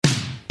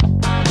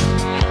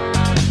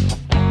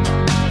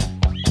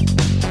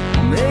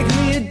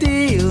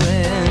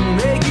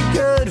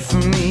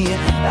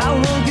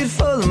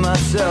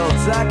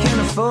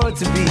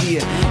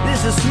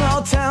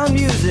small town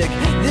music.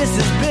 This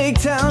is big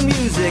town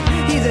music.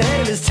 He's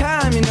ahead of his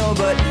time, you know,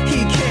 but he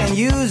can't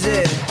use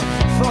it.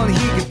 If only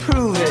he could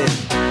prove it.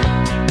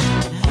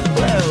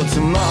 Well,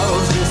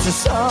 tomorrow's just a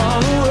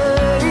song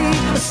away,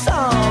 a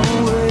song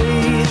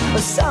away, a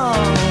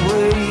song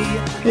away.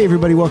 Hey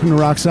everybody, welcome to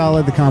Rock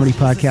Solid, the comedy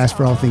podcast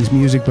for all things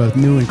music, both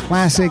new and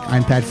classic.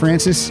 I'm Pat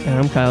Francis. And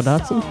I'm Kyle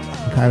Dotson.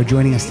 And Kyle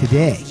joining us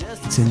today.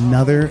 It's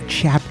another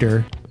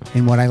chapter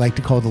in what I like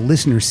to call the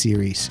listener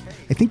series.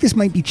 I think this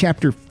might be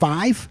chapter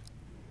 5.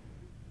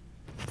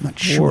 I'm not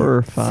sure. 4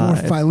 or 5.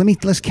 4 or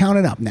 5. Let's count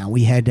it up now.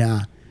 We had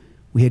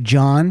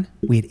John,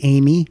 we had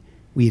Amy,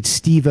 we had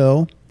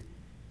Steve-O,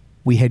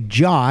 we had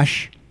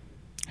Josh.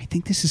 I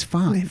think this is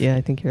 5. Yeah,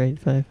 I think you're right,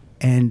 5.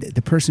 And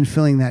the person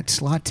filling that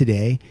slot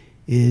today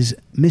is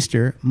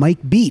Mr.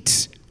 Mike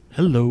Beats.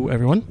 Hello,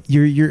 everyone.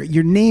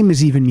 Your name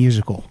is even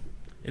musical.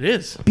 It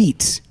is.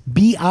 Beats.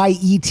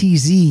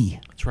 B-I-E-T-Z.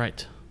 That's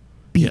right.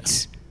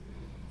 Beats. Yeah.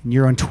 And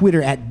you're on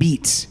Twitter at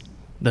Beats.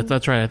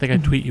 That's right. I think I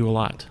tweet you a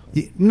lot.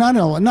 Not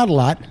a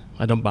lot.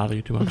 I don't bother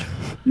you too much.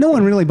 No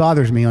one really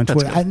bothers me on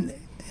Twitter. I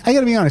got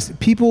to be honest.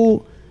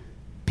 People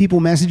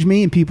message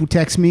me and people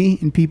text me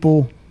and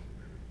people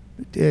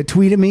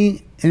tweet at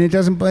me, and it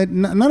doesn't. But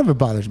none of it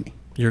bothers me.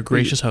 You're a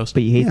gracious host.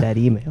 But you hate that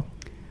email.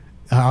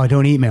 Oh,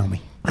 don't email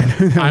me.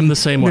 I'm the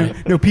same way.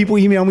 No, people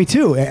email me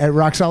too at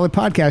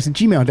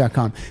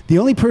rocksolidpodcast@gmail.com. The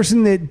only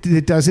person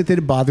that does it that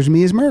it bothers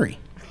me is Murray.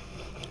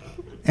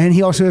 And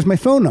he also has my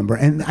phone number,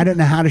 and I don't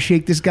know how to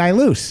shake this guy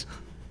loose.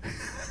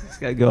 He's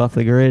got to go off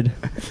the grid.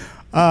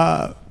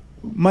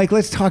 Mike,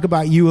 let's talk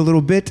about you a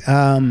little bit.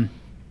 You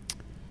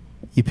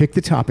picked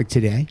the topic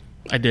today.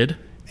 I did.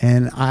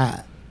 And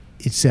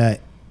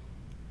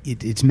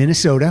it's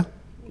Minnesota.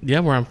 Yeah,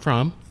 where I'm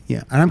from.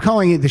 Yeah, and I'm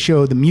calling it the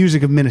show "The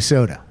Music of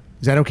Minnesota."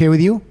 Is that okay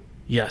with you?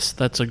 Yes,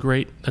 that's a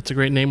great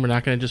name. We're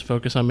not going to just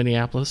focus on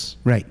Minneapolis.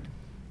 Right.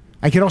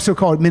 I could also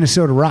call it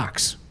Minnesota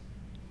Rocks.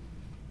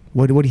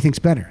 What do you think's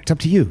better? It's up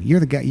to you. You're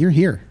the guy. You're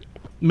here.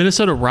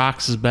 Minnesota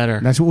Rocks is better.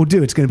 That's what we'll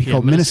do. It's going to be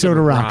called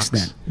Minnesota Rocks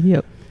then.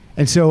 Yep.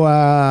 And so,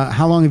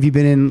 how long have you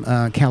been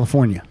in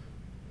California?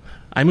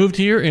 I moved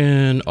here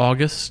in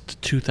August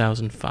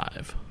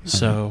 2005.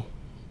 So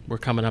we're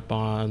coming up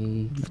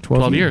on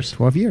 12 years.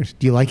 12 years.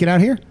 Do you like it out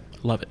here?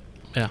 Love it.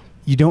 Yeah.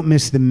 You don't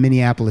miss the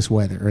Minneapolis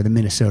weather or the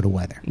Minnesota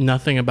weather?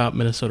 Nothing about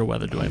Minnesota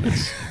weather do I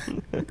miss.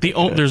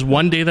 There's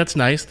one day that's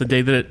nice, the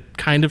day that it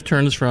kind of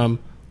turns from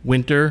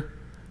winter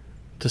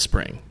to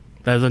spring.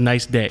 That is a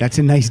nice day. That's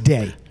a nice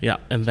day. Yeah,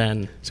 and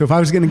then... So if I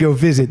was going to go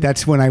visit,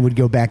 that's when I would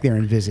go back there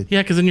and visit.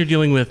 Yeah, because then you're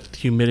dealing with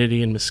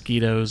humidity and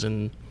mosquitoes,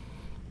 and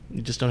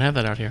you just don't have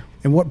that out here.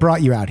 And what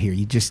brought you out here?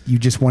 You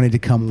just wanted to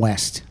come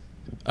west?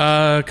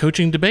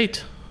 Coaching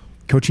debate.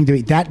 Coaching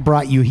debate. That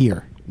brought you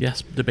here?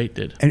 Yes, debate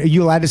did. And are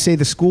you allowed to say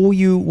the school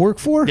you work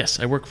for? Yes,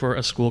 I work for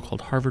a school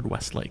called Harvard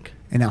Westlake.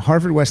 And now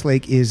Harvard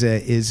Westlake is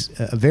a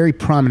very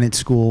prominent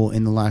school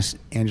in the Los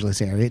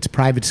Angeles area. It's a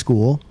private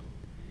school.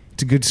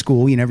 It's a good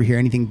school. You never hear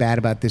anything bad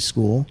about this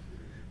school.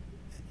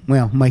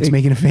 Well, Mike's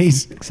making a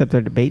face. Except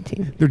their debate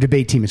team. Their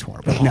debate team is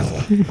horrible. No.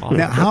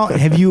 Now, how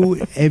have you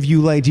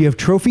like? Do you have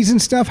trophies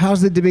and stuff?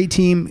 How's the debate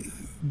team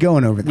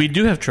going over there? We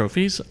do have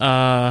trophies.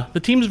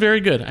 The team's very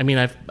good. I mean,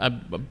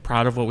 I'm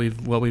proud of what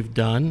we've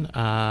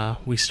done.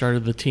 We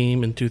started the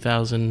team in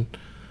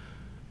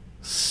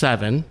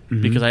 2007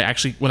 because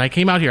when I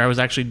came out here, I was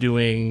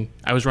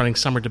running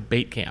summer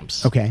debate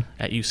camps. Okay.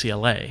 At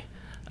UCLA.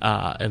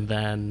 And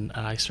then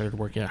I started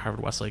working at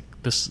Harvard Westlake.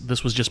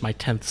 This was just my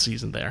 10th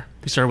season there.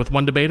 We started with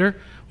one debater.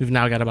 We've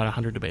now got about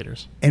 100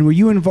 debaters. And were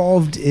you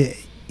involved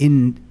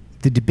in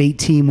the debate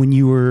team when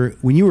you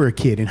were a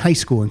kid in high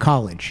school and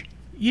college?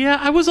 Yeah,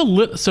 I was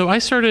so I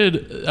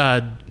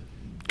started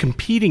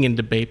competing in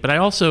debate, but I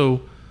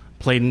also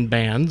played in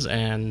bands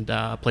and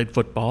played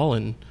football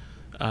and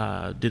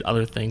did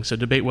other things. So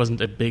debate wasn't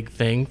a big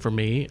thing for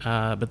me.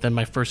 But then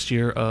my first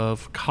year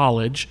of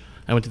college,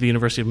 I went to the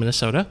University of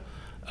Minnesota.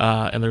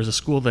 And there's a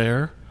school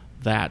there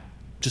that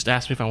just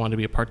asked me if I wanted to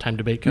be a part-time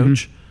debate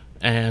coach,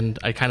 and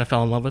I kind of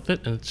fell in love with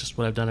it, and it's just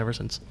what I've done ever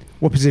since.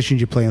 What position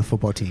did you play on the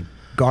football team?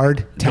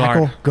 Guard?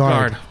 Tackle?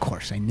 Guard. Of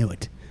course, I knew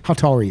it. How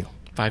tall are you?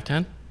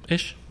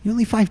 5'10"-ish. You're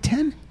only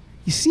 5'10"?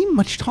 You seem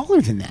much taller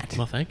than that.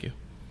 Well, thank you.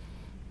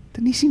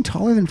 Doesn't he seem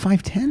taller than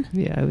 5'10"?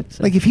 Yeah, I would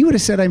say. Like, if he would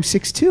have said I'm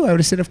 6'2", I would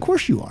have said, of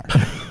course you are.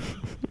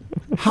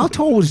 How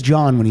tall was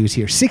John when he was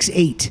here?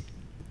 6'8".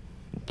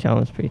 John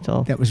was pretty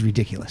tall. That was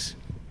ridiculous.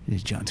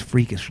 John's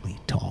freakishly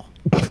tall.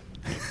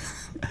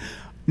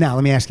 Now,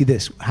 let me ask you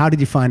this. How did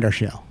you find our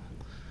show?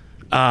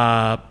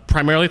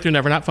 Primarily through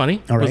Never Not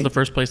Funny. All right. Was the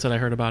first place that I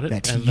heard about it.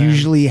 That's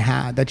usually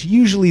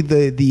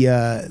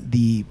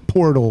the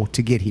portal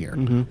to get here.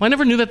 Mm-hmm. Well, I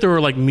never knew that there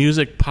were like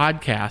music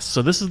podcasts.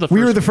 So this is the first.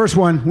 We were the first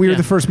one. We were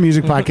the first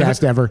music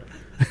podcast ever.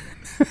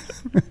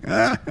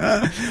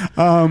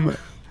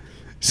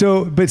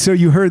 So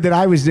you heard that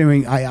I was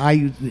doing.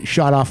 I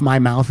shot off my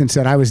mouth and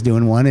said I was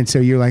doing one, and so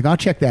you're like, I'll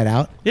check that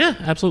out. Yeah,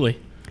 absolutely.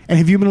 And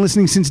have you been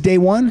listening since day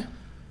one?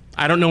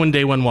 I don't know when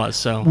day one was.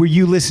 So were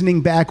you listening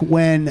back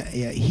when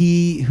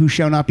He Who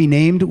Shall Not Be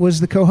Named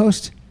was the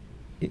co-host?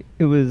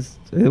 It was.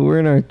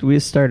 We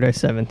started our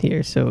 7th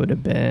year, so it would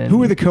have been. Who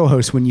were the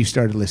co-hosts when you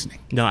started listening?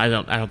 No, I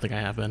don't think I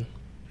have been.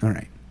 All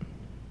right.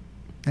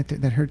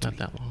 That hurts Not me.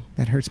 that long.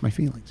 That hurts my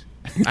feelings.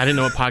 I didn't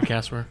know what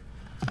podcasts were.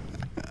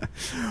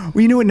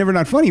 Well, you knew what Never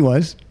Not Funny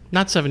was.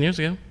 Not 7 years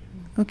ago.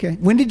 Okay.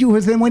 When did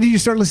you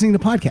start listening to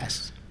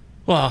podcasts?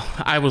 Well,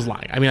 I was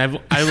lying. I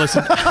mean, I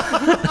listened.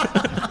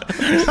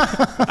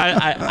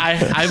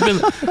 I've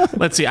been.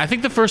 Let's see. I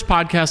think the first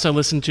podcast I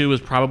listened to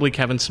was probably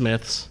Kevin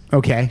Smith's.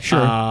 Okay, sure.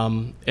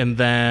 And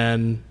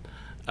then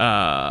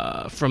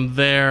from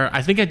there,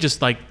 I think I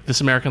just like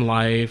This American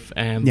Life,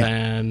 and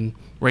then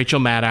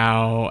Rachel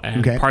Maddow,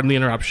 and Pardon the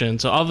Interruption.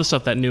 So all the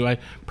stuff that new. I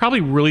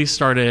probably really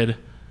started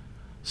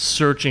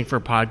searching for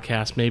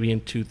podcasts maybe in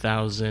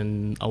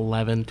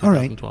 2011,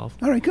 2012.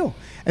 All right, cool.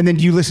 And then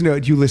do you listen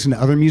to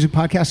other music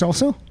podcasts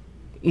also?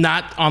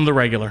 Not on the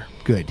regular.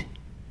 Good.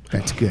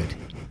 That's good.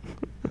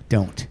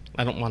 Don't.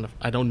 I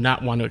do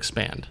not want to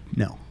expand.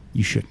 No,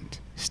 you shouldn't.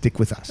 Stick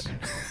with us.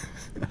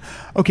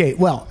 Okay,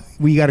 well,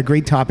 we got a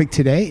great topic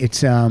today.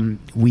 It's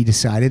we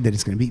decided that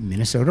it's going to be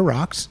Minnesota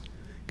Rocks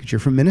because you're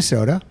from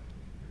Minnesota.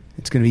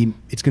 It's going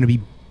to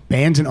be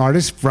bands and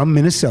artists from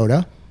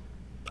Minnesota.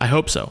 I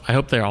hope so. I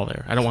hope they're all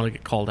there. I don't want to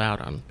get called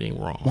out on being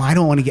wrong. Well, I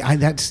don't want to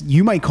get.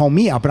 You might call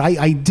me out, but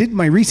I did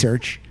my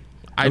research.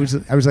 I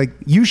was like,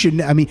 you should.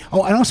 I mean,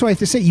 and also I have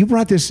to say, you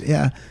brought this.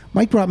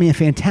 Mike brought me a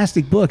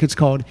fantastic book. It's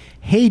called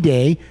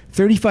Heyday: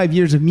 35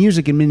 Years of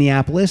Music in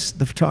Minneapolis.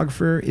 The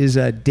photographer is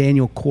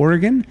Daniel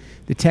Corrigan.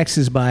 The text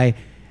is by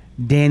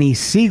Danny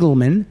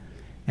Siegelman.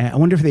 I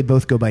wonder if they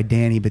both go by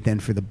Danny, but then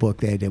for the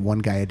book, one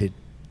guy had to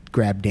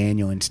grab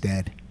Daniel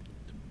instead.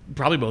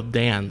 Probably both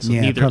Dans.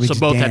 Yeah, either. So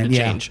both had to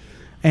change.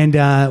 And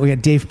we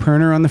got Dave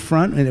Perner on the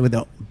front with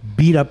a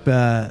beat-up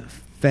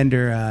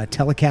Fender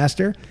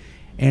Telecaster.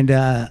 And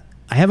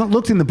I haven't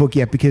looked in the book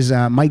yet because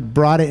Mike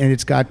brought it, and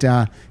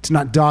it's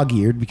not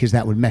dog-eared because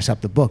that would mess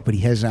up the book, but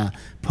he has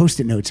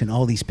Post-it notes in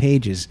all these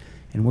pages,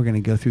 and we're going to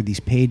go through these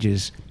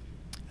pages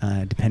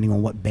depending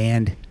on what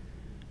band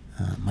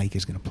Mike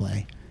is going to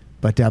play.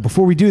 But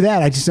before we do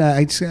that, I just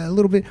a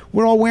little bit.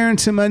 We're all wearing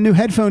some new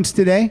headphones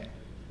today.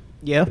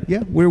 Yeah.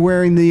 Yeah, we're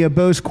wearing the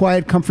Bose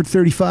Quiet Comfort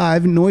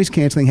 35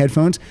 noise-canceling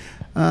headphones.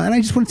 And I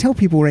just want to tell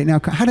people right now,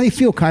 how do they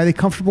feel, Kai? Are they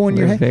comfortable in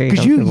your head?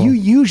 Because you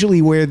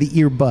usually wear the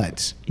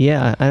earbuds.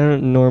 Yeah, I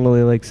don't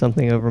normally like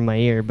something over my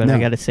ear, but I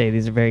got to say,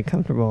 these are very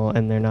comfortable,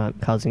 and they're not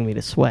causing me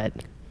to sweat.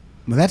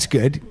 Well, that's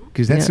good,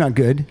 because that's not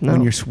good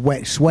when you're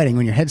sweating,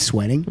 when your head's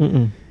sweating.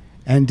 Mm-mm.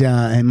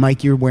 And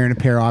Mike, you're wearing a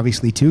pair,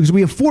 obviously, too, because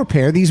we have 4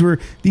 pair. These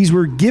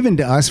were given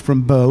to us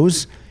from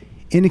Bose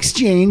in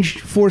exchange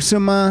for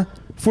some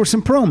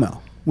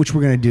promo, which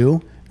we're going to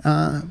do,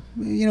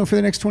 for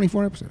the next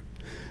 24 episodes.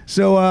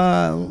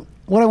 So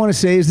what I want to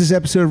say is this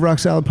episode of Rock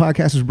Solid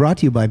Podcast was brought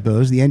to you by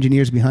Bose, the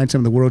engineers behind some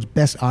of the world's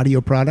best audio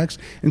products,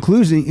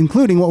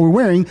 including what we're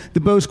wearing, the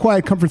Bose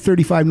Quiet Comfort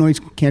 35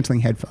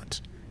 noise-canceling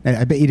headphones. And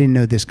I bet you didn't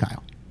know this,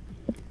 Kyle.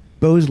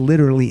 Bose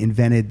literally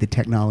invented the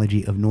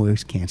technology of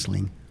noise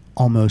canceling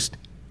almost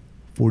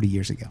 40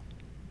 years ago.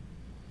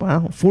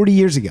 Wow. 40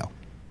 years ago.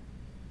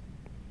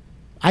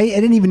 I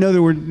didn't even know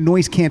there were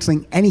noise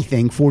canceling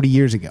anything 40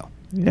 years ago.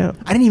 Yeah.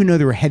 I didn't even know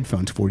there were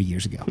headphones 40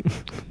 years ago.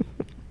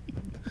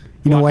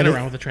 You know walking what?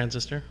 around with a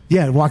transistor?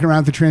 Yeah, walking around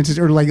with the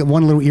transistor, or like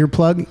one little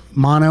earplug,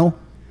 mono.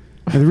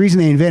 Now, the reason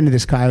they invented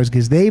this, Kyle, is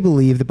because they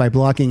believe that by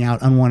blocking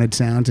out unwanted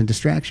sounds and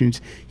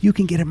distractions, you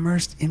can get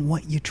immersed in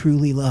what you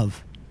truly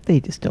love. They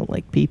just don't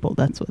like people.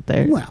 That's what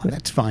they're... Well,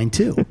 that's fine,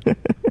 too.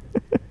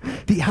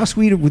 How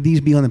sweet would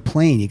these be on the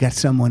plane? You got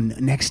someone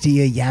next to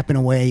you yapping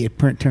away. You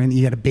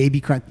got a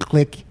baby crying,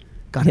 click.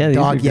 Got a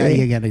dog,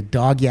 you got a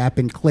dog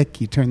yapping, click.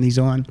 You turn these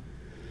on.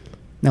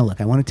 Now,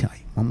 look, I want to tell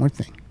you one more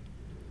thing.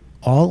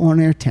 All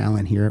on-air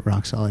talent here at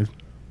Rock Solid,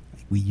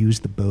 we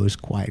use the Bose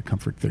Quiet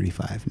Comfort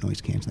 35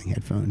 noise-canceling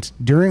headphones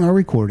during our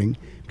recording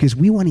because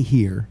we want to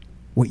hear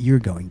what you're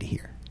going to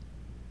hear.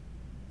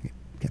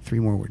 Got 3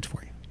 more words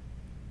for you.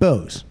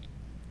 Bose,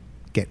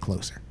 get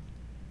closer.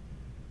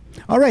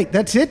 All right,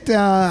 that's it.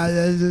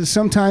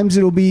 Sometimes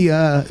it'll be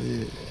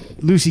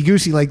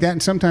loosey-goosey like that,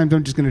 and sometimes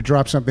I'm just going to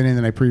drop something in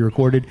that I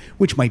pre-recorded,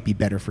 which might be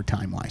better for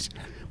time-wise.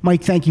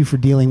 Mike, thank you for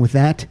dealing with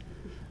that.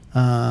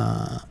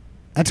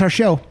 That's our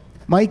show.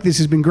 Mike, this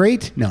has been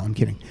great. No, I'm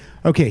kidding.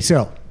 Okay,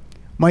 so,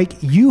 Mike,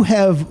 you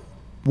have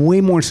way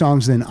more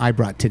songs than I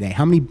brought today.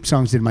 How many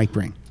songs did Mike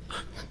bring?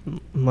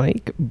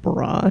 Mike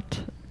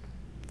brought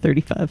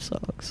 35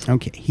 songs.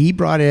 Okay, he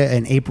brought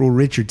an April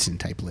Richardson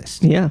type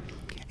list. Yeah.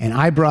 And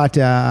I brought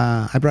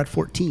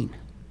 14.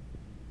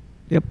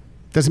 Yep.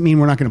 Doesn't mean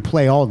we're not going to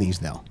play all these,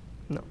 though.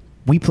 No.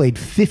 We played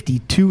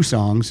 52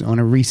 songs on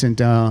a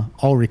recent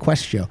all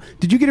request show.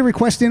 Did you get a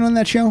request in on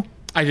that show?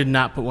 I did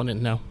not put one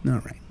in, no. All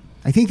right.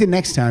 I think the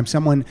next time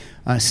someone,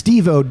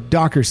 Steve-O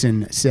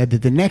Dockerson said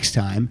that the next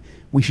time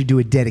we should do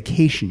a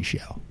dedication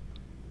show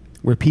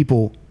where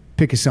people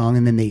pick a song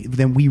and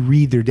then we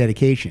read their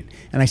dedication.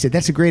 And I said,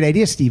 that's a great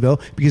idea, Steve-O,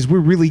 because we're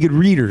really good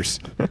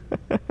readers.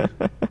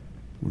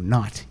 We're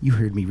not. You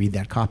heard me read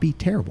that copy.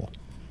 Terrible.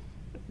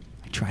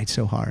 I tried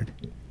so hard.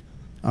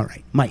 All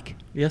right. Mike.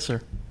 Yes,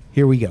 sir.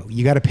 Here we go.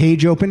 You got a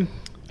page open?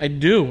 I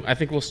do. I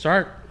think we'll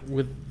start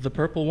with the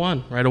purple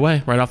one right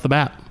away, right off the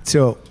bat.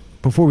 So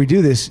before we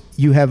do this,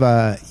 you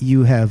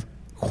have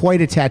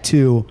quite a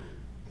tattoo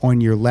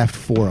on your left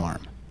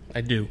forearm.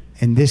 I do.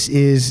 And this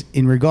is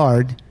in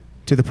regard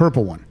to the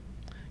purple one.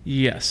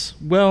 Yes.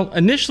 Well,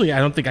 initially, I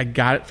don't think I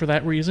got it for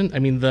that reason. I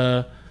mean,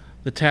 the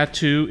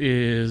tattoo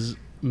is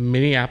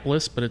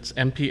Minneapolis, but it's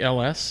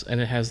MPLS,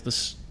 and it has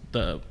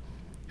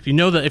if you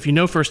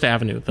know First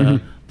Avenue,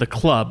 the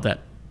club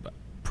that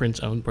Prince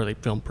owned, where they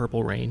filmed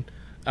Purple Rain.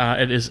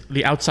 It is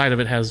the outside of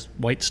it has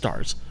white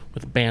stars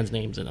with bands'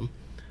 names in them.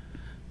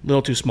 A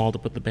little too small to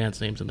put the band's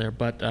names in there,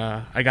 but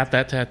I got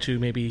that tattoo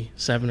maybe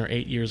 7 or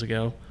 8 years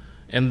ago,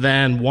 and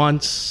then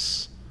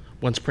once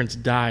Prince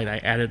died, I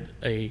added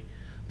the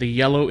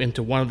yellow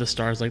into one of the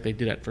stars like they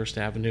did at First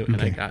Avenue,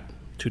 and I got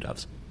 2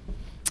 doves.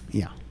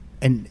 Yeah,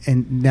 and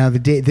now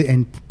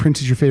and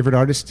Prince is your favorite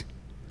artist?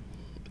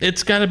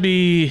 It's got to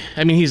be.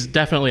 I mean, he's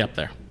definitely up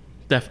there.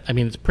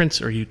 It's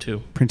Prince or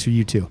U2. Prince or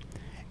U2.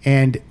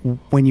 And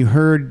when you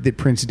heard that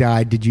Prince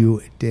died,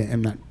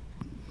 I'm not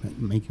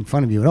making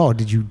fun of you at all.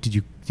 Did you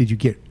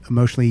get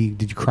emotionally?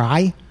 Did you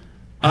cry?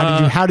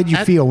 How did you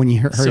feel when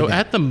you heard that? So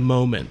at the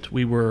moment,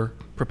 we were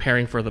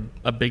preparing for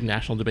a big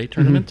national debate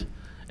tournament,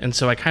 and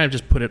so I kind of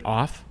just put it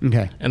off.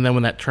 Okay. And then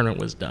when that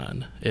tournament was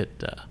done,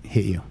 it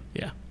hit you.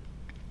 Yeah.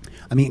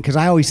 I mean, because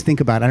I always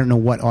think about, I don't know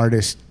what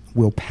artist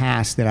will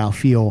pass that I'll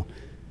feel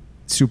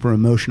super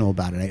emotional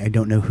about it. I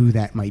don't know who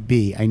that might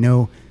be. I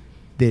know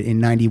that in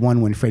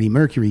 91 when Freddie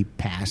Mercury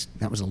passed,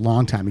 that was a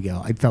long time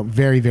ago, I felt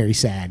very, very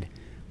sad.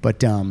 But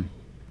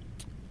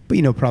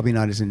probably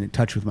not as in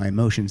touch with my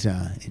emotions in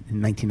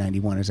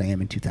 1991 as I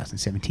am in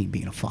 2017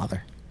 being a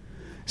father.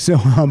 So,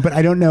 but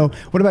I don't know.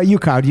 What about you,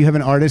 Kyle? Do you have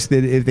an artist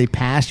that if they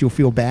pass, you'll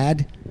feel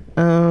bad?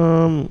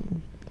 I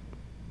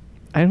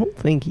don't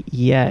think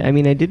yet. I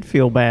mean, I did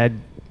feel bad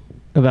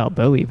about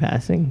Bowie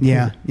passing.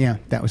 Yeah,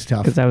 that was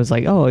tough. Because I was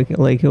like,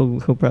 he'll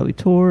probably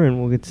tour and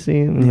we'll get to see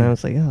him. And I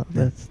was like,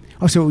 that's...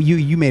 Oh, so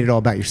you made it all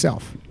about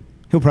yourself.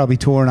 He'll probably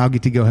tour and I'll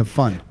get to go have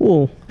fun.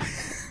 Well,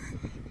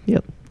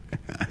 yep.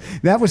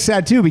 That was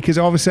sad too, because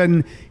all of a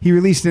sudden he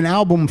released an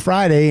album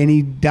Friday and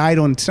he died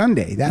on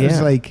Sunday. That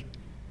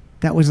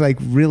was like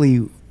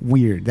really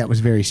weird. That was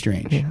very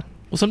strange. Yeah.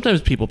 Well,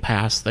 sometimes people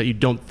pass that you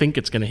don't think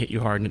it's going to hit you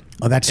hard.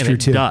 That's true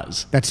too. It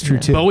does. That's true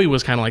too. Bowie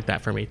was kind of like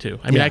that for me too.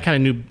 I mean, I kind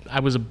of knew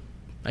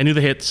I knew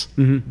the hits,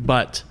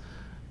 but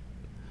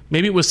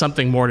maybe it was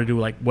something more to do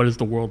like what is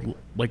the world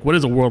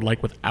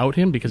like without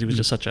him, because he was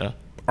just such a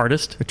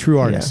artist, a true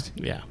artist.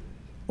 Yeah.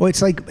 Well,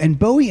 it's like, and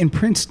Bowie and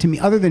Prince to me,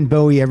 other than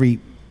Bowie, every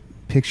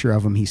picture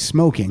of him he's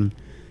smoking,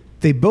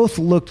 they both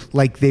looked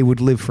like they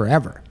would live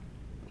forever.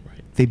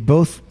 Right. They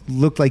both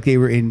looked like they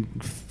were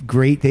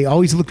they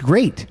always looked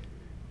great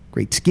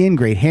skin,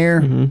 great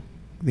hair.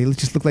 They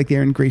just looked like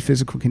they're in great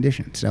physical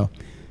condition. So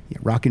yeah,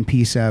 rock and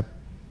peace,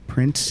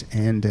 Prince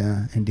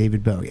and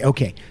David Bowie.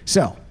 Okay,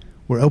 so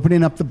we're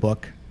opening up the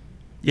book.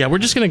 Yeah, I'm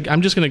just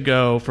gonna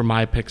go for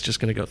my picks. Just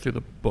gonna go through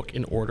the book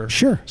in order.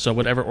 Sure. So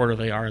whatever order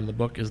they are in the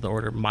book is the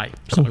order my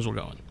songs will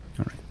go in.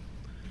 All right.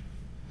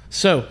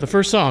 So the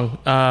first song,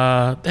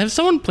 did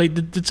someone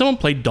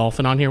play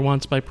Dolphin on here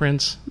once by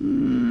Prince?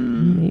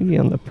 Maybe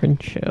on the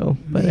Prince show,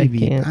 but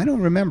maybe. I can't. I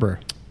don't remember.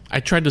 I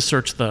tried to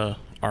search the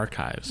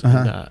archives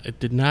and it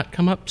did not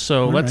come up.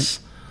 So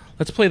let's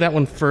play that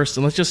one first,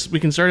 and we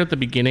can start at the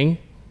beginning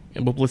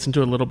and we'll listen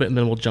to it a little bit, and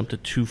then we'll jump to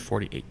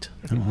 248.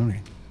 Oh, all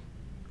right.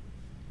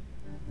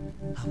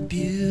 How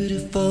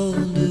beautiful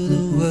do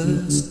the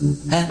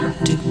words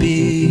have to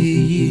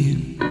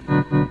be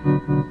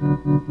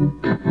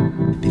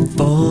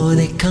before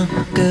they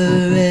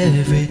conquer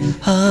every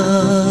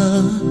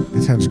heart?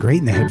 That sounds great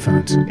in the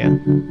headphones. Yeah.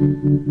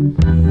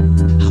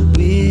 How will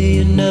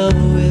you know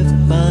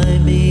if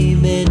I'm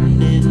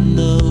even in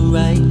the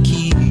right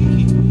key?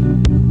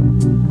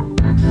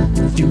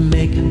 If you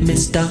make me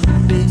stop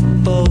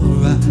before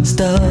I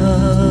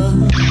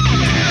start.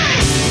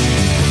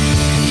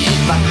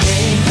 If I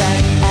came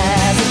back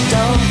as a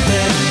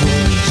dolphin,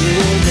 would you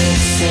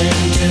listen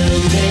to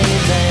me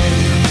then?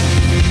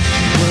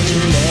 Would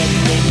you let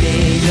me be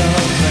your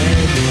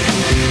friend?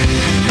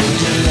 Would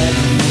you let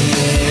me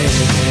in?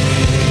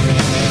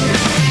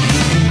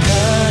 You can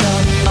cut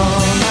off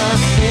all my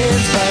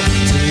fears, but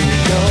to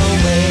your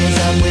ways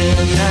I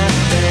will not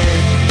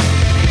bend.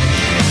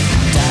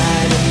 I'll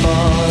die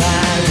before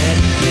I let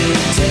you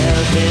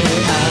tell me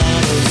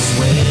how to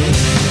swim.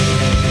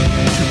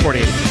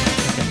 248.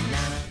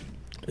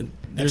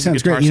 That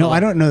sounds great. I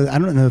don't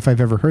know if I've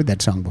ever heard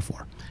that song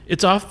before.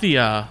 It's off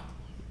the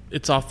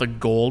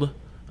Gold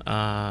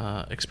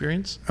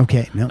Experience.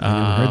 Okay, no, I've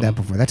never heard that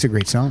before. That's a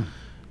great song.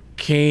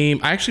 I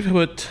actually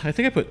put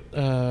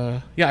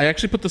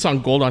the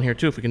song Gold on here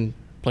too. If we can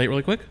play it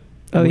really quick.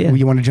 Oh yeah.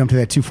 You want to jump to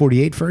that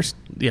 248 first?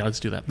 Yeah,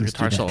 let's do that. The Let's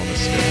guitar do that. solo on this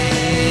is good.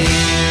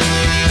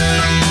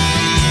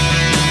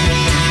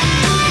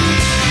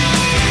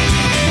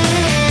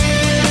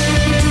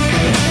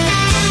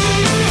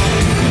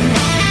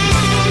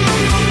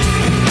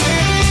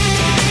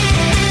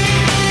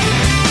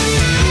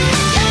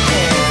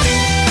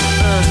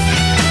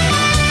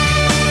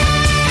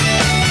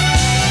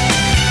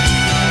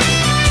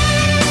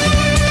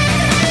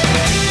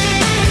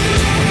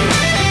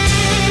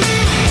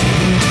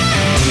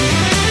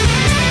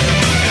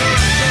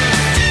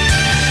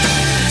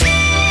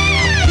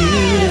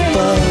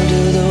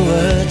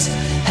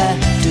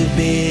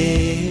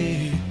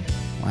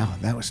 Wow,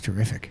 that was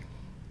terrific.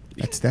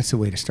 That's the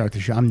way to start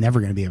the show. I'm never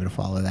going to be able to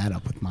follow that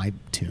up with my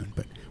tune.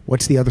 But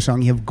what's the other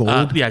song you have?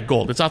 Gold? Yeah,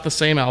 Gold. It's off the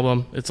same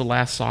album. It's the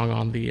last song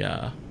on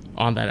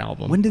that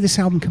album. When did this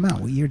album come out?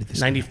 What year did this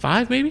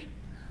 95, maybe?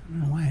 I don't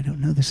know why I don't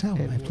know this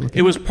album. I have to look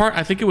It was part.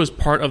 I think it was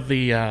part of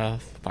the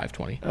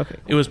 520. Okay,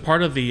 cool. It was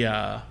part of the.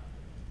 I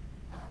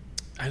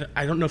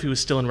don't know if he was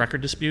still in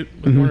record dispute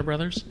with Warner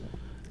Brothers.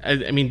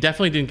 I mean,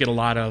 definitely didn't get a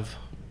lot of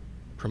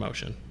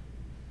promotion.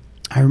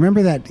 I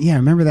remember that. Yeah, I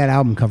remember that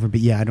album cover, but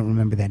yeah, I don't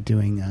remember that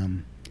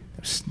doing.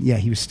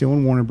 He was still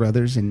in Warner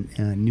Brothers and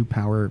New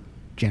Power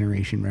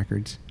Generation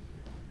Records.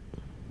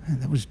 Man,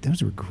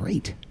 those were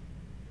great.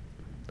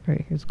 All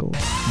right, here's Gold.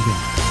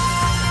 Okay.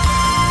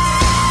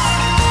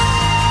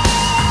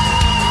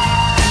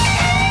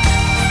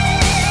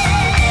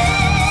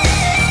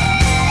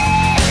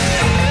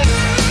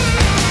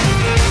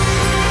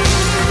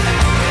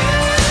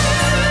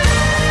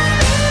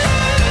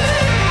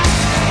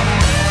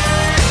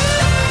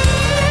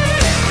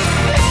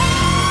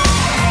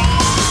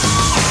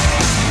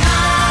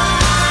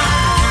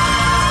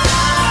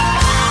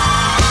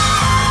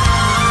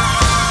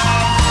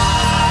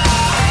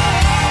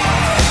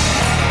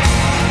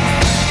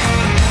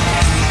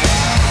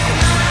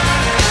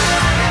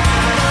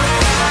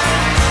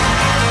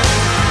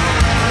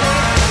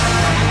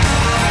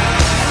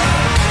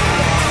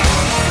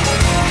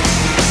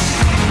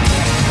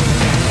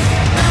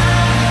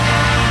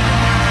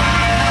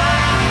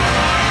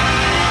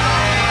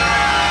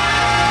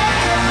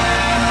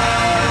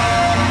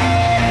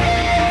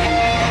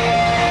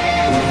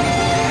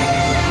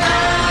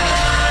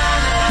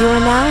 You are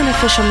now an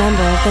official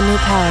member of the New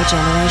Power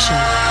Generation.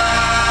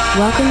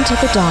 Welcome to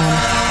the dawn.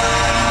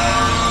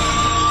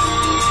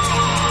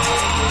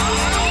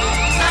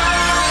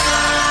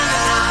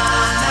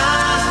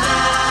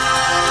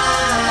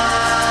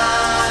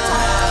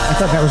 I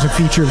thought that was a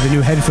feature of the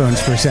new headphones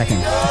for a second.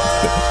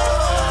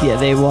 Yeah,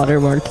 they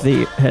watermarked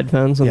the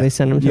headphones when Yeah. they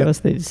send them to Yep. us.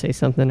 They just say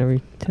something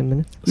every 10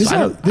 minutes. This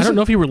So is I don't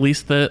know if he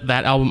released that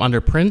album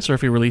under Prince or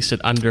if he released it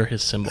under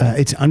his symbol.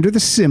 It's under the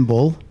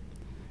symbol,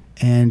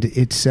 and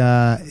it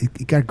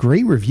got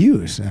great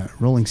reviews.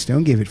 Rolling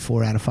Stone gave it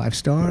 4 out of 5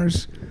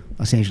 stars.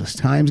 Los Angeles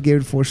Times gave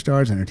it 4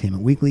 stars.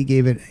 Entertainment Weekly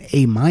gave it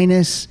A-.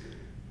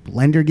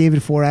 Blender gave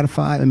it 4 out of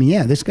 5. I mean,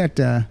 yeah, this got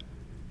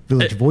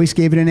Village Voice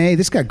gave it an A.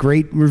 This got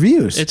great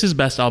reviews. It's his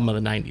best album of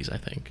the 90s, I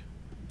think.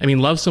 I mean,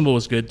 Love Symbol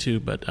was good too,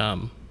 but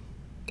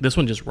this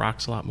one just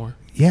rocks a lot more.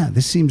 Yeah,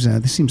 this seems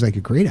like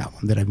a great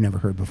album that I've never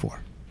heard before.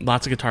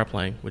 Lots of guitar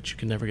playing, which you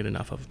can never get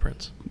enough of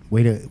Prince.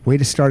 Way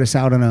to start us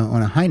out on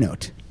a high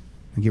note.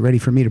 And get ready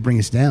for me to bring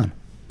us down.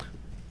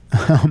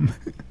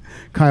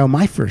 Kyle,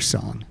 my first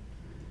song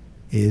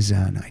is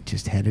I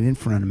just had it in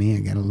front of me. I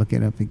got to look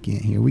it up again.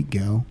 Here we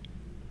go.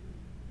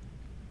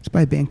 It's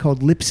by a band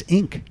called Lips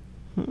Inc.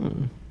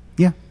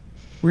 Yeah,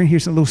 we're gonna hear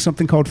a little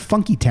something called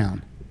Funky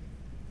Town.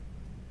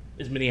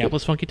 Is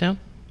Minneapolis Funky Town?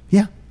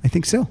 Yeah, I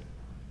think so.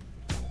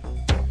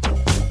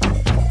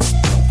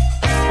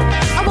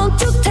 I want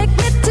you to take me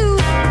to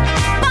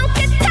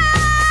Funky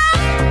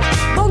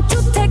Town. Won't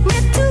you take me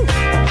to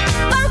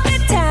Funky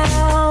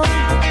Town?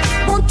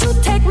 Won't you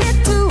take me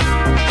to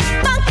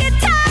Funky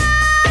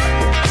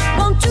Town?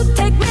 Won't you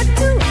take me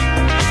to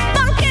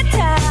Funky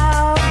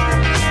Town?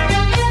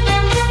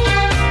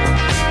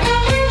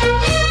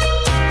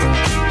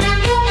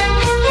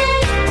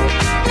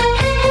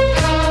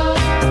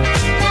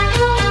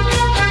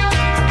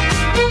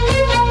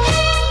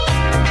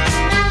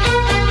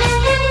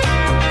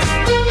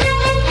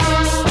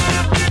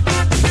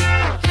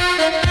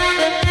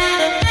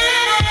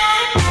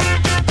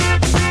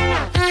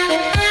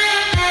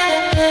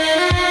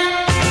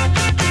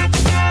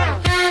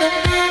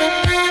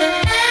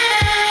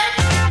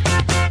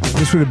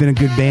 This would have been a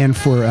good band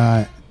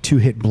for Two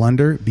Hit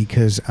Blunder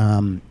because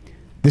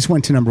this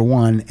went to number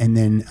 1 and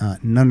then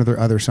none of their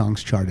other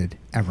songs charted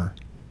ever.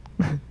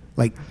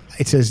 Like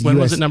it says, When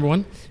was it number 1?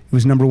 It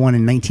was number 1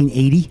 in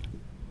 1980,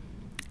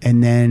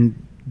 and then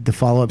the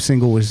follow-up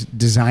single was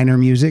Designer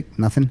Music,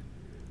 nothing.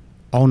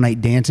 All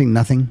Night Dancing,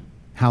 nothing.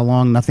 How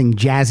Long, nothing.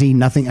 Jazzy,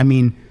 nothing. I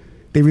mean,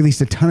 they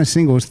released a ton of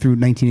singles through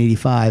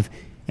 1985,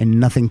 and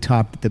nothing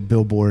topped the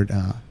Billboard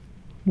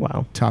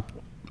Wow. top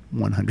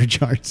 100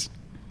 charts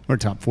or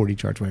top 40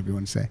 charts, whatever you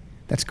want to say.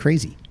 That's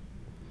crazy.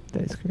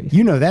 That is crazy.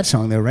 You know that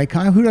song though, right,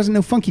 Kyle? Who doesn't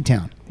know Funky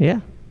Town? Yeah.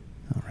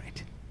 All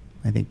right.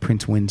 I think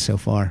Prince wins so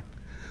far.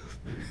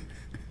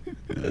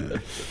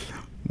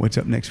 What's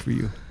up next for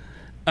you?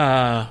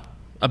 A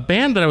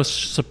band that I was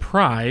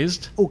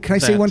surprised. Oh, can I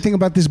say one thing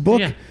about this book?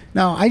 Yeah.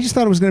 Now, I just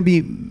thought it was going to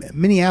be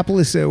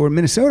Minneapolis or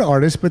Minnesota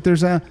artists, but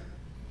there's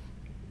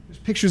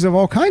pictures of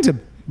all kinds of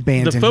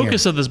bands The in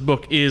focus here. of this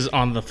book is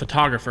on the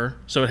photographer,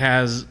 so it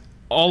has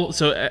all.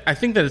 So I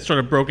think that it's sort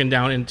of broken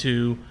down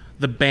into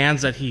the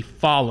bands that he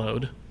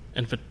followed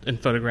and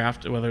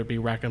photographed, whether it be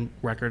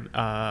record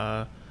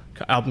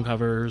album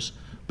covers,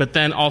 but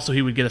then also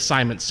he would get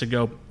assignments to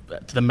go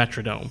to the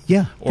Metrodome,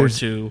 Yeah, or there's-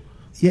 to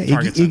Yeah,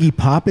 Target Center. Iggy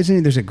Pop is in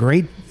it. There's a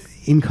great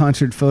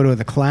in-concert photo of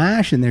The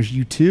Clash, and there's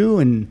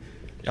U2, and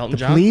Elton the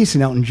John? Police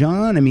and Elton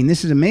John. I mean,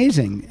 this is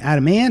amazing.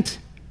 Adam Ant,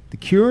 The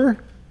Cure,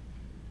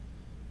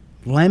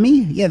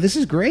 Lemmy. Yeah, this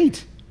is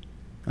great.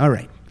 All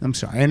right. I'm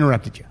sorry. I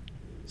interrupted you.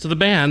 So the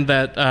band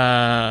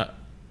that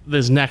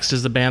is next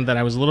is the band that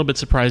I was a little bit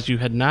surprised you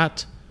had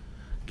not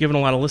given a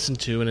lot of listen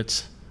to,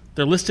 and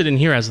they're listed in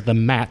here as the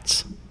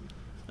Mats,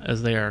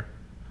 as they are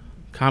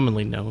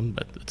commonly known,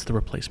 but it's the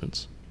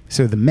Replacements.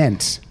 So the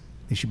Ments.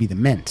 They should be the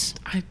Ments.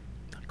 I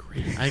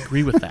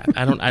agree with that.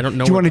 I don't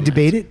know. Do you want to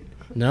debate it?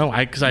 No,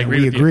 because I agree.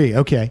 We with agree. You.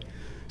 Okay.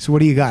 So what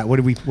do you got? What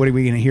are we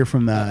going to hear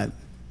from the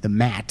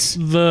Mats?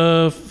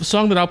 The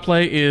song that I'll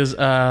play is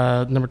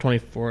number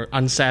 24,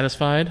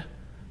 "Unsatisfied."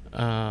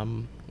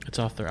 It's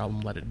off their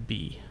album "Let It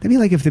Be." That'd be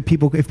like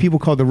if people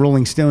called the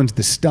Rolling Stones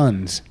the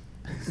Stuns.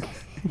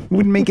 It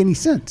wouldn't make any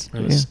sense.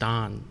 Or the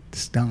Ston. The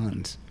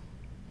Stuns.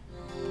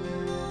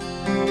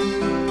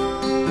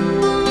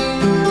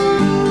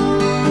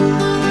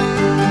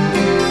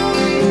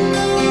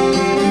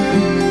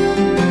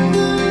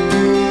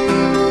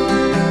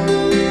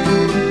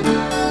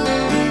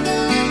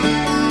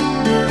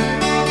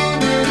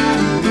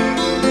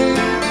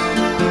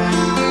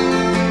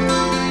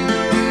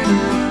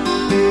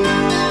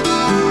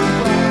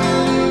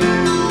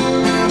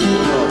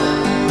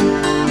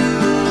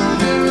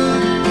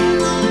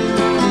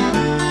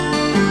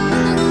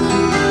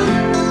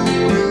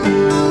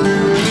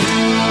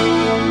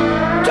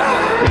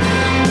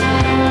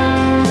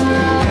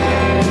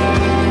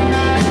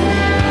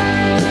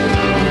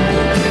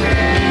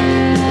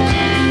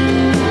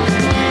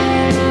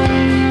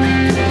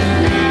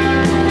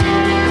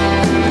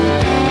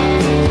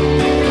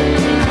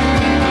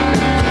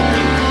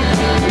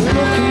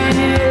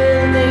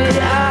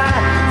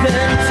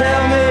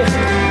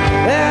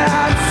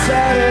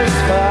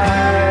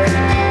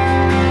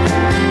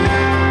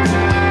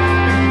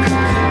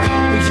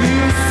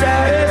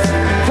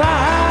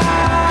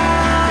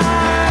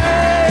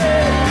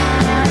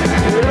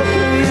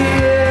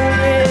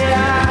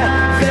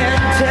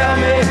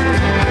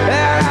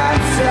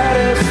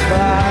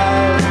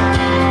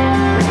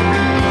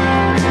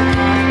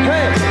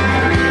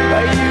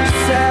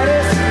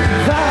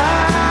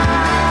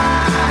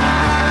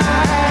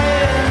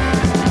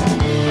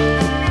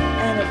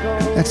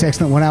 That's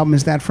excellent. What album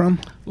is that from?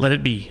 Let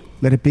It Be.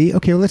 Let It Be.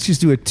 Okay, well, let's just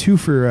do a two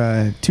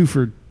for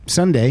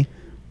Sunday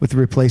with the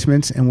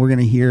Replacements, and we're going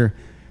to hear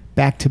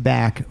back to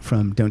back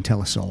from Don't Tell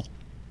a Soul.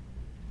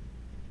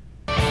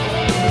 Back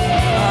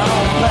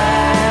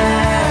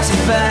to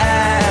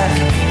back.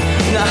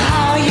 Now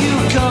how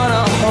you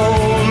gonna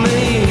hold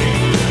me?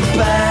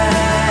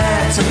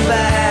 Back to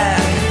back.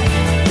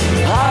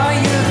 How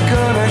you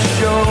gonna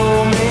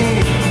show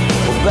me?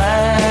 Well,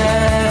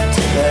 back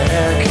to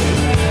back.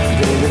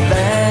 Baby,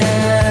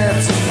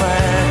 that's a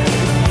fact.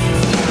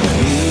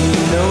 You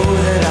know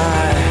that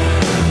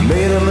I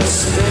made a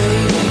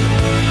mistake.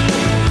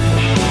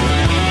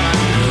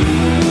 You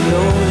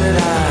know that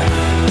I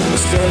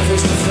stand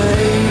face to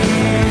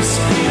face,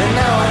 and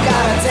now I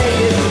gotta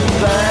take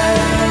it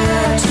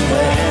back to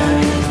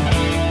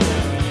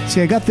back.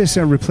 See, I got this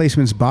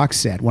Replacements box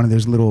set, one of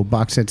those little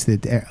box sets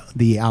that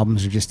the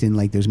albums are just in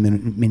like those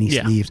mini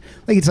Yeah. sleeves.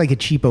 Like it's like a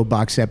cheapo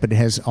box set, but it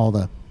has all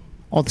the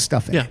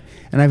stuff in Yeah. it.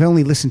 And I've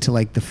only listened to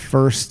like the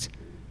first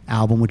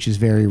album, which is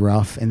very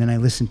rough, and then I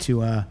listened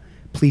to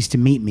Pleased to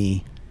Meet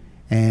Me,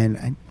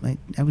 and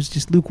I was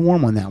just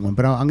lukewarm on that one.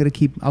 But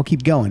I'll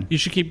keep going. You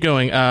should keep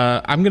going.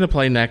 I'm going to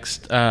play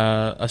next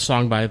a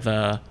song by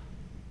the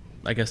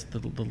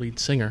lead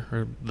singer,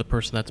 or the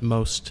person that's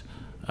most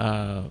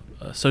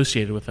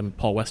associated with him,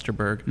 Paul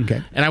Westerberg.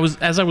 Okay. And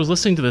as I was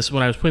listening to this,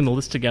 when I was putting the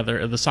list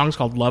together, the song's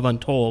called "Love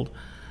Untold,"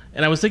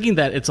 and I was thinking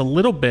that it's a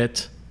little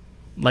bit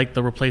like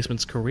the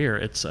Replacements' career.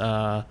 It's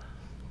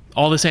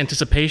all this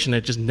anticipation,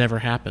 it just never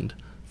happened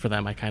for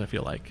them, I kind of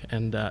feel like.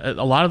 And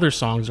a lot of their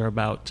songs are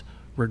about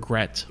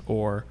regret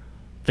or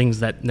things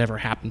that never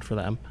happened for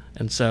them.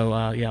 And so,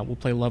 we'll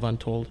play "Love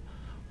Untold,"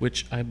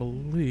 which I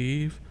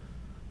believe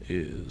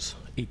is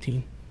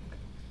 18.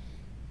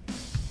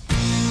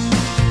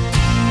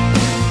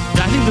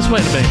 I think this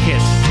might have been a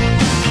hit.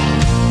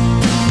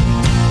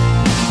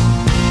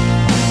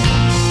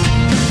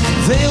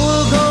 They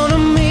were gonna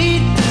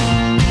meet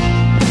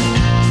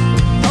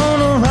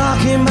on a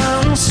Rocky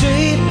Mountain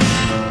street.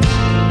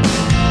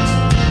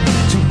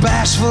 Two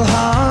bashful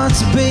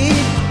hearts beat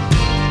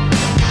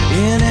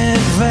in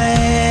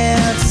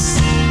advance.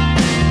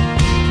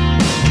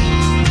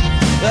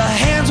 The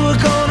hands were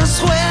gonna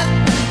sweat.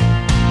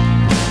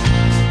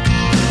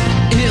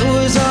 It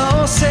was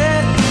all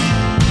set.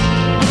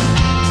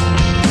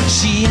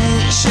 She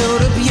ain't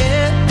showed up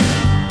yet.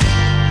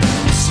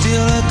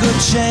 Still a good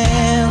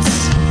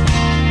chance.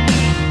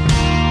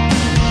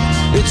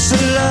 It's a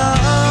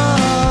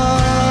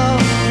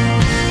love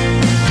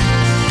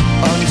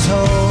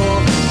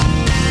untold.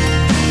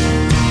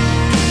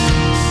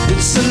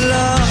 It's a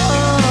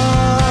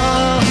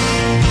love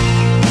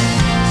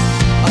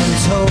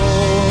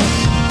untold.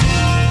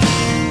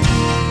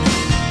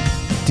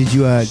 Did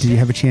you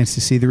have a chance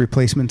to see the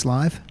Replacements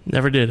live?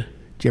 Never did.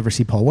 Did you ever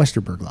see Paul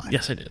Westerberg live?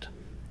 Yes, I did.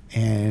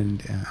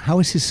 And how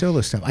is his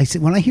solo stuff?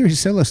 When I hear his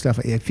solo stuff,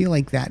 I feel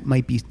like that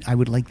might be. I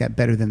would like that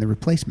better than the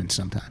Replacements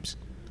sometimes.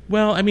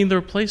 Well, I mean, the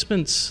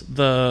Replacements,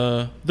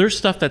 there's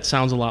stuff that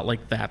sounds a lot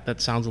like that. That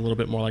sounds a little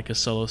bit more like his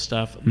solo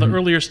stuff. The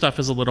earlier stuff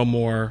is a little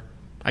more,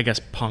 I guess,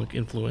 punk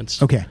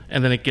influenced. Okay.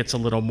 And then it gets a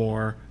little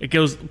more. It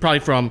goes probably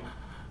from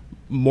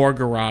more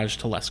garage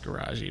to less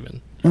garage,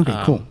 even.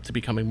 Okay, cool. To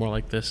becoming more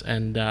like this.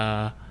 And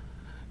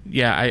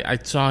yeah, I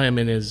saw him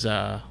in his.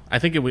 I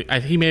think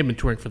he may have been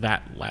touring for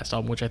that last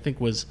album, which I think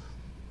was.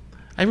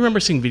 I remember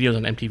seeing videos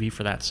on MTV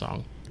for that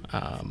song.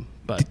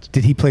 But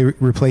did he play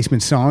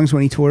Replacement songs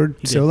when he toured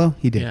solo?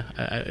 He did.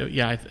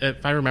 Yeah,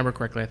 if I remember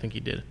correctly, I think he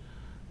did.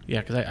 Yeah,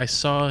 because I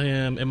saw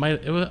him. It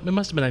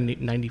must have been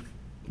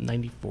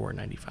 94,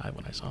 95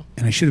 when I saw him.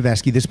 And I should have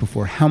asked you this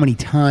before. How many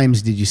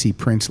times did you see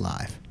Prince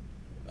live?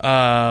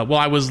 Well,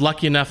 I was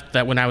lucky enough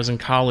that when I was in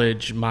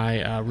college,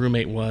 my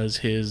roommate was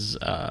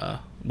a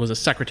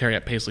secretary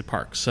at Paisley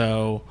Park.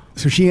 So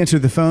she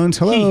answered the phones.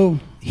 Hello,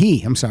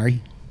 I'm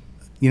sorry.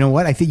 You know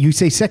what? I think you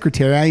say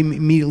secretary. I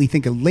immediately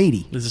think of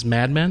lady. Is this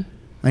Mad Men?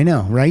 I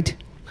know, right?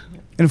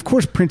 And of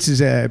course, Prince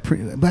is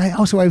but I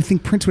would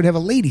think Prince would have a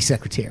lady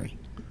secretary.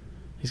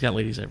 He's got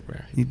ladies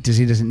everywhere. He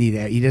doesn't need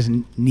a. He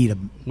doesn't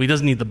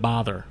need the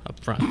bother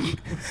up front.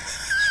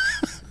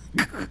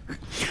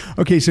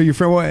 Okay, so your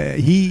friend,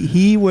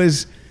 he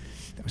was,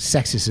 that was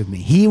sexist of me.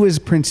 He was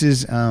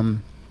Prince's.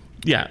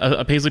 Yeah,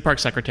 a Paisley Park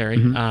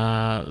secretary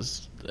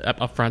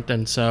up front,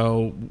 and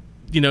so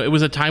it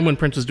was a time when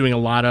Prince was doing a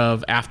lot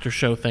of after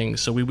show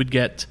things. So we would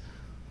get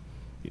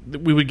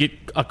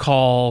a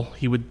call.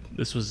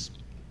 This was,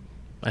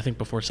 I think,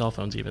 before cell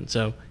phones even.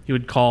 So he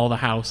would call the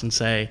house and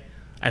say,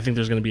 "I think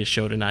there's going to be a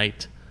show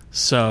tonight."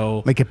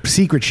 So like a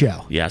secret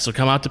show. Yeah. So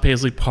come out to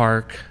Paisley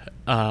Park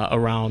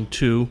around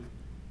 2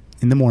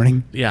 in the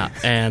morning. Yeah,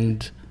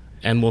 and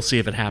we'll see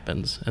if it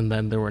happens. And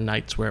then there were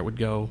nights where it would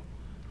go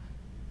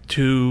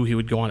 2. He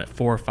would go on at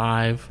 4 or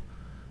 5.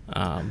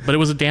 But it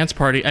was a dance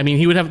party. I mean,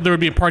 there would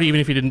be a party even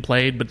if he didn't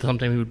play, but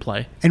sometimes he would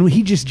play. And would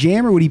he just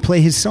jam or would he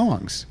play his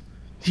songs?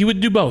 He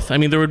would do both. I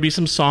mean, there would be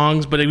some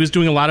songs, but he was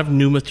doing a lot of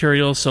new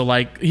material. So,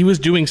 like, he was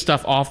doing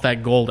stuff off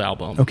that Gold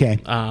album. Okay.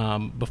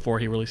 Before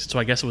he released it. So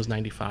I guess it was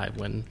 95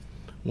 when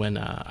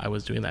I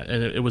was doing that.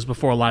 And it was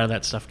before a lot of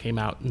that stuff came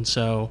out. And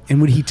so... And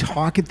would he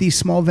talk at these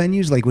small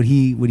venues? Like, would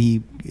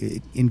he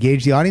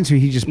engage the audience, or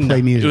would he just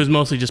play music? It was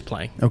mostly just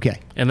playing. Okay.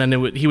 And then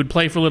he would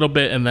play for a little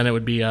bit, and then it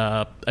would be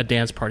a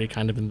dance party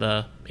kind of in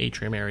the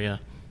atrium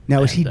area.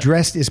 Now, is he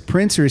dressed as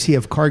Prince, or does he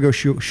have cargo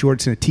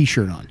shorts and a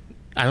T-shirt on?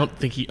 I don't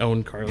think he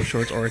owned cargo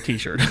shorts or a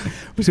T-shirt.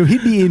 So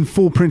he'd be in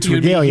full Prince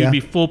regalia. He'd be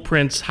full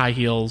Prince, high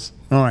heels.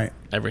 All right.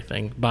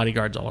 Everything.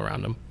 Bodyguards all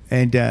around him.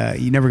 And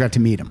you never got to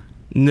meet him?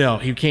 No.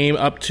 He came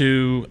up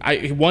to...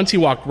 Once he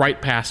walked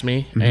right past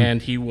me,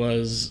 and he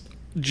was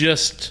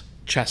just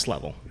chest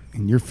level.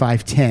 And you're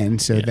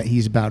 5'10", so that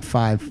he's about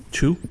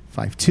 5'2".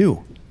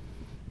 5'2".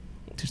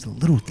 Just a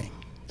little thing.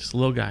 Just a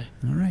little guy.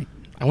 All right.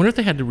 I wonder if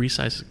they had to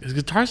resize. His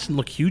guitars didn't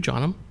look huge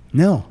on him.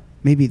 No.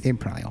 Maybe they're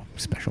probably all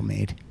special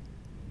made.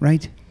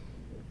 Right?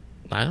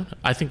 I don't know.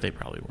 I think they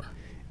probably were.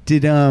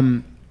 Did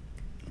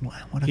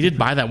he did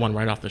buy that one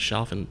right off the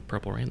shelf in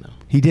Purple Rain, though.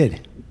 He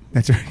did.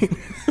 That's right.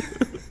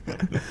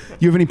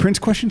 You have any Prince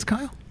questions,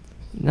 Kyle?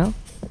 No,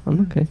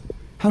 I'm okay.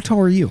 How tall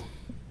are you?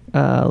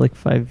 Like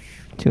 5'2.5",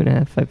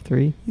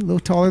 5'3". You're a little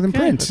taller than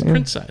Prince. That's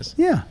Prince size.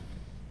 Yeah.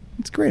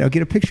 That's great. I'll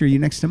get a picture of you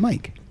next to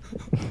Mike.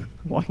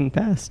 Walking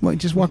past. Well,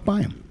 just walk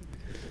by him.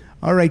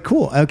 All right,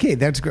 cool. Okay,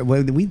 that's great.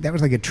 Well, that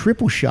was like a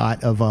triple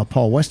shot of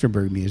Paul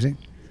Westerberg music.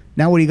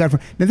 Now what do you got for...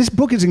 Now this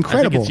book is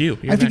incredible. I think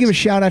it's you. I have to give a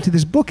shout out to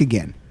this book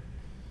again.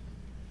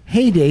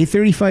 Heyday,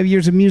 35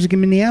 Years of Music in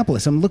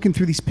Minneapolis. I'm looking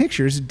through these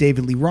pictures.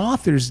 David Lee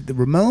Roth, there's the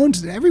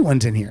Ramones,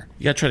 everyone's in here.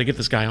 You got to try to get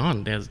this guy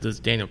on. There's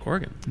Daniel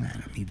Corrigan. I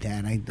don't need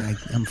that.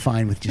 I'm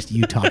fine with just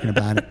you talking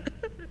about it.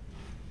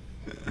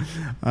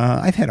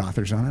 I've had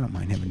authors on. I don't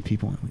mind having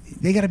people.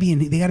 They got to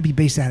be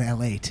based out of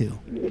L.A. too.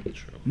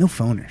 True. No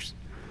phoners.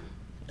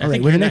 I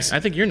think you're next.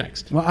 I think you're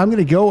next. Well, I'm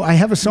going to go. I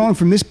have a song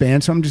from this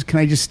band, so can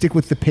I just stick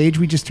with the page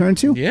we just turned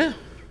to? Yeah.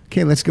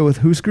 Okay, let's go with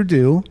Husker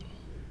Du.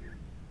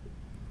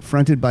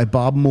 Fronted by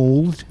Bob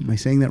Mould. Am I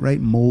saying that right?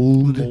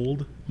 Mould.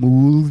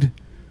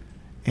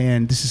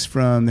 And this is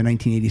from the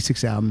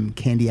 1986 album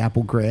Candy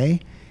Apple Grey.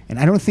 And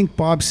I don't think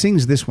Bob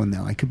sings this one,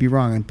 though. I could be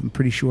wrong. I'm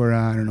pretty sure.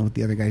 I don't know what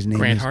the other guy's name is.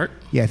 Grant Hart?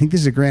 Yeah, I think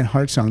this is a Grant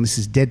Hart song. This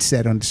is Dead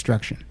Set on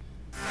Destruction.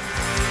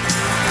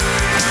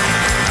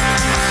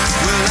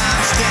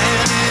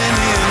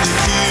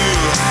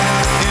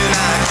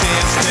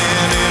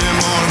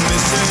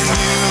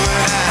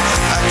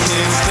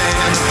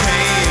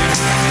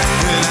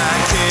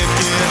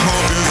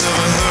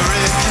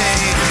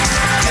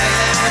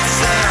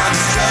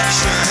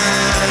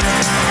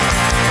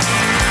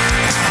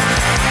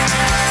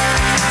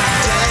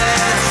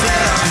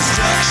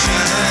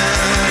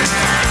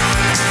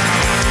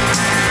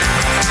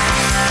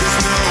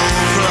 There's no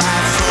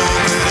pride for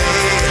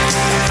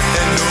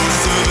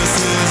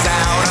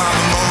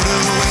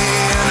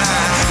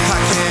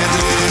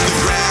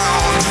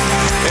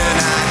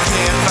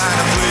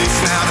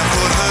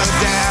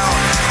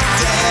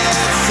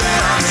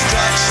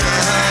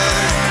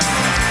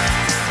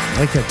I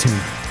like that tune.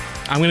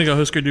 I'm going to go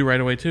Husker Du right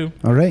away, too.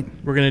 All right.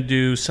 We're going to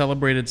do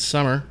Celebrated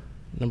Summer,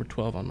 number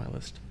 12 on my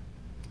list,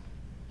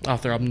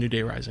 off their album New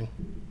Day Rising.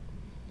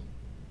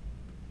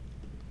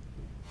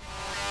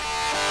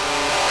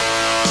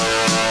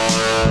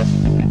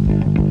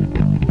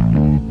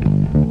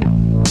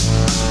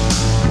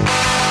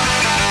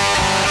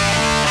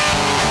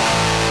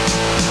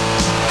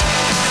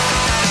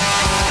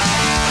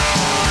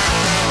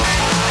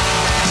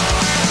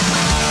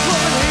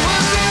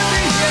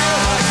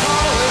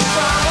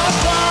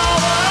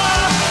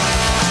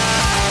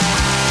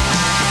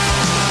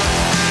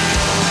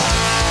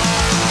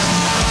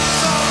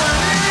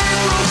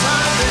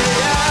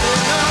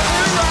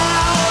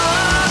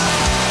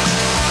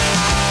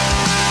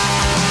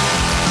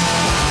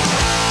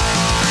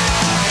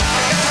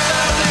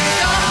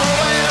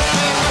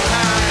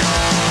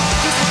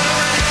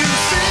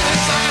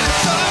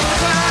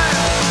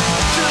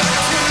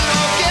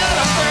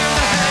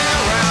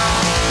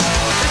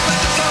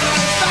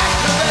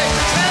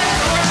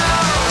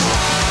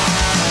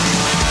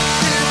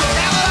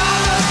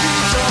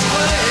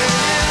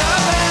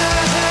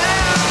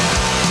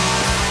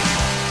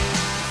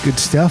 Good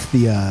stuff.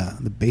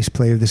 The bass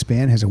player of this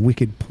band has a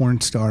wicked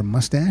porn star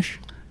mustache.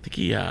 I think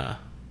he, I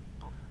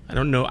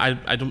don't know. I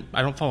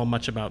don't follow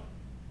much about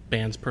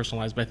bands'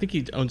 personal lives, but I think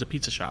he owns a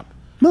pizza shop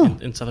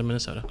in southern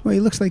Minnesota. Well, he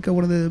looks like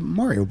one of the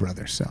Mario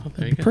brothers, so there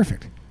that'd you be go.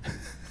 perfect.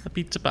 A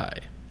pizza pie.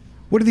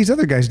 What are these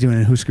other guys doing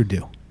in Husker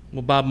Du?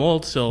 Well, Bob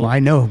Mould still. Well, I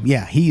know.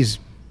 Yeah, he's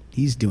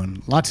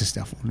doing lots of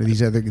stuff. What are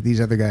these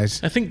other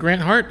guys? I think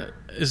Grant Hart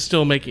is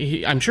still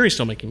making. I'm sure he's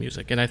still making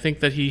music, and I think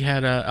that he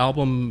had an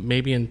album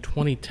maybe in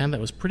 2010 that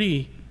was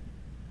pretty.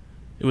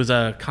 It was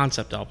a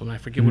concept album. I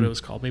forget what it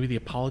was called. Maybe the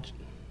Apology.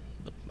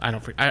 I'm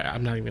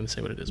not even going to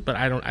say what it is, but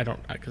I don't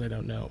because I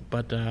don't know.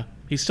 But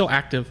he's still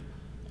active.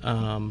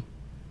 I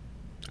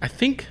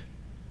think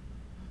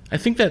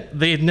that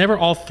they had never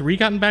all three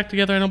gotten back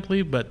together. I don't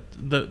believe,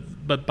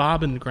 but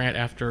Bob and Grant,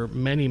 after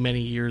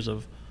many years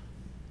of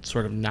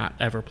sort of not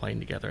ever playing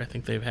together, I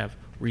think they have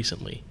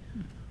recently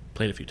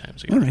played a few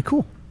times together. All right,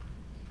 cool.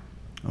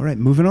 All right,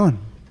 moving on.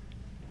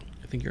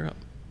 I think you're up.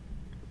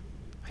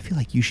 I feel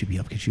like you should be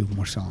up because you have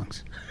more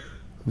songs.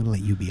 I'm going to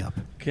let you be up.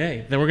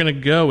 Okay, then we're going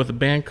to go with a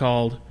band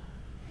called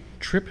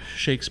Trip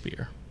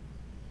Shakespeare.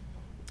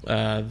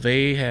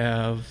 They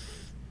have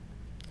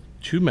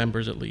two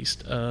members at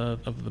least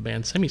of the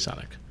band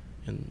Semisonic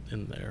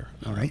in their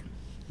All right.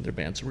 their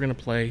band. So we're going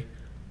to play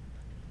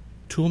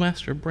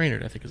Toolmaster of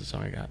Brainerd, I think is the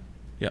song I got.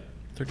 Yep,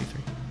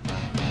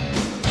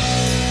 33.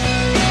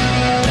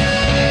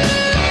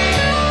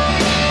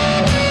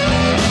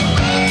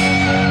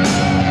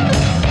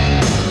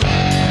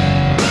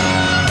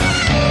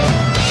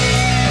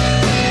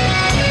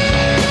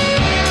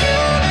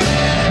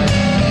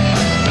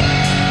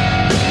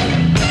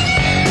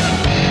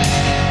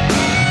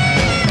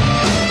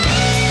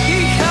 He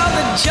held a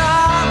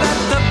job at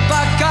the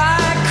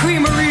Buckeye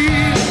Creamery,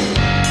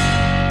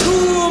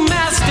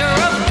 toolmaster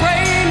of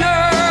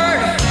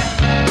Brainerd.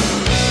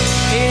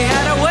 He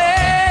had a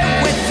way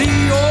with the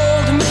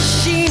old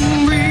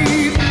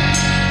machinery,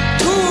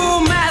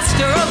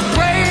 toolmaster of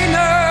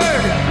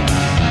Brainerd.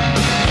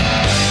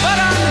 But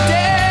on the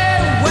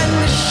day when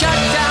the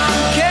shutdown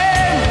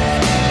came,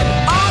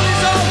 all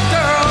his old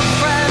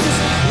girlfriends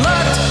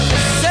looked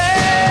the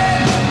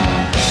same.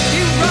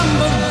 He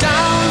rumbled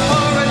down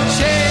for a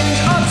change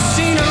of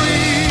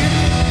scenery.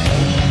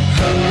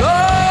 Hello,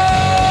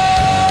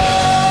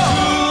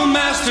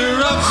 master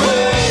of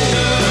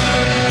Brainerd.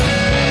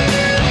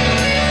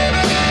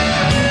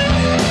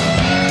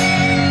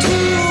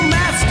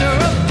 Master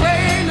of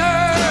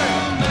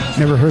Brainerd.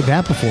 Never heard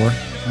that before.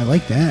 I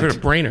like that. Heard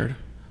of Brainerd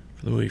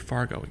for the movie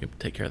Fargo. We can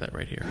take care of that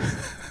right here.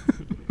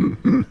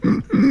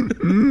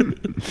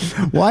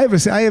 Well, I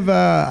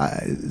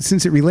have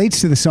since it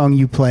relates to the song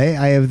you play,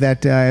 I have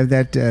that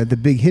the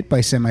big hit by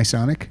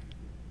Semisonic.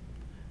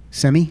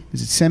 Semi?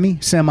 Is it Semi?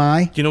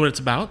 Semi? Do you know what it's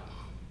about?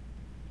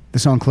 The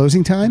song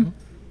Closing Time?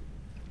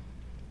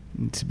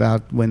 It's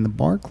about when the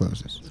bar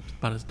closes. It's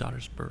about his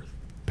daughter's birth.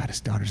 About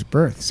his daughter's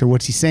birth. So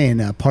what's he saying?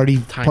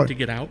 Time to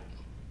get out.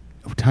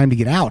 Time to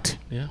get out.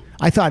 Yeah.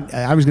 I thought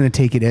I was going to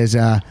take it as,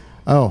 now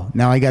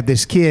I got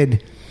this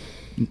kid.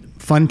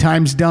 Fun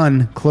time's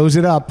done. Close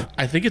it up.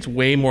 I think it's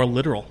way more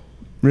literal.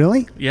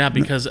 Really? Yeah,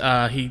 because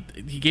he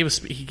gave I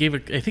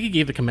think he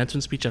gave the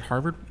commencement speech at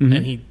Harvard,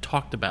 and he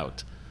talked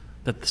about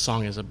that the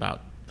song is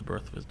about the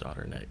birth of his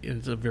daughter, and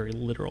it's a very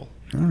literal.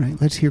 All right.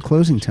 Let's hear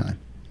Closing Time.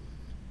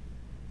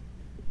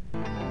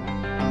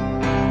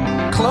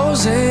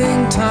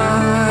 Closing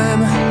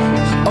time.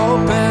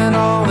 Open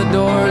all the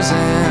doors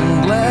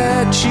and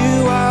let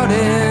you out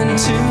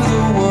into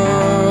the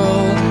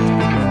world.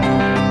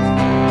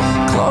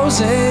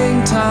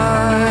 Closing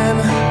time.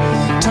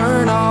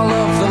 Turn all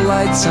of the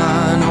lights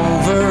on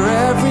over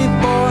every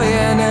boy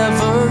and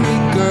every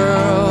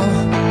girl.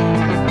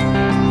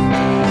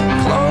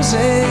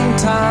 Closing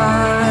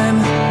time.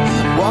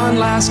 One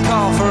last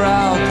call for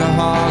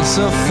alcohol,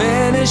 so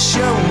finish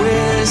your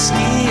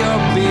whiskey or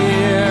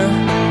beer.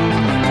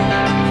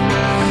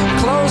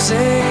 Closing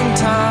closing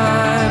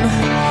time.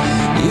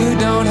 You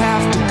don't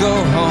have to go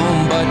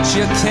home, but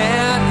you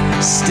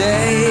can't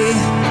stay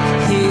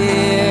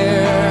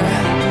here.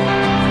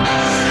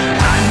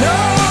 I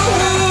know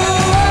who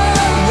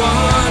I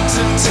want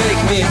to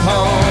take me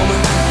home.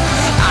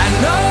 I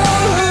know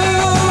who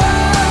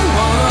I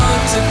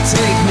want to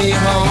take me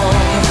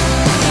home.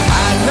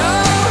 I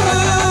know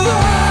who I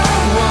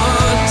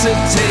want to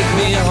take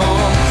me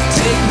home.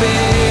 Take me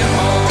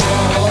home.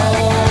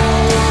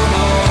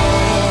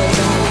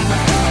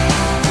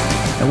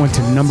 That went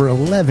to number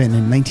 11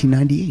 in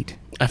 1998.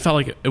 I felt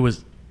like it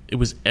was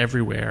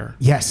everywhere.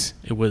 Yes.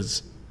 It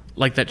was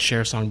like that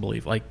Cher song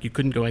 "Believe." Like you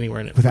couldn't go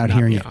anywhere in it Without not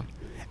hearing be it. on.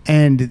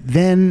 And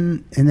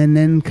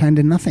then kind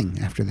of nothing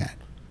after that.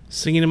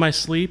 Singing in My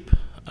Sleep,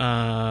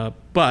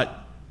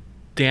 but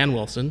Dan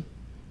Wilson,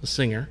 the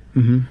singer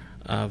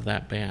of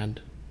that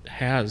band,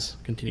 has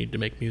continued to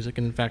make music.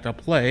 And in fact, I'll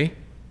play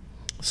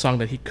a song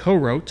that he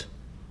co-wrote,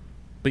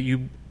 but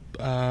you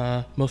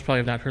most probably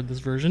have not heard this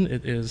version.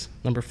 It is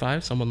number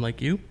 5, Someone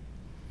Like You.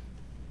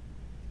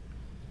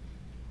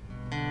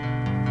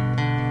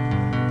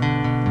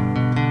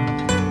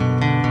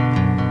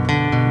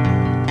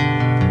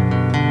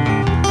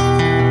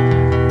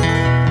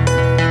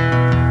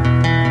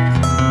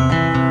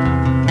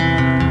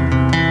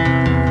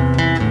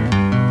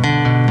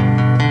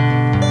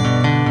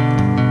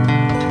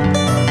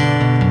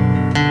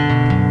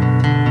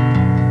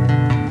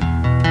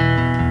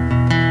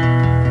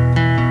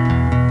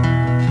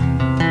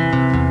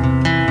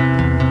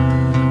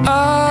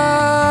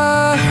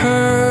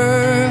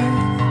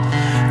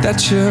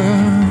 That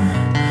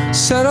you're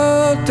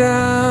settled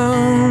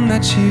down,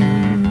 that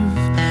you've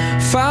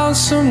found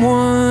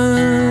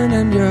someone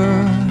and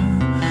you're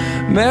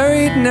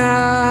married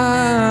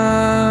now.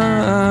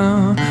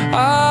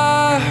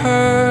 I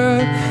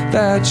heard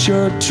that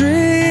your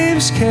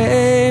dreams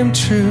came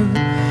true.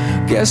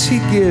 Guess he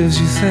gives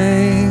you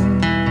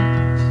things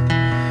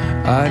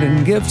I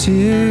didn't give to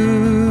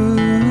you.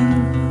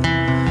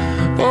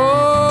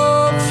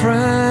 Oh,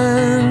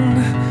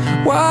 friend,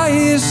 why are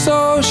you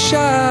so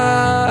shy?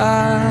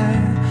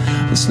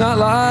 It's not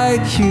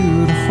like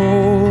you to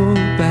hold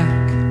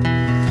back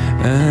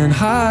and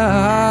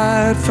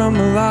hide from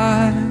the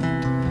light.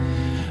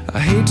 I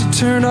hate to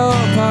turn up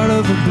out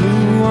of the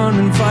blue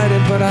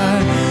uninvited, but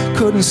I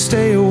couldn't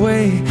stay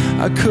away,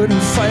 I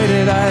couldn't fight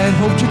it. I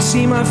hoped you'd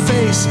see my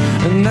face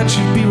and that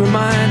you'd be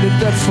reminded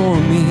that for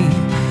me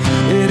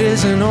it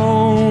isn't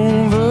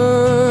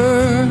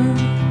over.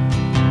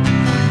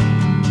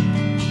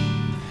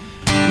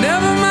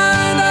 Never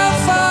mind, I'll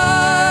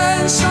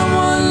find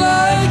someone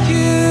like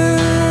you.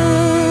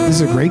 This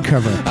is a great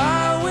cover.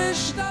 I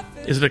wish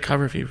nothing. Is it a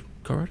cover if you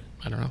co-wrote it?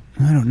 I don't know.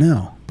 I don't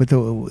know, but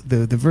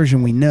the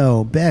version we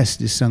know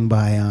best is sung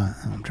by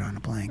I'm drawing a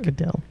blank.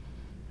 Adele.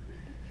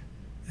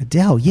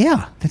 Adele,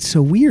 yeah, that's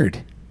so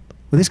weird.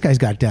 Well, this guy's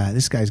got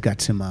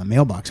some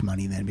mailbox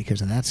money then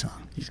because of that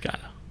song. He's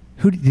got to.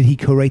 Who did he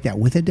co-write that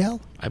with?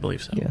 Adele? I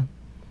believe so. Yeah.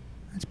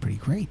 That's pretty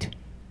great.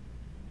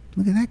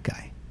 Look at that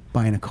guy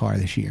buying a car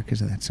this year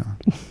because of that song.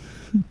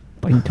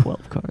 Buying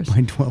 12 cars.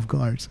 Buying 12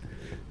 cars.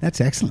 That's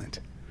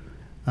excellent.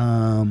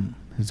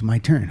 It's my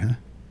turn, huh?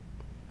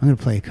 I'm going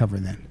to play a cover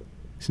then.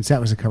 Since that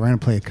was a cover, I'm going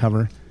to play a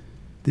cover.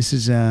 This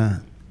is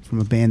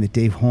from a band that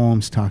Dave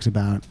Holmes talks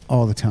about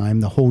all the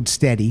time, the Hold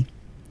Steady.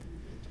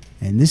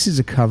 And this is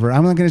a cover.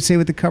 I'm not going to say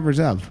what the cover's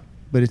of,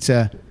 but it's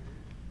a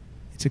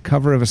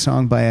cover of a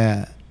song by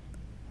a...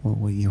 Well,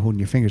 what are you holding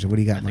your fingers? Or what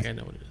do you got, I think Mike? I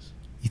know what it is.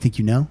 You think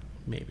you know?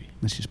 Maybe.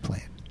 Let's just play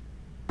it.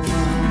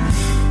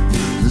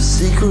 The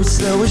secrets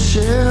that were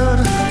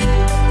shared,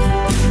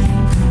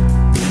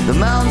 the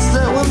mountains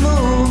that were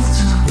moved,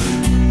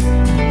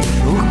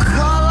 were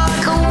caught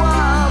like a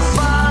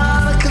wildfire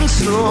out of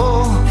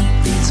control,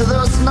 till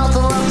there's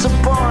nothing left to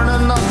burn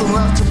and nothing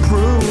left to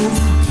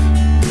prove.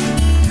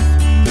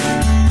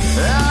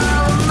 I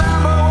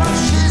remember what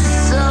she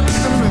said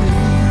to me,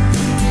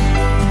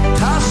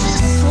 how she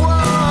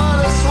swore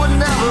this would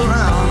never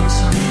end.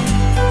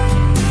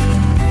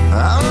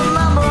 I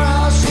remember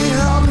how she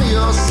held me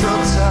oh so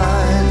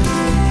tight.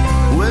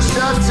 Wish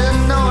I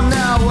didn't know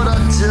now what I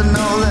didn't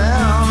know then.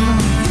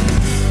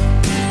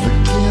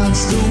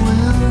 Against the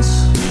wind,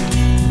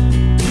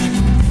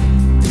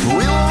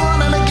 we were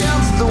running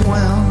against the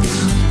wind.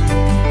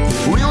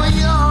 We were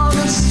young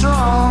and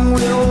strong,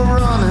 we were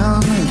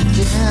running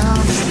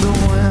against the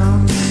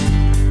wind.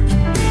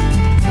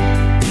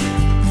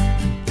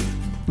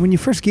 When you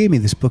first gave me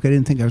this book, I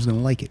didn't think I was going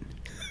to like it.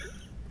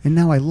 And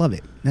now I love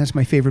it. That's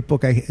my favorite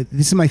book.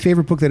 This is my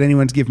favorite book that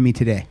anyone's given me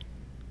today.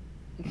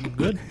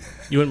 Good.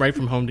 You went right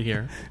from home to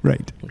here.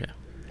 Right. Okay.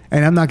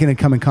 And I'm not going to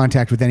come in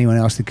contact with anyone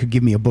else that could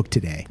give me a book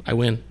today. I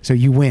win. So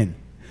you win.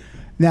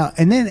 Now,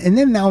 and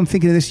then now I'm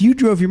thinking of this. You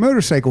drove your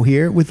motorcycle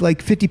here with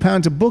like 50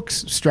 pounds of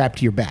books strapped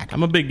to your back.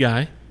 I'm a big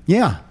guy,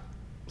 Yeah.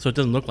 so it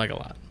doesn't look like a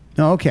lot.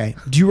 Oh, okay.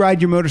 Do you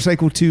ride your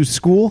motorcycle to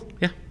school?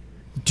 Yeah.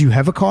 Do you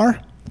have a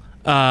car?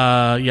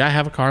 Yeah, I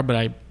have a car, but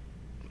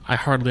I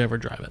hardly ever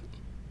drive it.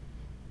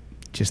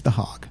 Just the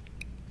hog.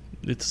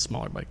 it's a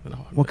smaller bike than a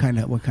Honda. What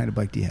kind of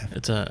bike do you have?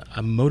 It's a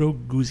Moto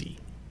Guzzi.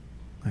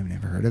 I've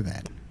never heard of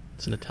that.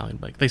 It's an Italian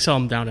bike. They sell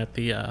them down at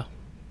the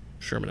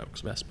Sherman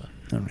Oaks Vespa.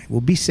 All right.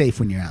 Well, be safe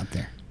when you're out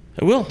there.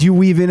 I will. Do you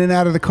weave in and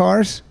out of the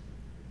cars?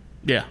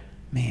 Yeah.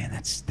 Man,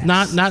 that's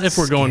Not if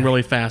we're going scary.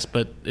 really fast,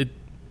 but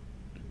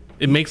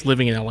it makes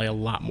living in LA a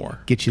lot more.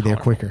 Get you there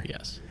tolerable. quicker.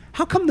 Yes.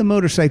 How come the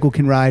motorcycle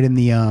can ride in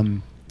the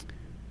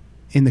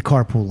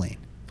carpool lane?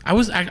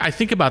 I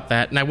think about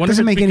that, and I wonder.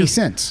 Doesn't if it's make any because-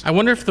 sense. I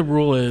wonder if the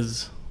rule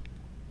is,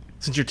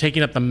 since you're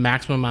taking up the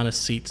maximum amount of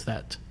seats,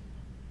 that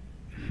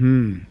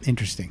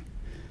Interesting.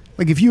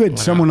 Like if you had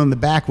someone on the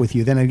back with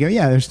you, then I'd go,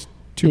 yeah, there's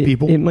two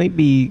people. It might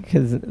be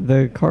because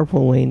the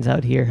carpool lanes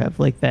out here have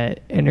like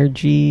that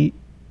energy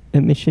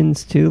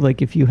emissions too.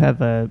 Like if you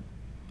have a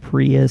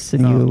Prius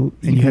and you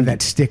have can-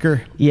 that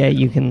sticker. yeah,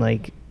 you can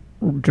like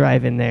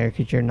drive in there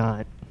because you're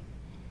not.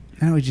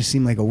 That would just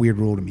seem like a weird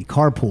rule to me.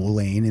 Carpool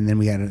lane, and then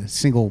we got a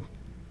single.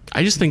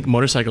 I just think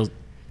motorcycles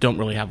don't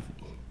really have.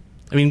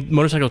 I mean,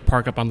 motorcycles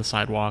park up on the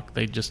sidewalk.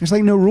 They just There's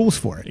like no rules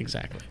for it.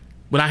 exactly.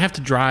 When I have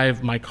to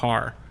drive my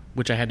car,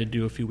 which I had to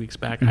do a few weeks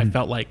back, I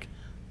felt like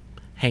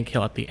Hank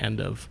Hill at the end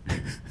of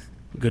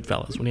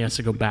Goodfellas when he has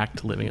to go back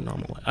to living a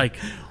normal life. Like,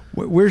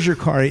 Where's your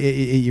car? Do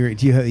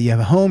you have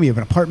a home? You have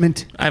an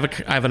apartment? I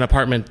have an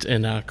apartment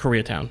in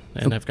Koreatown,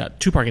 and I've got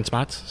 2 parking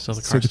spots. So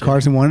the So car's the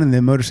car's in one, and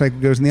the motorcycle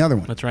goes in the other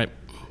one. That's right.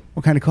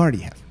 What kind of car do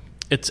you have?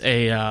 It's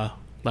a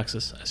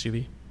Lexus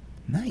SUV.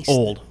 Nice.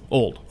 Old.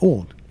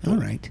 All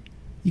right.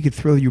 You could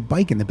throw your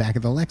bike in the back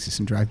of the Lexus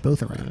and drive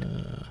both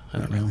around. I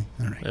don't Not know. really.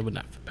 All right. It would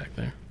not fit back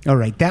there. All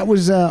right. That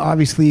was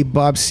obviously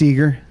Bob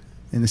Seger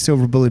in the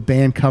Silver Bullet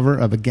Band cover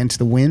of Against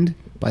the Wind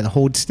by the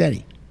Hold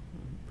Steady.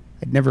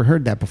 I'd never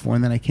heard that before,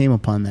 and then I came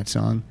upon that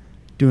song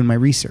doing my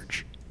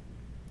research.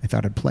 I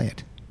thought I'd play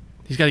it.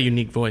 He's got a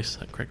unique voice,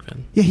 like Craig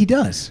Finn. Yeah, he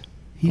does.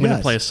 He I'm going does.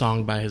 to play a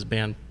song by his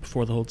band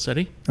before the Hold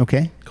Steady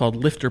Okay. called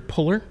Lifter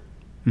Puller.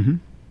 Mm-hmm. And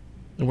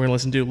we're going to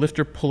listen to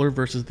Lifter Puller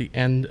versus The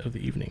End of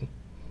the Evening.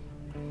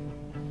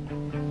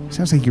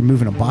 Sounds like you're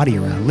moving a body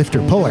around. Lifter,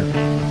 puller.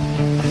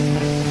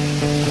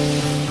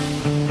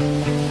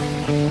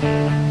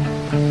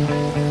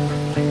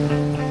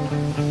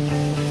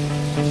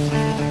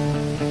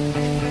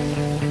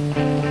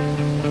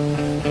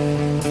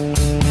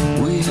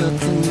 We hit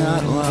the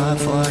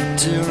nightlife like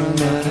deer in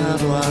the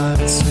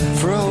headlights.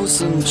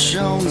 Frozen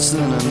Jones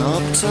in an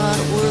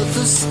uptight with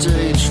the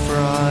stage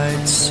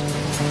fright.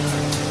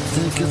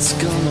 Think it's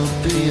gonna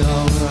be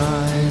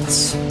alright.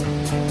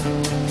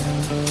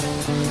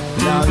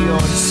 Now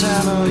you're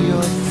tenor,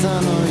 you're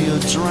thinner, you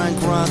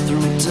drank right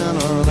through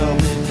dinner. There'll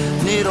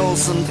be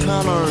needles and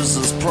pinners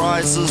as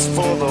prizes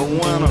for the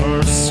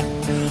winners.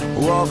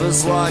 Love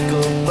is like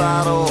a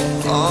battle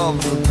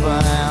of the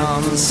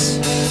bands.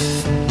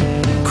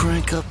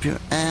 Crank up your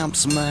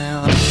amps,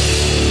 man.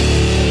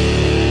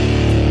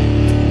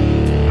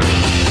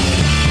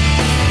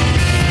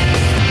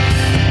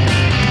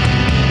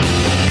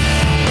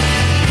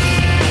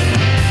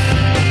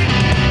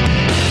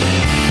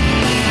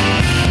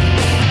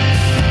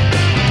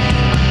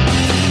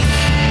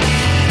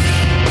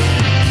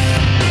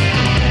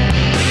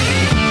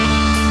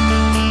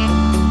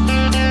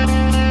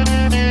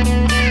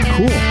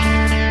 Cool.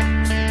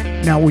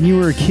 Now, when you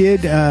were a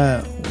kid,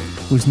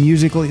 was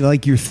music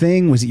like your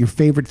thing? Was it your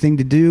favorite thing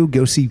to do?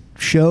 Go see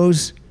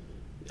shows?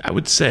 I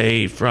would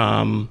say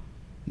from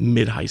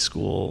mid-high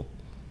school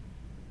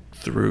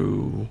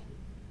through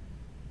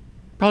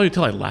probably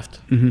until I left.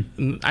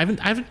 And I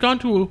haven't gone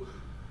to.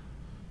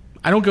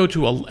 I don't go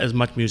to as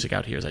much music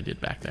out here as I did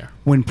back there.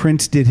 When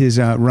Prince did his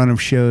run of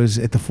shows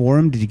at the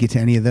Forum, did you get to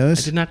any of I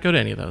those? did not go to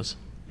any of those.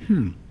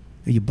 Are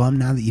you bummed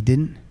now that you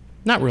didn't?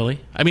 Not really.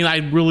 I mean, I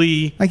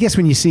really. I guess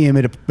when you see him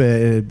at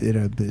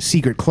a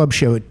secret club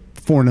show at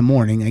 4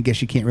 a.m, I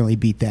guess you can't really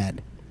beat that.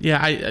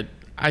 Yeah,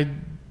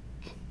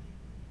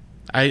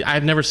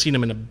 I've never seen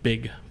him in a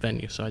big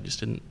venue, so I just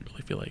didn't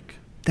really feel like.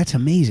 That's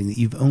amazing that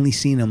you've only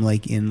seen him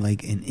like in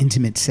like an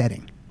intimate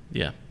setting.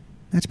 Yeah,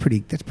 That's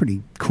pretty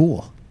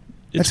cool.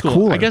 it's That's cool.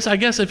 cooler. I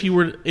guess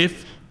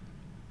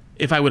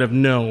if I would have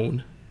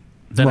known,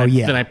 then Well,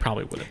 yeah. then I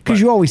probably would have.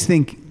 Because you always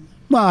think,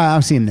 well,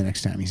 I'll see him the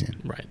next time he's in.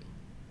 Right.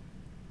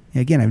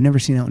 Yeah, again, I've never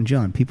seen Elton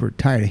John. People are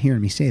tired of hearing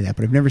me say that,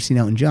 but I've never seen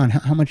Elton John.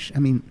 How much? I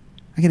mean,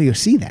 I got to go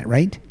see that,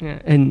 right? Yeah,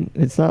 and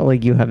it's not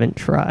like you haven't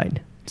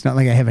tried. It's not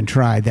like I haven't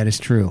tried. That is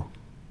true.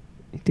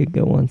 You did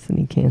go once and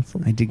he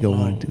canceled. I did go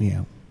Whoa. on.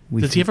 Yeah.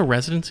 Does he have a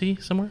residency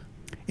somewhere?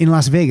 In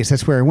Las Vegas?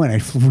 That's where I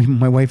went.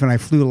 My wife and I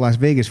flew to Las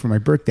Vegas for my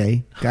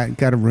birthday.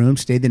 Got a room,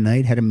 stayed the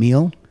night, had a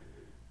meal,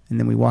 and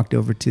then we walked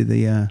over to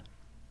the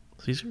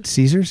Caesar?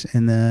 Caesars.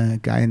 And the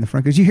guy in the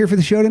front goes, "You here for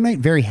the show tonight?"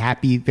 Very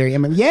happy.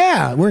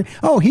 Yeah.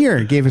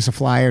 Here. Gave us a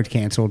flyer.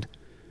 Canceled.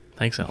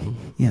 Thanks, Elton.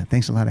 Yeah.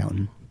 Thanks a lot,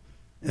 Elton.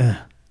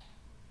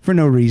 For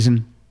no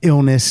reason.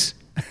 Illness.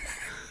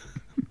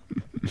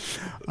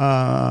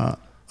 All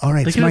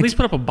right. They it's could my at least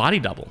put up a body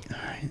double.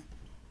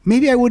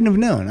 Maybe I wouldn't have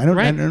known. I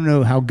Right. don't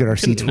know how good our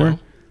seats know. were.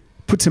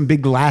 Put some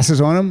big glasses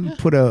on him.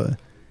 Put a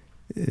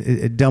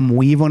dumb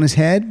weave on his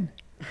head.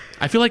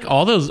 I feel like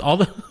all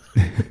the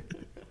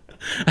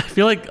I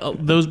feel like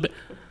those,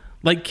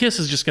 like Kiss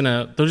is just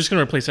gonna, they're just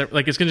gonna replace it.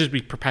 Like it's gonna just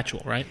be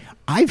perpetual, right?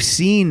 I've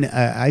seen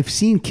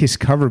Kiss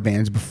cover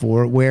bands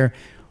before where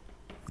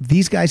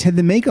these guys had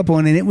the makeup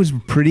on, and it was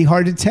pretty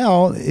hard to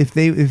tell if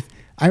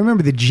I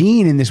remember the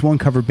Gene in this one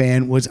cover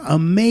band was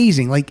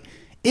amazing. Like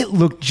it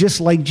looked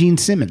just like Gene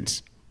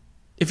Simmons.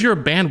 If you're a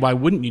band, why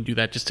wouldn't you do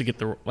that just to get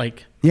the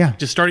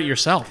just start it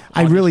yourself?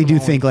 I really do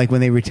think like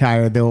when they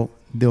retire, they'll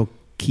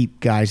keep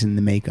guys in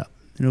the makeup.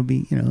 It'll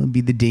be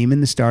the Demon,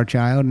 the Star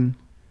Child, and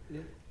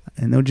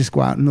they'll just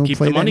go out and they'll keep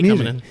play the money that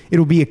music. coming in.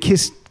 It'll be a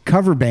Kiss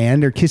cover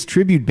band or Kiss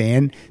tribute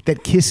band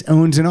that Kiss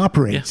owns and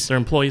operates. Yes, they're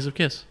employees of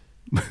Kiss.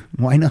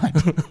 Why not?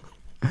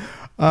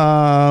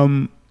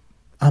 I'm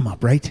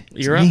up, right?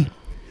 You're up.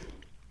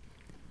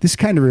 This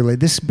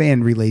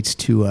band relates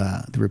to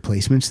the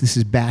Replacements. This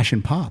is Bash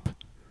and Pop.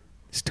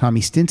 It's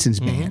Tommy Stinson's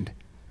band.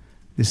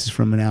 This is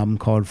from an album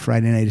called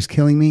Friday Night Is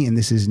Killing Me, and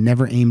this is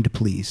Never Aim to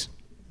Please.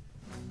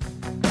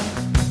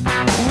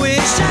 Wish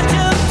I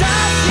jumped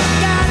off your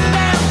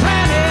goddamn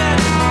planet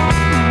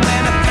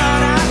when I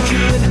thought I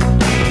could.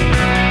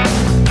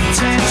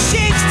 10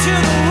 sheets to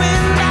the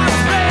wind, I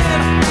was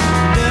red,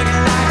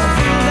 looking like a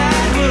fool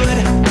that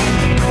would.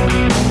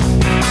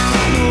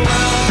 The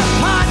world's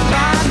apart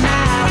by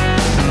now,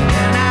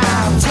 and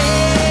I'll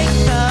take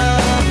the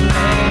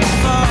blame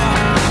for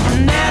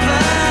never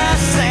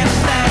saying a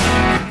thing.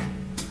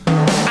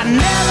 I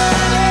never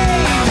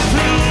aimed to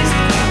please,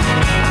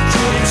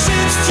 couldn't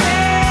shoot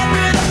straight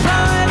with a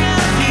point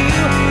of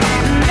view.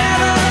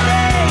 Never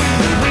aimed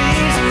to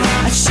please,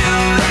 I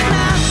shoot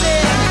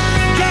nothing,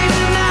 came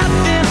to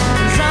nothing,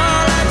 is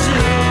all I do.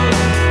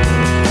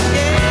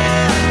 Yeah.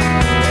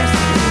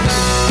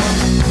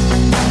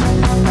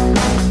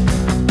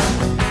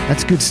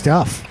 That's good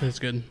stuff. That's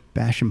good.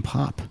 Bash and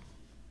Pop.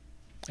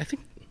 I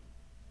think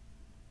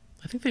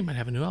they might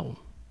have a new album.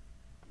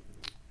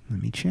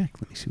 Let me check.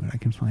 Let me see what I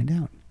can find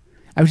out.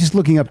 I was just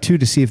looking up, too,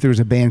 to see if there was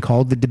a band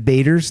called The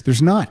Debaters.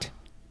 There's not.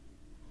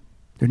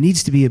 There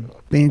needs to be a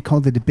band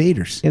called The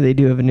Debaters. Yeah, they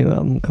do have a new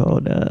album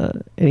called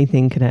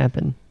Anything Could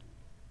Happen.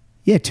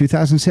 Yeah,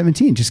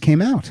 2017 just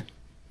came out.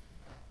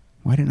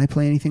 Why didn't I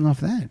play anything off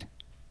that?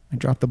 I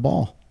dropped the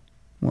ball.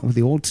 Went with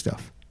the old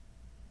stuff.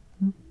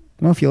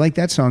 Well, if you like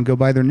that song, go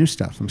buy their new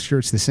stuff. I'm sure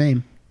it's the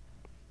same.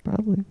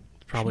 Probably.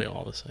 It's probably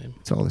all the same.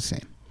 It's all the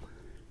same.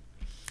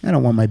 I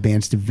don't want my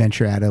bands to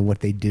venture out of what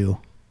they do.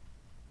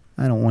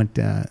 I don't want,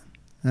 Cyndi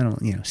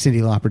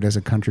Lauper does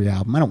a country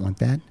album. I don't want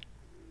that.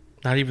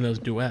 Not even those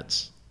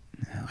duets.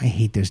 No, I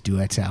hate those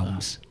duets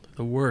albums.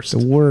 The worst.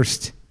 The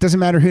worst.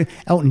 Doesn't matter who.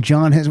 Elton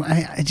John has one.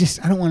 I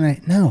don't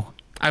want to, no.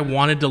 I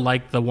wanted to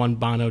like the one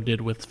Bono did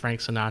with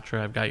Frank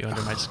Sinatra, I've Got You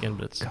Under My Skin,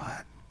 but it's...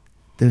 God.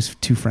 Those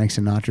two Frank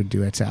Sinatra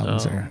duets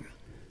albums are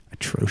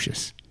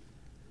atrocious.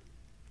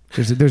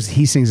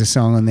 He sings a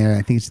song on there,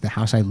 I think it's The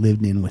House I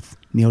Lived In with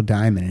Neil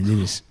Diamond, and it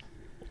is,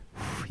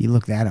 you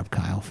look that up,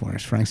 Kyle, for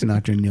us. Frank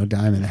Sinatra and Neil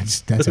Diamond,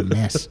 that's a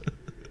mess.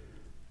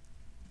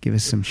 Give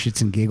us some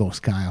shits and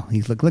giggles, Kyle.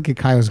 Look at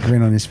Kyle's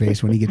grin on his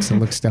face when he gets to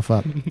look stuff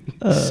up.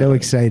 So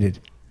excited.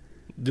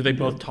 Do they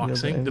both talk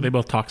sing? Do they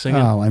both talk sing?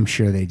 Oh, I'm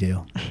sure they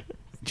do.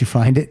 Did you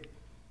find it?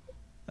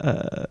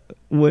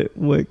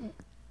 What?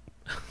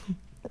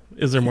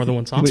 Is there more than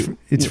one song?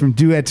 It's from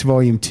Duets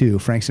Volume 2,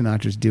 Frank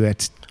Sinatra's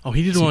Duets. Oh,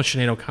 he did one with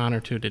Sinead O'Connor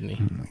too, didn't he?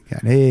 Oh my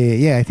God! Hey,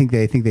 yeah, I think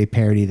they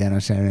parodied that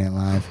on Saturday Night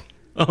Live.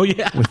 Oh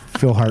yeah, with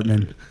Phil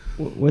Hartman.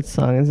 What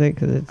song is it?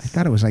 Because I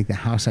thought it was like The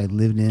House I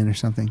Lived In or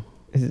something.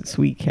 Is it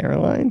Sweet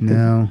Caroline?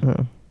 No.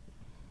 Oh.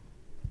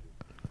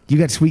 You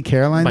got Sweet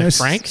Caroline by though,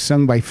 Frank?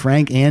 Sung by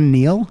Frank and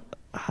Neil.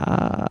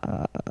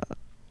 I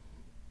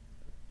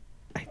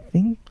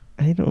think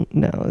I don't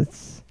know.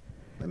 It's.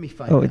 Let me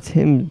find. Oh, it's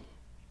him.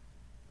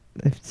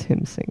 It's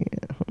him singing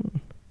it. Hold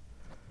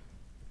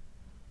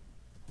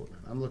on.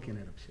 I'm looking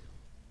it up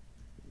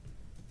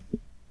too.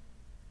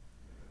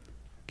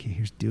 Okay,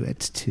 here's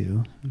Duets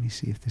 2. Let me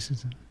see if this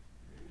is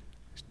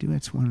there's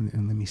Duets 1,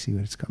 and let me see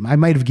what it's called. I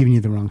might have given you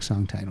the wrong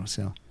song title,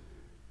 so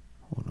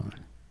hold on.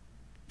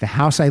 The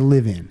House I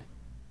Live In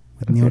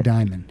with Neil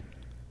Diamond.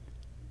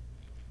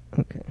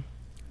 Okay.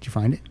 Did you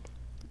find it?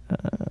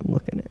 I'm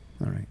looking at it.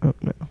 All right. Oh,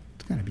 no.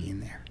 It's got to be in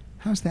there.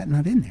 How's that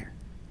not in there?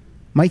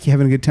 Mike, you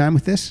having a good time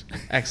with this?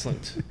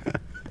 Excellent.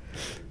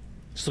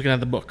 Just looking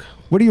at the book.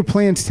 What are your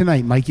plans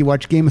tonight, Mike? You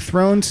watch Game of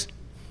Thrones?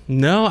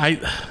 No, You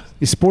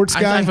a sports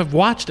guy? I've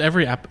watched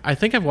I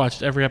think I've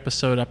watched every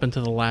episode up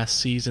until the last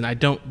season. I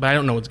don't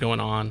know what's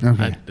going on.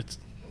 Okay. It's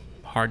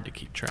hard to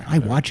keep track. I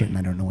watch it and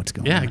I don't know what's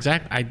going on. Yeah,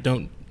 exactly. I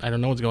don't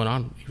know what's going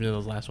on even in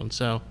those last ones.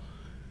 So,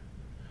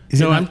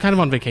 I'm kind of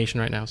on vacation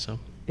right now. So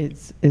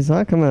It's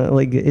not gonna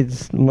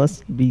it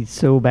must be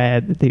so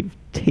bad that they've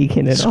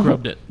taken it off.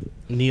 scrubbed it.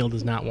 Neil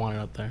does not want it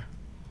up there.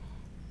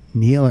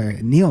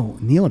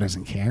 Neil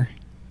doesn't care.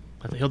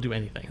 He'll do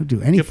anything. He'll do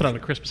anything. He'll put out a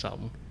Christmas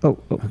album. Oh.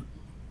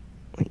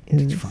 Wait,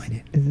 Did you find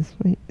it? Is this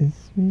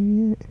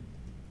maybe it?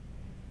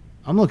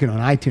 I'm looking on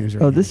iTunes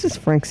right Oh, now. this is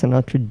Frank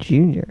Sinatra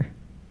Jr.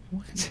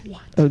 What?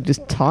 Oh,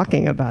 just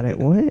talking about it.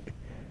 What?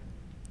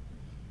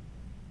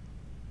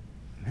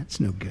 That's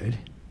no good.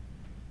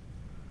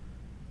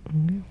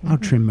 I'll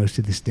trim most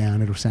of this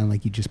down. It'll sound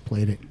like you just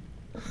played it.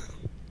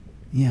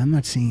 Yeah, I'm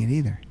not seeing it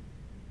either.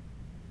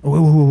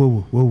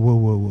 Oh,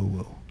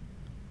 whoa.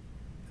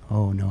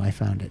 Oh, no, I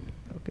found it.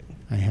 Okay.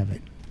 I have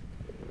it.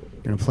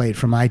 I'm going to play it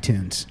from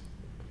iTunes.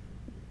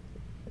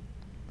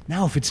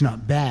 Now, if it's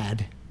not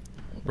bad,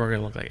 We're going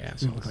to look like we're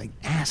assholes. going to look like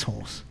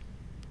assholes.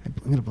 I'm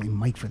going to blame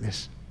Mike for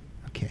this.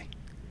 Okay.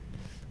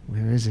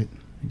 Where is it?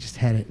 I just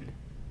had it.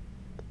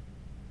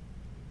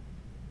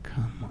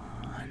 Come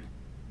on.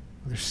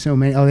 There's so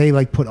many. Oh, they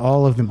like put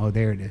all of them. Oh,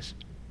 there it is.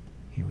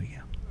 Here we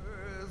go.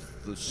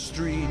 The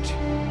street,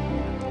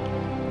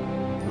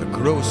 the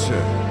grocer,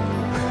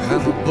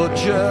 and the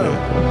butcher,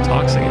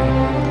 Talk singing.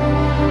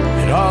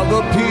 and all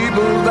the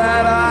people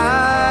that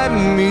I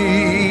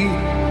meet.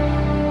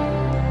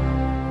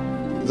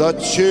 The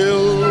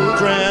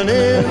children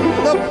in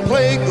the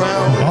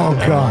playground, Oh,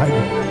 God.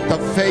 the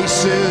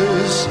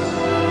faces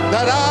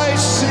that I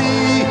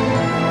see,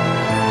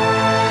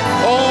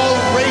 all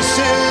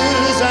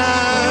races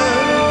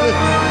and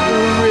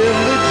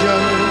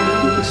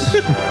religions.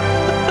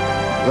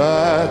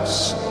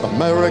 That's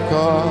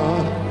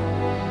America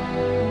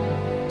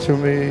to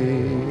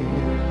me.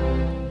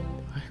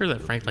 I heard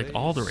that Frank liked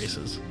all the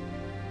races.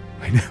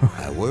 I know.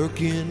 I work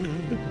in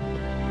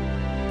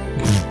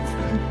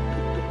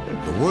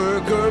the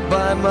worker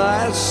by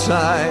my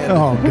side.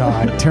 Oh,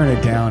 God. Turn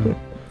it down.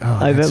 Oh,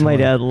 I that's bet my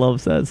horrible. dad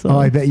loves that song. Oh,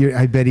 I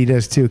bet he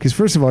does too. Because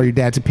first of all, your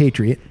dad's a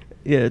patriot.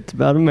 Yeah, it's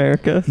about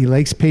America. He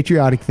likes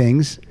patriotic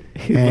things,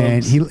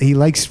 and he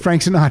likes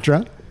Frank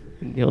Sinatra,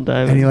 Neil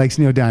Diamond. and he likes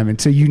Neil Diamond.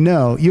 So you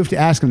have to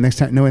ask him next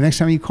time. No, next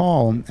time you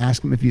call him,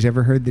 ask him if he's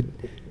ever heard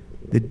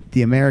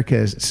the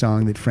Americas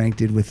song that Frank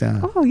did with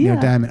Neil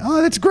Diamond.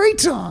 Oh, that's a great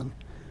song.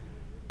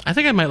 I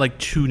think I might like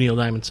 2 Neil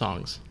Diamond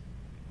songs.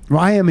 Well,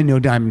 I am a Neil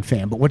Diamond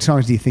fan, but what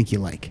songs do you think you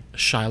like?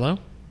 Shiloh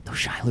Oh,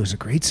 Shiloh's a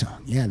great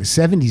song. Yeah, the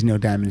 70s Neil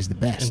Diamond is the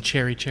and best.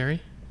 Cherry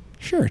Cherry.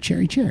 Sure,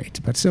 Cherry Cherry. It's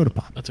about soda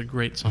pop. That's a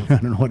great song. I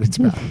don't know what it's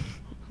about.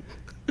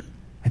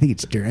 I think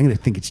it's dirty. I'm going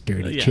to think it's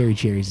dirty. Yeah. Cherry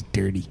Cherry's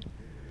dirty.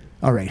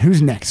 All right,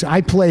 who's next? So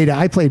I played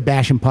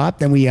Bash and Pop.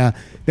 Then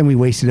we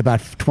wasted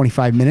about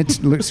 25 minutes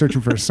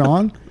searching for a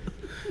song,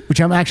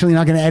 which I'm actually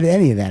not going to edit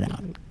any of that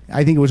out.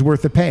 I think it was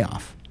worth the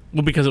payoff.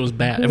 Well, because it was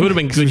bad. If it would have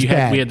been It good, was we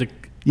bad. had to.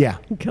 Yeah,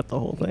 Cut the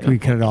whole thing. we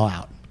cut it all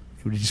out.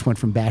 It just went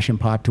from Bash and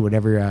Pop to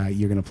whatever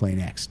you're going to play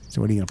next. So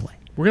what are you going to play?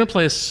 We're gonna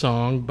play a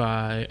song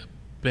by a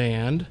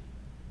band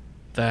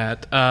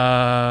that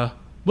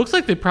looks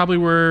like they probably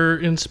were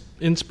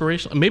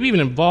inspirational, maybe even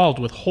involved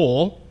with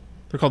Hole.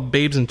 They're called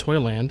Babes in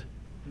Toyland.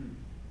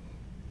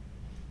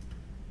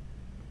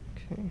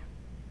 Okay.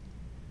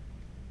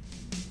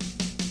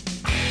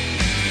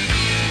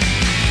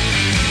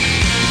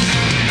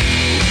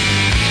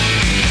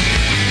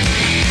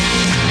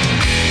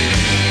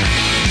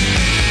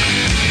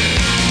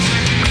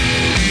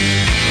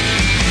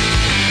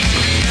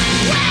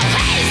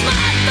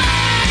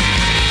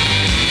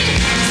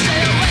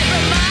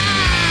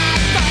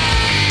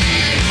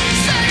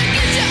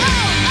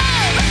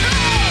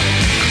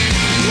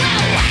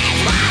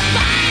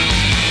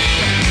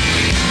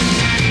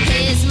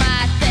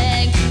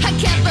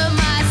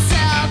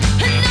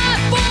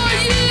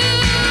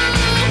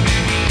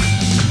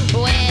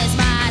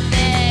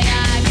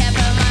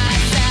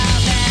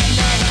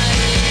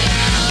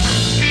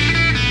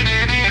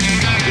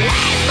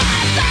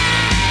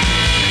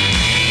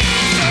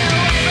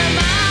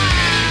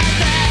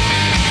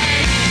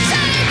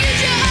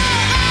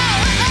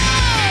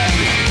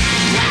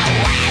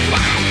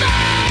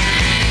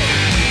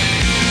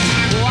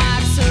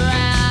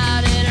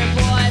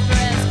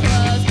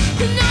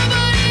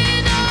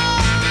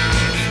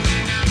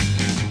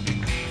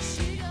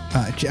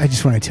 I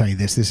just want to tell you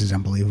this. This is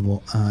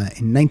unbelievable.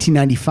 In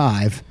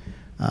 1995,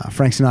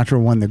 Frank Sinatra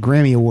won the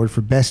Grammy Award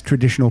for Best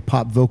Traditional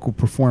Pop Vocal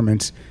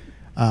Performance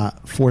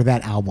for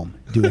that album,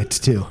 Duets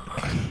 2.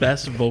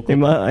 Best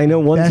vocal. I know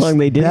one song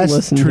they didn't best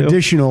listen to.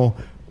 traditional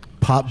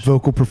pop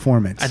vocal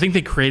performance. I think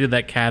they created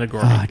that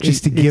category.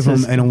 Just to It's give him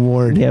just- an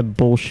award. Yeah,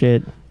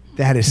 bullshit.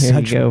 That is There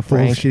you such go,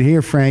 Frank. bullshit.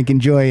 Here, Frank,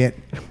 enjoy it.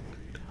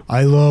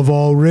 I love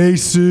all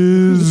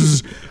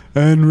races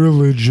and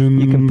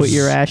religions. You can put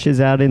your ashes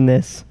out in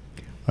this.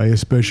 I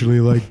especially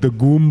like the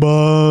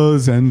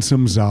Goombas and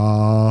some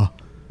za.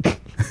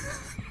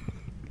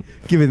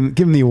 Give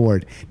him the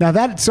award. Now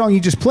that song you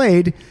just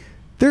played,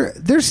 there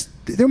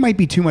might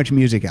be too much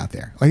music out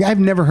there. Like I've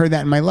never heard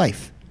that in my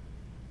life.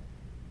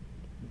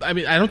 I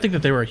mean, I don't think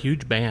that they were a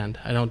huge band.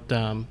 I don't.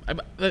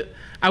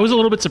 I was a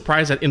little bit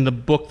surprised that in the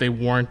book they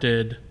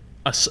warranted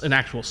an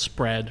actual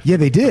spread. Yeah,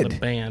 they For did. the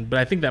band, but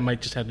I think that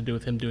might just have to do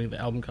with him doing the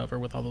album cover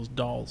with all those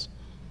dolls.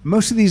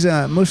 Most of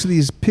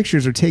these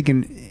pictures are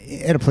taken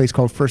at a place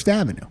called First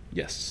Avenue.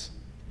 Yes.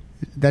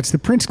 That's the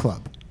Prince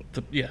Club.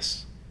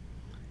 Yes.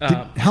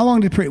 How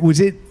long did Prince? Was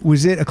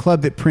it a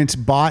club that Prince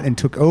bought and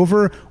took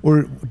over,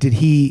 or did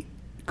he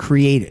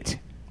create it?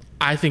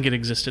 I think it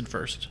existed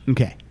first.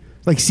 Okay,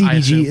 like assume.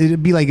 CBG.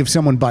 It'd be like if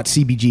someone bought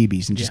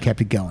CBGBs and just Yeah. kept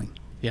it going.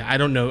 Yeah, I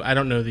don't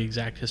know the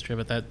exact history of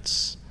it.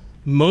 That's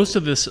most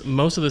of this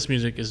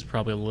music is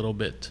probably a little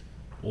bit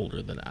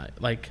older than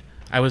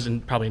I was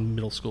probably in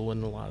middle school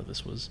when a lot of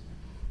this was.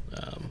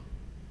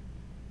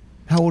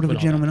 How old of a But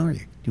all gentleman are you?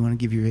 Do you want to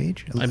give your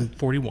age? I'm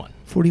 41,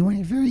 41.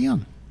 You're very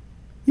young.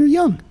 You're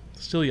young.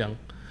 still young.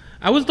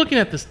 I was looking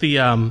at this.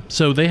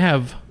 So they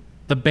have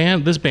the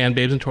band. This band,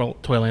 Babes in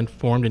Toyland,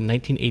 formed in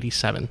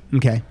 1987.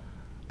 Okay.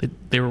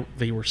 They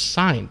were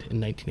signed in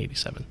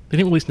 1987. They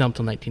didn't release an album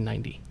until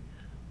 1990.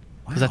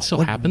 Does that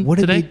still happen what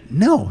did today?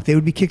 No, they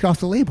would be kicked off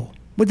the label.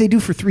 What did they do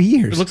for 3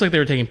 years? It looks like they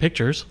were taking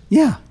pictures.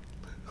 Yeah.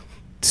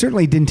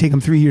 Certainly didn't take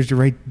them 3 years to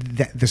write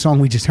the song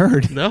we just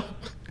heard. No?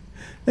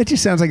 That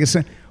just sounds like a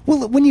song.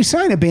 Well, when you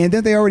sign a band,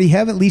 don't they already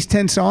have at least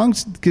 10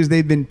 songs because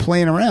they've been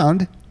playing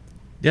around?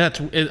 Yeah,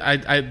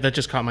 that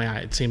just caught my eye.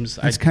 It seems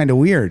It's kind of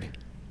weird.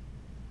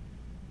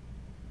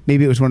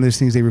 Maybe it was one of those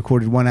things they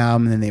recorded one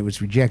album and then they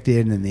was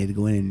rejected and then they had to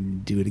go in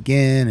and do it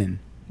again. And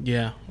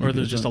yeah, or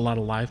there's just a lot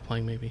of live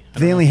playing. Maybe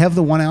they only have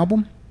the one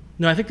album.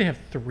 No, I think they have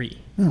 3.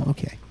 Oh,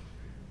 okay.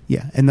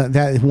 Yeah, and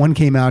that one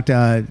came out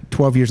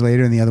 12 years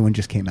later, and the other one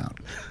just came out.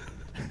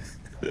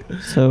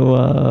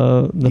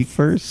 So the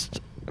First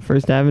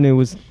Avenue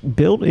was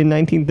built in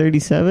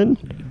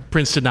 1937.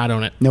 Prince did not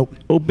own it. Nope.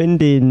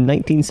 Opened in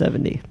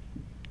 1970.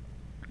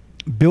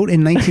 Built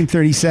in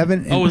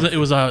 1937. Oh, it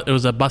was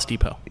a bus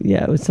depot.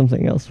 Yeah, it was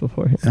something else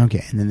before.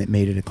 Okay, and then they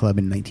made it a club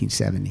in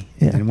 1970.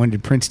 Yeah. And when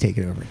did Prince take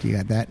it over? Do you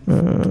got that?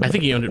 I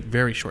think he owned it a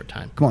very short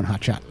time. Come on,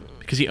 Hot Shot.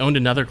 Because he owned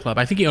another club.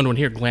 I think he owned one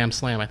here, Glam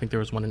Slam. I think there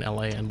was one in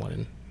L.A. and one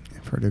in...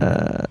 I've heard of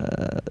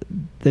it.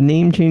 The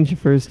name change to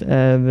First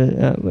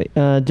Avenue.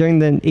 During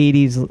the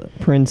 80s,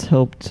 Prince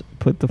helped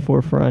put the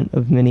forefront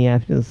of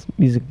Minneapolis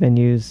music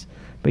venues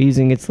by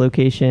using its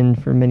location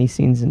for many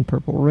scenes in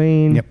Purple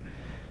Rain. Yep.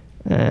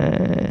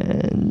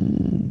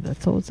 And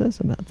that's all it says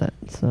about that.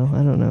 So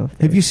I don't know.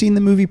 Have you seen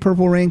the movie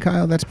Purple Rain,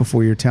 Kyle? That's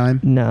before your time.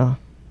 No.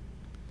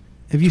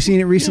 Have you seen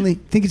it recently?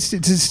 Think does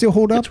it still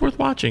hold up? It's worth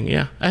watching,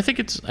 yeah. I think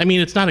it's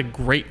not a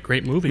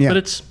great movie, Yeah. but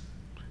it's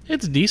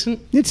decent.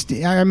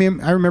 I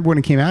remember when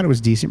it came out, it was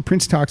decent.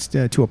 Prince talks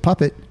to a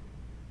puppet.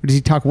 Or does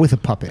he talk with a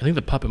puppet? I think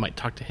the puppet might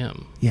talk to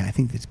him. Yeah, I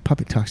think this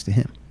puppet talks to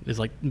him. Is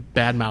like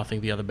bad-mouthing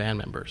the other band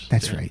members.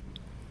 That's Yeah. right.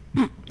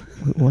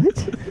 What?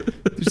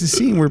 There's a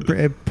scene where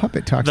a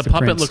puppet talks The to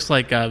puppet Prince. looks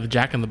like the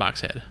Jack in the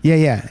Box head.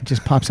 Yeah. It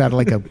just pops out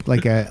like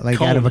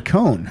out of a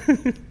cone.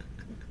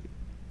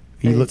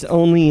 It's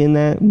only in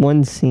that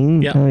one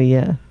scene? Yeah. Oh,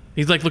 yeah.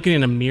 He's like looking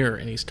in a mirror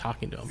and he's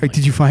talking to him. Wait,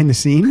 did you find the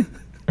scene?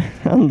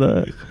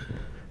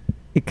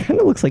 It kind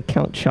of looks like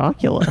Count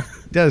Chocula.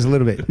 It does a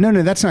little bit. No,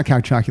 that's not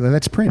Count Chocula.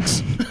 That's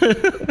Prince.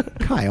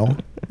 Kyle,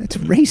 that's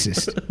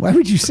racist. Why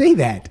would you say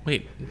that?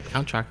 Wait,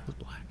 Count Chocula's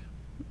black.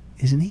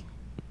 Isn't he?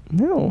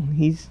 No,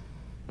 he's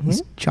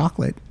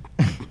chocolate.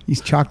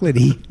 He's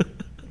chocolatey.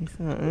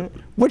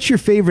 What's your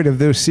favorite of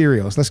those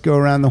cereals? Let's go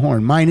around the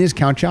horn. Mine is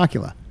Count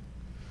Chocula.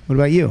 What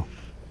about you?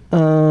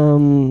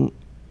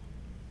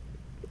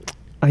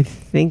 I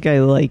think I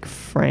like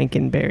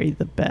Frankenberry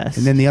the best.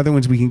 And then the other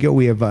ones we can go.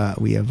 We have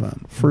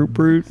Fruit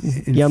Brute,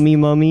 Yummy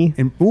Mummy.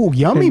 And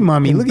Yummy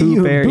Mummy. and Look at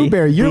you, Blueberry.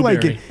 Blueberry. You're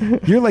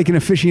Blueberry. like an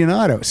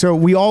aficionado. So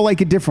we all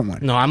like a different one.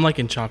 No, I'm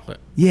liking chocolate.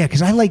 Yeah,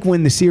 because I like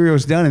when the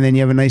cereal's done and then you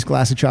have a nice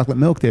glass of chocolate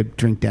milk to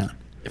drink down.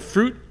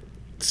 Fruit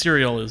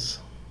cereal is...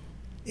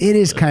 It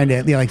is kind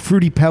of like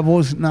Fruity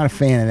Pebbles. Not a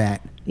fan of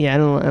that. Yeah, I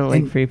don't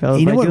like Free Pebbles.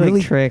 You know but what? I do Really,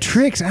 like Trix.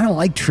 Trix. I don't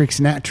like Trix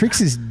now.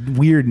 Trix is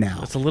weird now.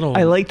 It's a little...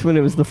 I liked when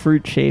it was the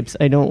fruit shapes.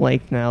 I don't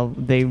like now.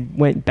 They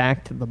went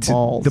back to the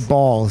balls. The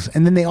balls,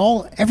 and then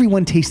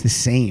everyone tastes the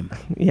same.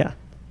 Yeah.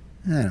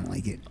 I don't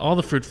like it. All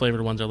the fruit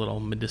flavored ones are a little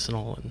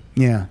medicinal, and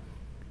Yeah,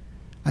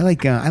 I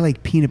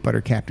like peanut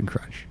butter Captain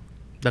Crunch.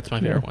 that's my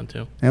favorite one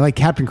too. I like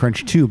Captain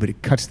Crunch too, but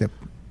it cuts the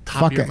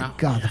Top of your mouth.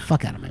 the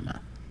fuck out of my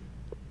mouth.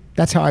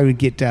 That's how I would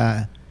get.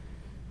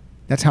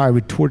 That's how I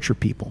would torture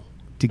people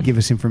to give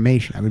us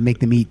information. I would make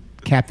them eat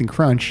Captain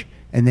Crunch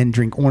and then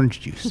drink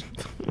orange juice,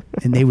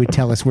 and they would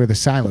tell us where the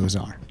silos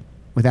are,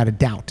 without a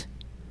doubt.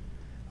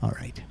 All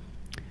right,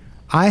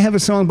 I have a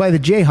song by the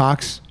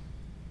Jayhawks.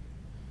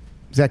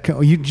 Is that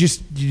did you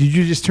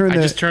just turn?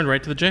 I just turned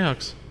right to the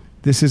Jayhawks.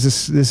 This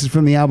is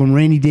from the album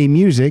Rainy Day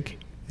Music,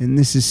 and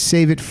this is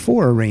Save It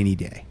for a Rainy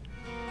Day.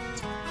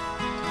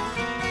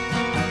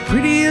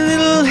 Pretty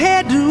little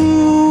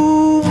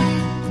hairdo,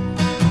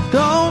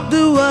 don't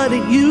do what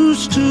it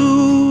used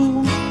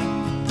to.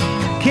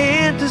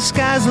 Can't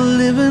disguise the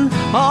living,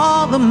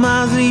 all the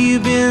miles that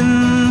you've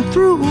been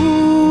through.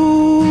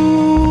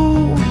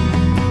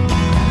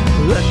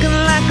 Looking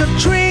like a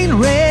train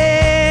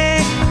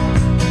wreck,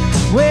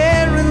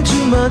 wearing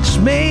too much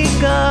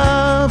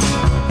makeup.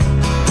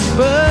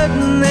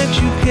 Burden that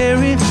you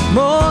carry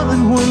more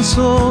than one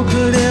soul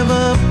could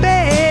ever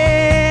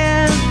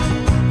bear.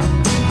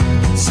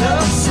 So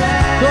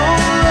sad.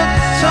 Don't look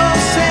so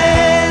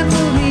sad,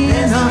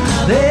 Marina.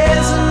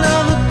 There's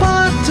another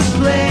part to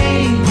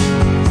play.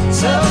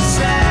 So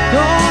sad.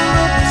 Don't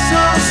look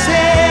so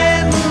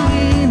sad,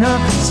 Marina.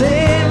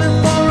 Save it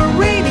for a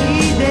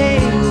rainy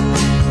day.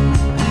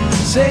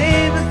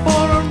 Save it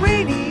for a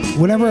rainy day.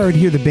 Whenever I would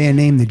hear the band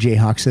name the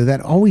Jayhawks, so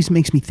that always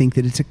makes me think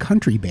that it's a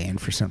country band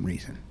for some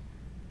reason.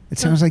 It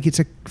sounds like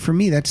for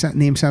me, that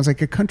name sounds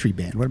like a country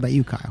band. What about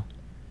you, Kyle?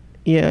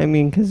 Yeah, I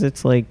mean, because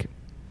it's like,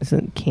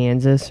 isn't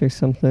Kansas or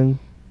something?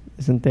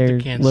 Isn't their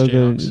Kansas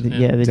logo? Jayhawks, yeah.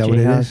 Yeah, the Is that what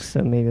it Jayhawks. is?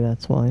 So maybe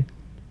that's why.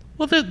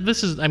 Well,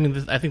 this is. I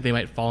mean, I think they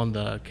might fall in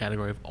the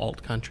category of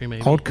alt country,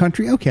 maybe. Alt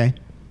country? Okay.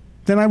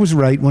 Then I was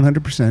right,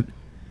 100%.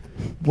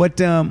 What,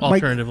 Mike,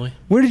 Alternatively,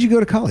 where did you go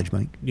to college,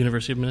 Mike?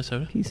 University of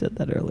Minnesota. He said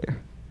that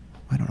earlier.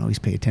 I don't always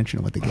pay attention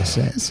to what the guest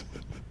says.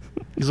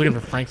 He's looking for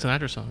Frank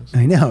Sinatra songs.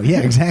 I know.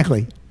 Yeah,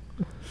 exactly.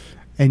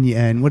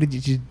 And what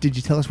did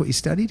you tell us what you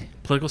studied?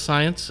 Political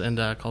science and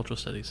cultural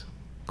studies.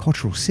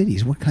 Cultural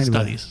cities. What kind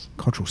Studies. of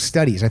cultural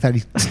studies? I thought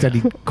he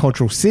studied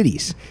cultural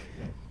cities.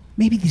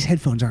 Maybe these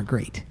headphones aren't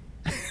great.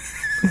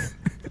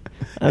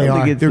 They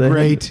are. They're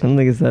great. I don't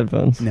think it's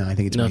headphones. No, I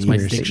think it's No, my it's my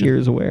ears. diction.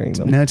 Ears wearing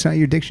them. No, it's not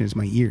your diction. It's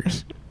my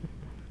ears.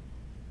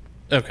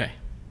 Okay.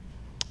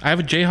 I have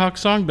a Jayhawk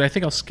song, but I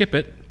think I'll skip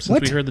it since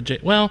What? we heard the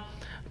Well,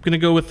 I'm going to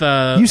go with...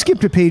 You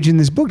skipped a page in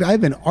this book. I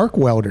have an arc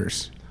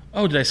welders.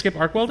 Oh, did I skip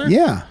Arc Welder?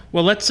 Yeah.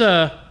 Well, let's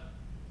go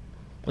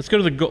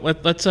to the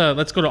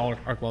let's go to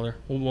Arc Welder.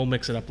 We'll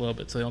mix it up a little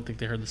bit so I don't think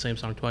they heard the same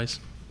song twice.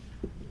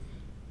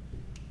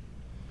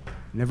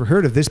 Never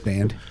heard of this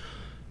band.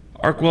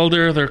 Arc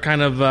Welder, they're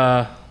kind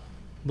of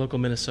local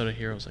Minnesota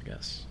heroes, I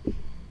guess.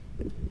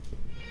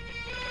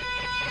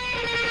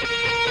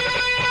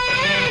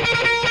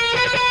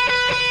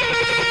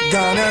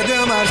 Gonna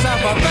do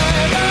myself a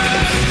favor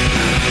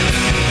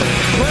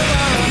with what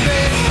I'm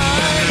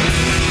behind.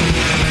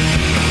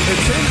 It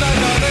seems like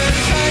all this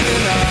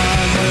hanging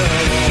on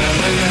will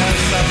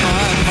loneliness of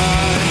my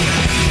mind.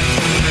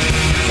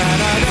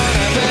 And I don't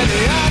have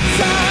any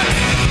answer,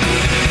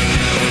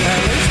 at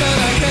least that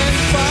I can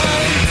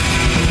find.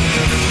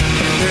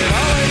 It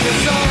always is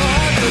so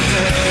hard to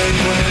take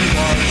when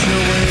once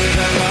you're with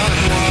a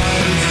loved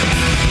ones.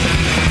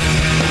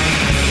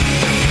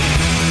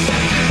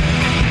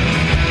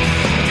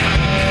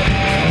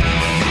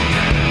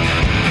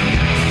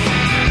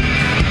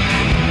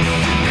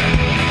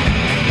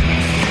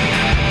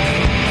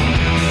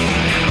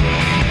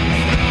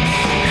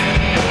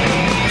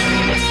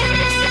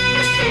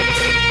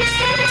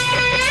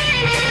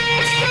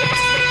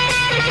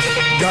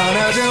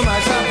 Gonna do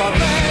myself a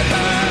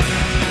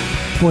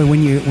favor. Boy,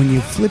 when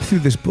you flip through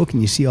this book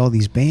and you see all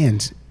these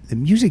bands, the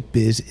music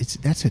biz,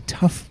 that's a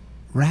tough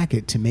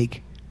racket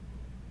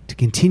to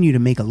continue to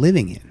make a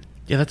living in.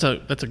 Yeah, that's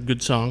a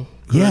good song.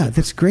 Good, Yeah,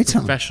 that's a great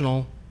song.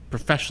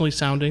 Professionally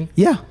sounding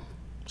Yeah.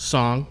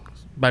 song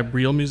by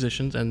real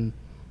musicians, and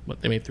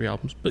they made 3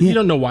 albums. But Yeah. you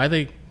don't know why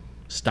they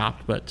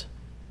stopped. But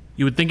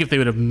you would think if they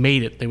would have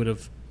made it, they would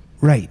have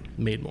Right.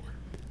 made more.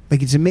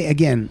 Like it's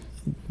again,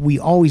 we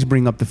always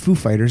bring up the Foo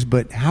Fighters,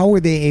 but how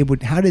did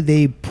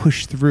they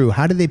push through?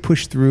 How did they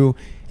push through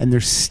and they're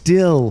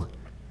still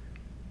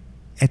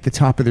at the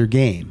top of their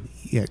game?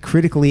 Yeah,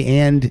 critically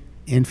and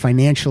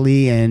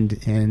financially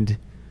and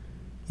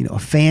a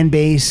fan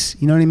base,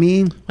 you know what I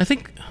mean? I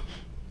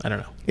don't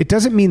know. It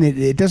doesn't mean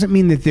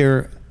that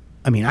they're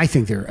I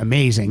think they're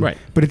amazing. Right.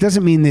 But it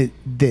doesn't mean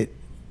that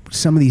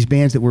some of these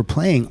bands that we're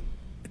playing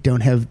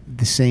don't have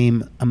the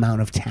same amount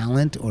of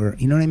talent, or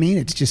you know what I mean?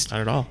 It's just Not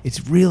at all. It's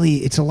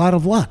a lot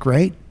of luck,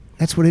 right?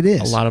 That's what it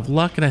is. A lot of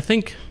luck, and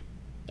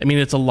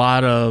it's a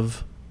lot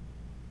of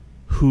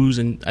who's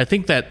in. I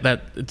think that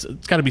it's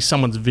got to be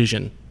someone's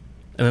vision,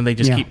 and then they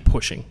just Yeah. keep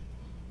pushing.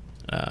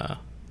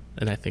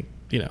 And I think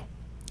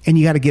And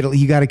you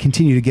got to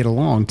continue to get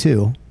along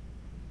too.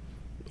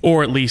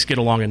 or at least get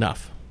along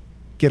enough.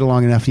 Get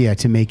along enough, yeah,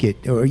 to make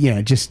it, or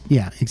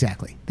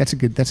exactly. That's a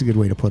good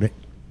way to put it.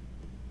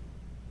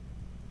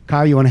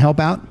 Kyle, you want to help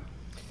out?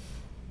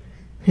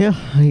 Yeah,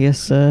 I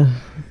guess I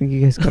think you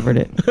guys covered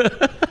it.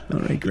 All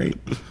right, great,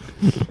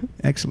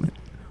 excellent.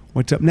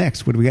 What's up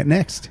next? What do we got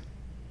next?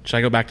 Should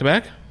I go back to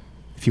back?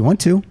 If you want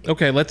to.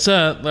 Okay, let's.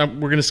 We're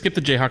gonna skip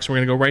the Jayhawks. We're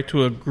gonna go right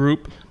to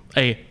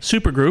a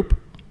super group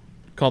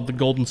called the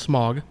Golden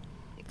Smog.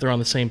 They're on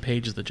the same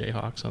page as the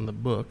Jayhawks on the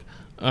book.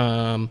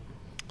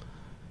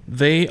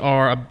 They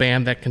are a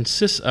band that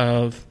consists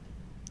of,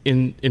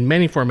 in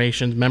many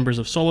formations, members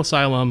of Soul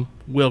Asylum,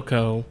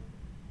 Wilco,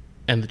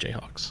 and the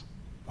Jayhawks.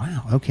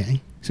 Wow.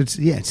 Okay. So it's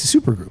a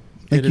super group,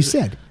 like It you is-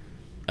 said.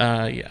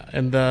 Yeah,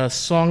 and the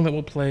song that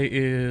we'll play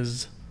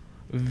is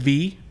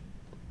V,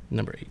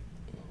 number 8.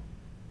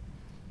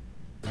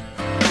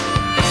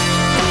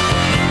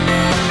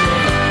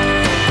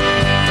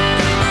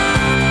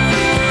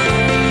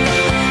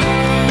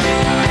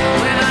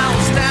 When I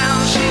was down,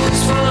 she was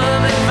full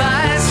of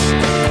advice.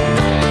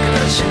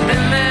 'Cause she'd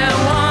been there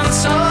once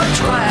or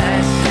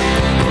twice.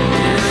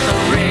 With a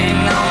ring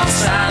on the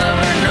side of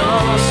her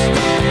nose,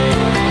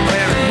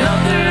 wearing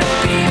other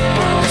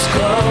people's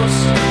clothes.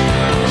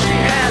 She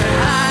had her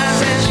highs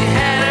and she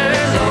had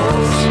her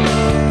lows.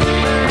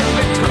 In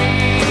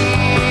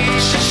between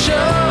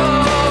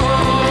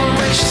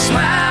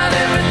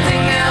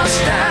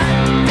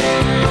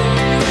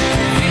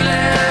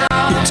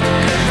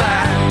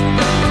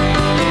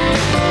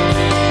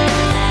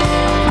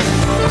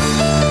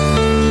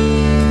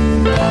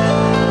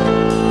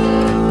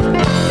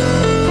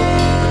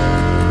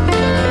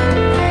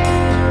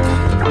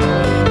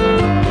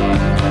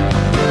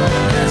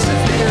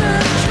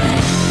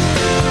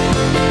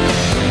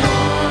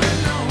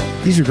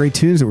These are great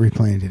tunes that we're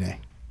playing today.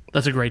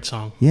 That's a great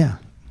song. Yeah.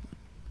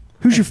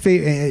 Who's your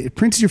favorite?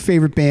 Prince is your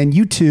favorite band.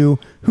 You two.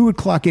 Who would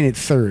clock in at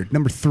third?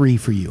 Number 3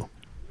 for you.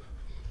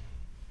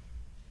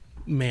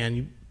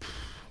 Man,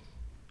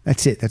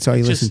 That's it. That's all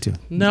you listen to.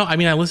 No, I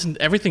mean I listened.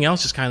 Everything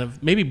else is kind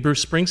of maybe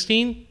Bruce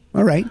Springsteen.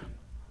 All right.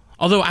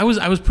 Although I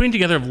was putting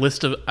together a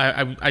list of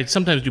I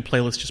sometimes do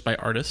playlists just by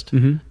artist,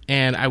 and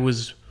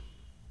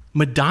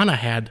Madonna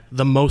had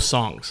the most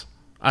songs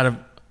out of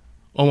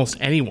almost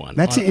anyone.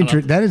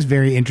 That is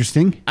very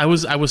interesting. I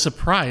was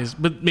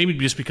surprised, but maybe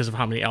just because of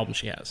how many albums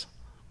she has.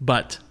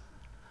 But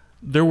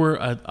there were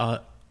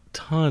a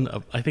ton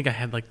of. I think I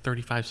had like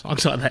 35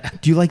 songs on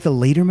that. Do you like the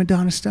later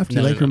Madonna stuff? Do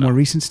you like her more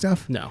recent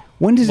stuff? No.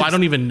 When does I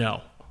don't even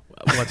know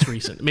what's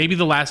recent. Maybe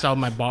the last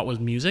album I bought was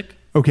Music.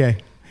 Okay.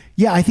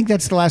 Yeah, I think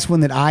that's the last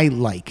one that I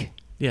like.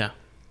 Yeah.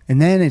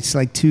 And then it's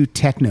like too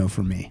techno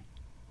for me.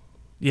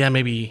 Yeah,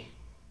 maybe.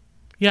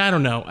 Yeah, I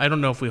don't know. I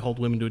don't know if we hold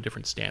women to a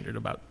different standard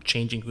about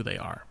changing who they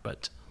are,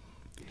 but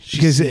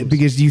because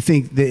do you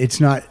think that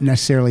it's not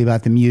necessarily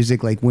about the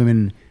music? Like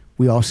women,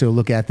 we also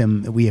look at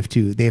them. They have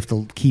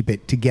to keep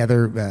it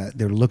together.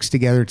 Their looks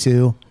together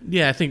too.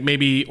 Yeah, I think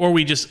maybe, or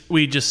we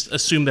just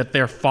assume that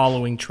they're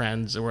following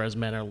trends, whereas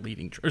men are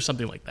leading, or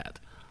something like that.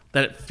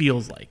 That it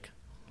feels like.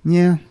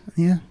 Yeah.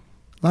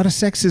 A lot of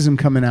sexism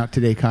coming out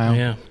today, Kyle.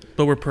 Yeah,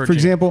 but we're purging. For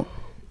example,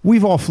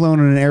 we've all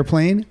flown on an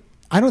airplane.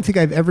 I don't think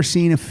I've ever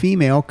seen a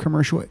female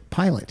commercial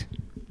pilot.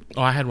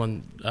 Oh, I had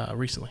one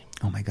recently.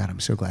 Oh my God, I'm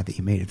so glad that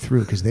you made it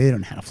through because they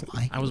don't know how to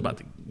fly. I was about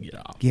to get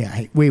off. Yeah,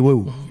 hey, wait,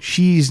 whoa.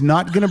 She's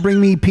not going to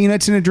bring me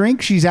peanuts and a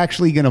drink. She's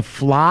actually going to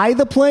fly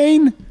the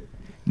plane?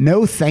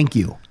 No, thank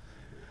you.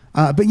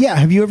 But yeah,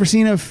 have you ever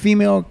seen a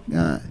female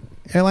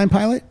airline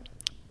pilot?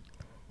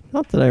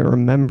 Not that I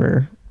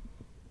remember.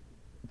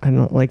 I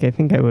don't like. I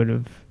think I would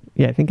have.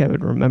 Yeah, I think I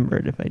would remember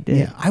it if I did.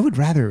 Yeah, I would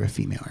rather a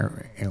female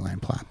airline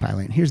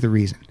pilot. And here's the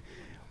reason.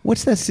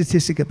 What's that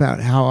statistic about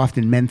how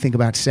often men think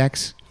about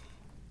sex?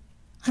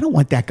 I don't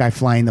want that guy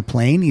flying the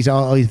plane. He's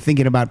always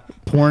thinking about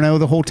porno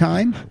the whole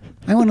time.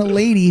 I want a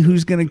lady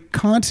who's going to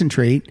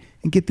concentrate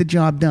and get the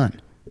job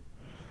done.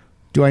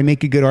 Do I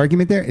make a good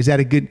argument there? Is that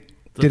a good?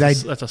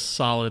 That's a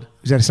solid.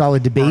 Is that a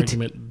solid debate?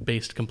 Argument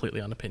based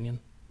completely on opinion.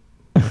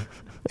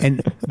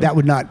 And that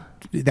would not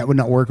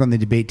work on the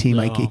debate team.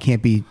 No. It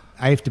can't be.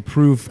 I have to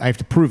prove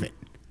it.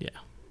 Yeah.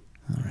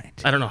 All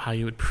right. I don't know how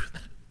you would prove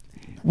that.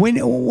 When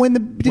the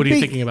debate, What are you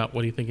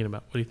thinking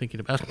about?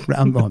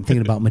 I'm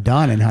thinking about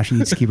Madonna and how she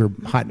needs to keep her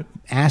hot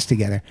ass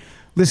together.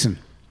 Listen,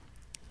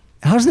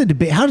 how's the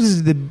debate? How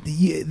does the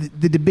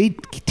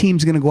debate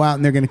team's going to go out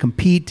and they're going to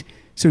compete?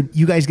 So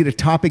you guys get a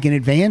topic in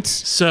advance.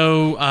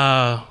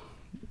 So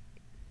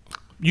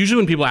usually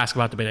when people ask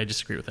about debate, I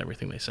disagree with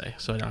everything they say,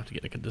 so I don't have to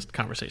get into this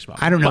conversation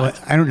about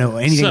it. I don't know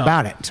anything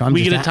about it. So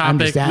we get a topic. I'm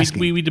just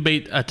asking. We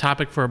debate a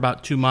topic for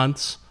about 2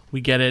 months.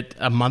 We get it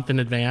a month in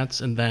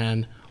advance, and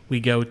then we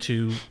go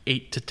to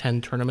 8 to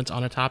 10 tournaments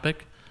on a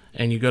topic.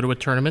 And you go to a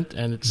tournament,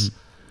 and it's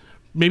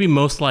maybe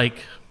most like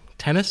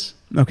tennis.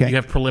 Okay. You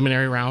have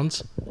preliminary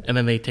rounds, and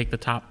then they take the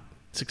top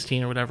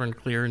 16 or whatever and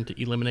clear into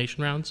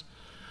elimination rounds.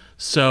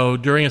 So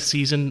during a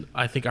season,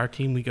 I think our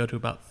team, we go to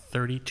about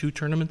 32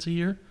 tournaments a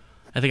year.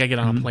 I think I get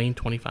on a plane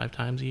 25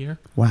 times a year.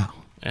 Wow.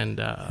 And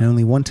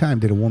only one time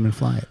did a woman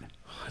fly it.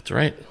 That's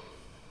right.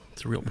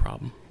 It's a real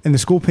problem. And the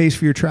school pays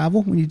for your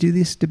travel when you do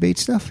this debate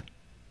stuff?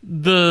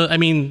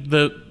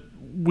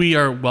 We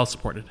are well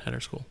supported at our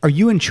school. Are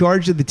you in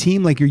charge of the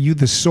team? Like, are you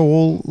the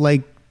sole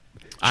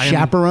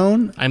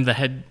chaperone? I'm the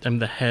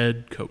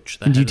head coach.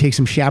 And do you take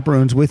some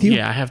chaperones with you?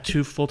 Yeah, I have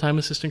 2 full-time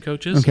assistant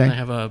coaches. Okay. And I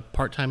have a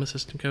part-time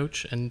assistant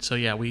coach. And so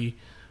yeah, we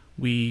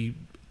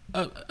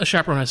a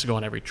chaperone has to go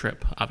on every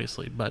trip,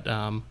 obviously. But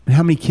how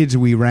many kids are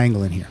we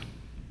wrangling here?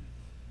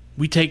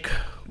 We take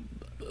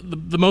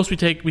the most we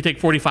take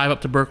 45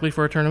 up to Berkeley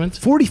for a tournament.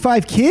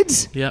 45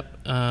 kids? Yep.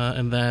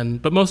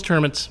 But most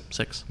tournaments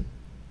 6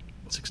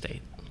 to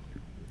 8.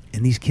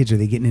 And these kids, are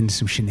they getting into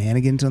some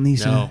shenanigans on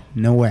these? No.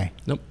 No way.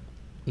 Nope.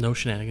 No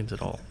shenanigans at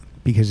all.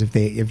 Because if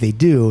they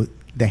do,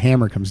 the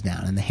hammer comes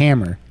down, and the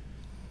hammer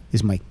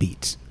is Mike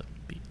Beats.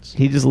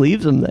 He just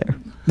leaves them there.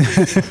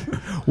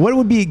 What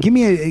would be? Give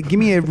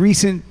me a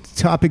recent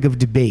topic of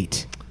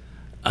debate.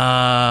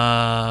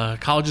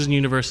 Colleges and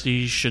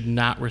universities should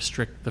not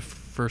restrict the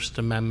First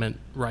Amendment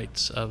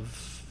rights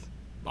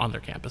on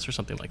their campus or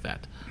something like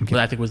that. Okay. But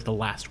I think it was the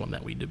last one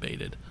that we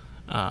debated.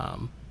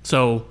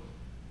 So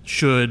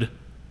should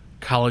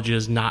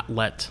colleges not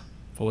let,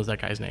 what was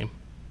that guy's name?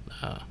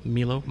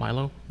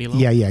 Milo?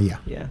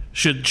 Yeah.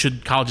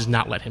 Should colleges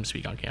not let him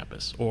speak on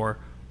campus, or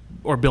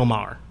Bill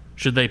Maher?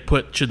 Should they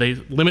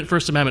limit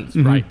First Amendment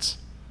rights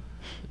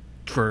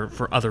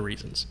for other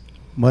reasons?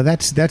 Well,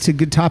 that's a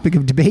good topic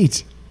of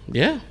debate.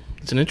 Yeah,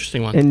 it's an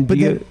interesting one. And go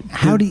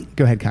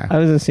ahead, Kyle. I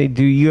was going to say,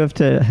 do you have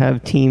to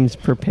have teams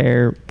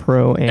prepare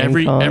pro and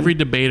con? Every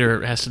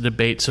debater has to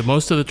debate. So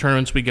most of the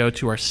tournaments we go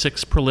to are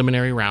 6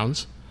 preliminary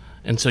rounds,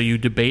 and so you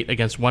debate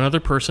against one other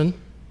person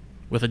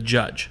with a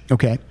judge.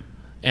 Okay.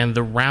 And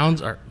the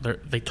rounds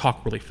they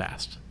talk really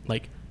fast.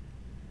 Like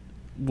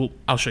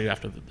I'll show you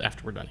after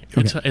we're done here.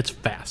 Okay. It's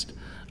fast.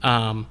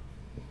 And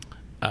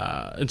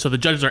so the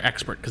judges are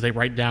expert because they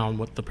write down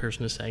what the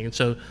person is saying. And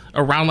so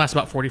a round lasts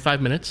about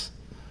 45 minutes.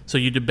 So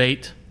you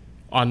debate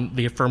on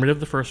the affirmative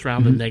the first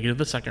round, the negative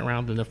the second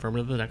round, then the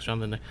affirmative the next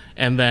round,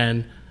 and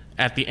then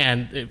at the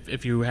end,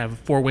 if you have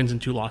 4 wins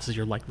and 2 losses,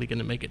 you're likely going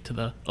to make it to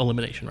the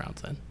elimination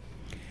rounds then.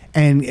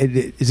 And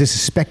is this a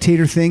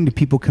spectator thing? Do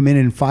people come in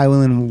and file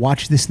in and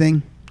watch this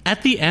thing?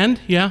 At the end,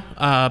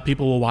 yeah,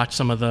 people will watch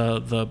some of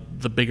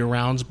the bigger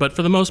rounds, but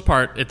for the most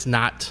part, it's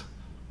not.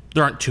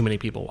 There aren't too many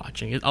people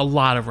watching. A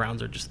lot of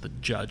rounds are just the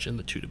judge and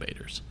the 2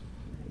 debaters.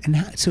 And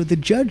so the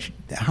judge,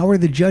 how are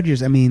the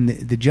judges? I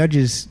mean, the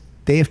judges,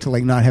 they have to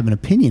not have an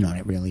opinion on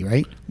it, really,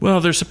 right? Well,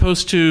 they're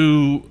supposed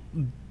to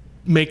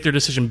make their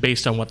decision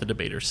based on what the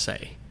debaters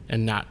say,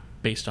 and not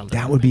based on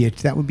that would be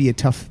a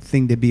tough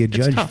thing to be a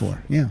judge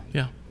for. Yeah.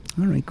 Yeah.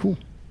 All right. Cool.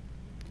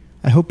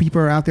 I hope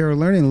people are out there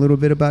learning a little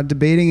bit about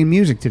debating and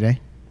music today.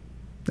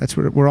 That's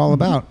what we're all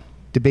about.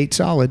 Debate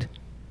solid.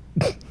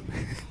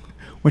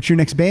 What's your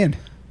next band?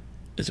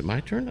 Is it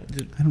my turn?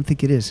 I don't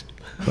think it is,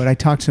 but I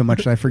talked so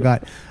much that I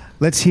forgot.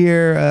 Let's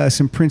hear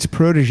some Prince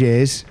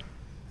Protégés.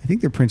 I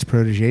think they're Prince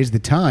Protégés. The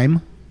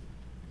Time.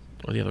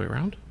 Or the other way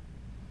around?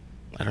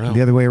 I don't know.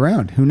 The other way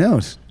around. Who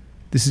knows?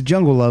 This is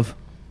Jungle Love.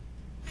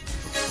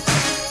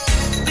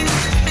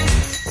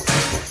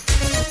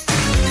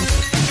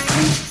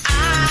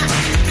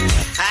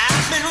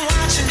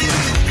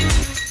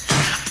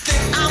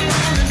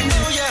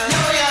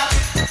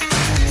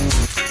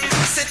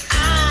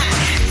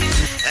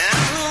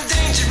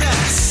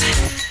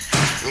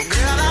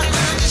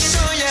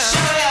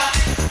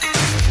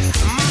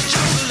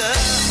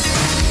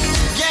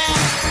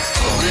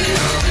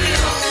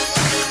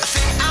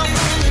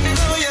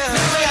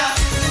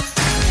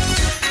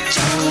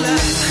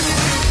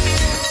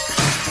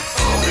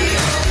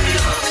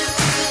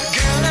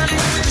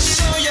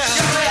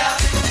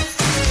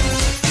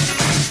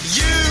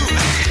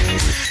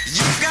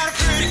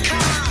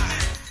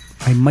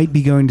 I might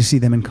be going to see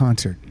them in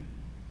concert.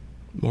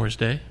 Morris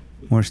Day?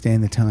 Morris Day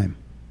and The Time.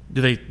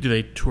 Do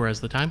they tour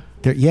as The Time?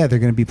 They're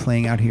going to be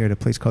playing out here at a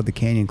place called the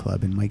Canyon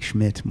Club, and Mike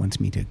Schmidt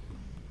wants me to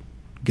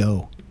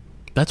go.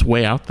 That's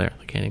way out there,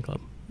 the Canyon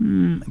Club.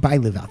 But I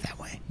live out that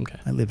way. Okay.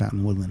 I live out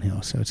in Woodland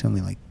Hills, so it's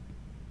only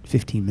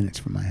 15 minutes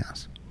from my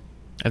house.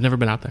 I've never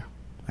been out there.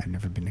 I've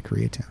never been to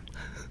Koreatown.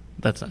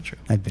 That's not true.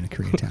 I've been to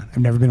Koreatown. I've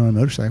never been on a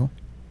motorcycle.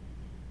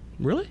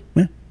 Really?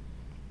 Yeah.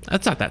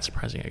 That's not that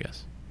surprising, I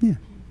guess. Yeah.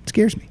 It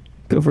scares me.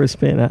 Go for a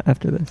spin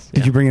after this.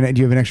 Did you bring it?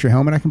 Do you have an extra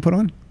helmet I can put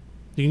on?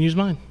 You can use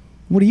mine.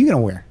 What are you going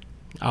to wear?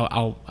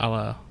 I'll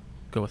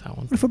go with that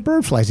one. What if a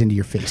bird flies into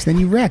your face? Then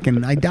you wreck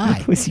and I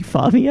die. Was he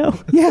Fabio?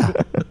 Yeah.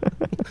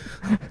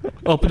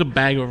 I'll put a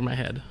bag over my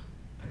head.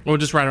 Or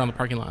just ride around the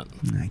parking lot.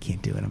 I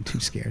can't do it. I'm too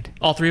scared.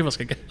 All 3 of us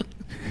could get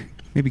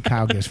Maybe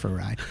Kyle goes for a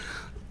ride.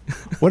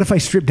 What if I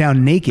strip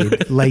down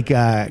naked like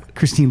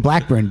Christine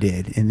Blackburn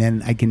did, and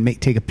then I can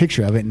take a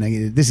picture of it,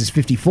 and this is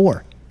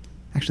 54.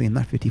 Actually, I'm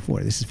not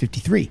 54. This is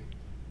 53.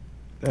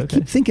 Okay. I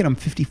keep thinking I'm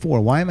 54.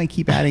 Why am I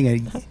keep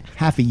adding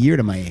half a year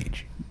to my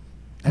age?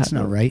 That's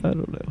not right. I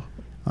don't know.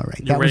 All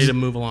right. You're ready to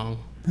move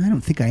along. I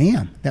don't think I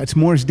am. That's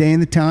Morris Day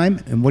and The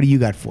Time. And what do you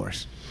got for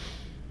us?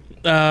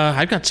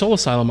 I've got Soul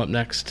Asylum up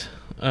next.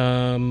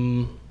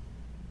 Everyone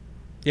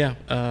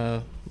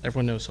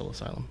knows Soul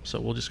Asylum,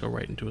 so we'll just go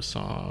right into a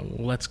song.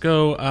 Let's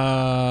go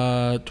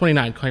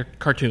 29,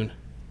 Cartoon.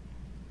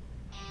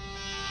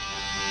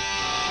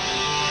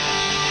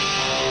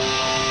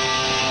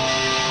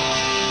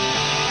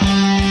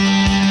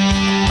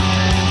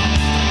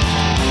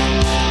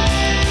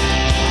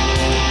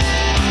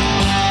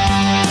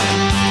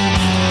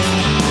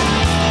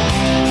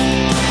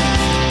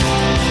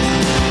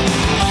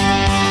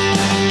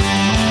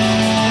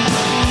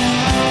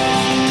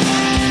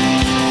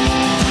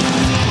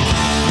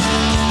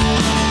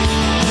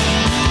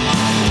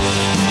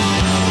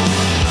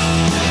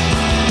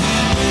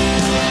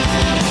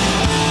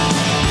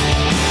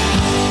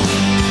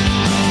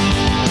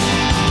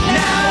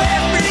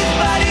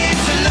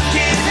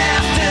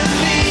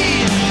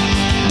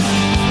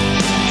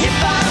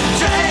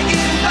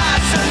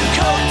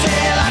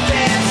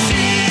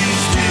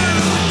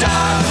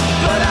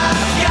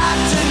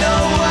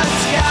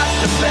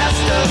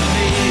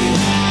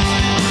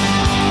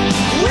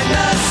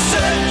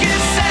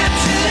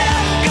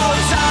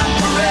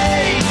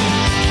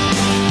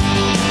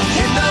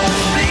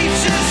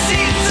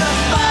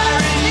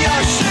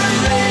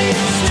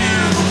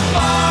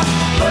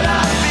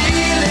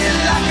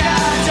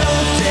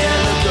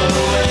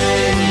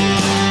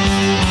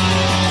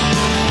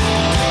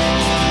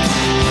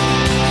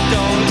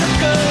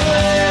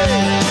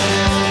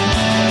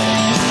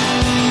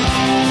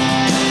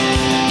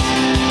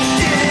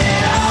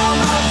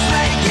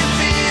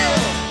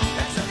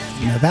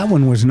 That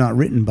one was not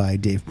written by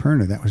Dave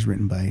Pirner. That was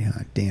written by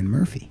Dan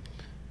Murphy.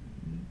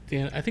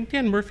 I think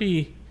Dan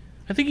Murphy.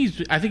 I think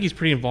he's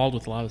pretty involved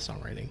with a lot of the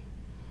songwriting.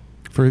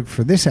 For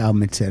this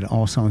album, it said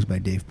all songs by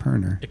Dave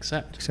Pirner,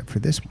 except for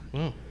this one.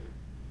 Oh.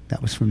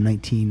 That was from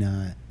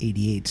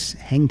 1988's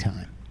Hang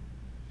Time.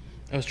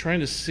 I was trying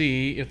to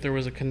see if there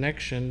was a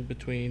connection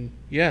between...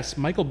 Yes,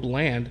 Michael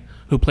Bland,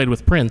 who played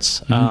with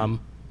Prince,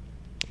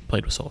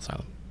 played with Soul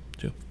Asylum,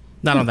 too.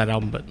 Not on that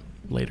album, but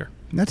later.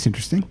 That's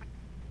interesting.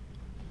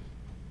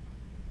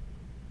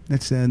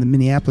 That's the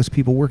Minneapolis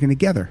people working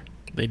together.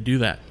 They do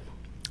that.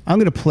 I'm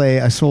going to play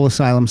a Soul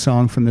Asylum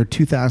song from their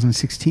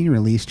 2016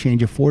 release,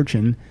 Change of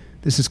Fortune.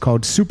 This is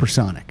called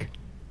Supersonic.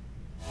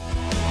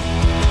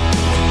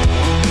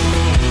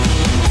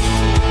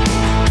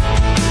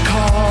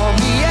 Call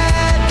me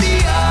at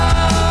the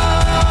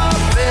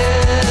office.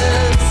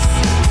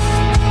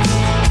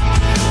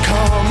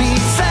 Call me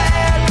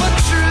sad but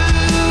true.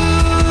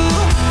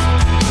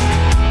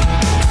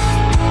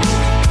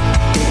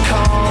 It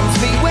calms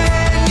me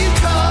when you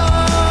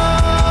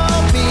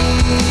call me.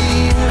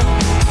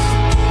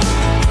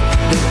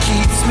 It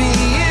keeps me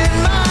in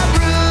my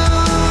room.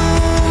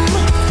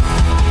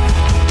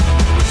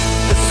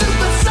 The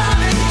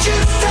supersonic,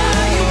 just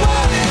how you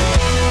want it.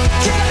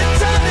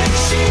 Catatonic,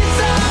 she's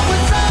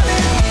always on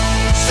it.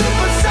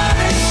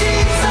 Supersonic,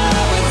 she's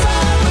always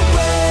on the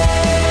way.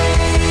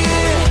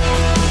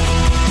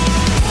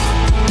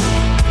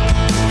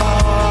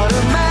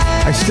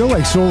 Automatic. I still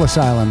like Soul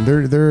Asylum.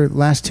 Their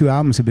last 2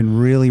 albums have been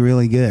really,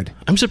 really good.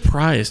 I'm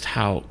surprised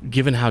how,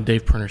 given how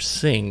Dave Pirner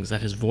sings,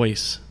 that his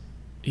voice,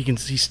 he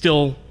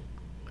still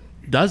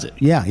does it.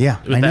 Yeah,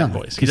 With I know. that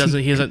voice. He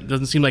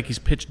doesn't seem like he's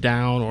pitched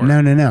down or...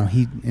 No.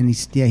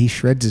 He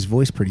shreds his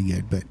voice pretty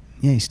good, but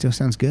yeah, he still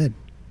sounds good.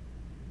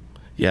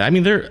 Yeah, I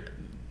mean,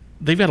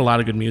 they've got a lot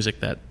of good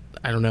music that,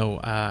 I don't know,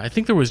 I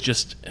think there was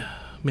just,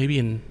 maybe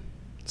in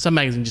some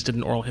magazine just did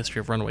an oral history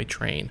of Runaway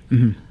Train,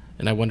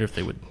 and I wonder if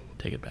they would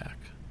take it back.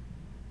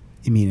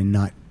 You mean and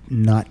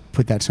not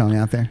put that song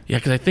out there? Yeah,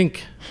 because I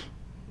think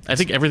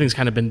everything's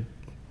kind of been,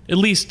 at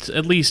least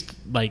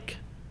like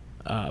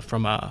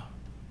from a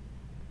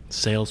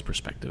sales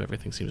perspective,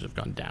 everything seems to have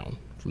gone down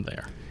from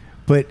there.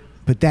 But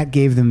that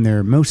gave them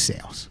their most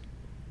sales.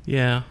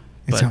 Yeah.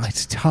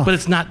 It's tough. But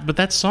it's not. But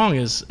that song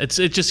is. It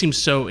just seems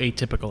so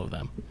atypical of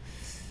them.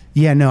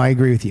 Yeah, no, I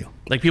agree with you.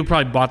 Like people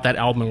probably bought that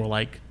album and were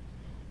like,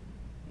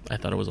 "I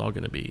thought it was all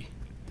going to be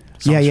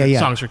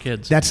songs for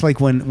kids." That's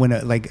like when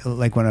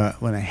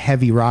a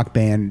heavy rock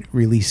band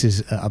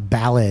releases a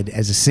ballad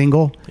as a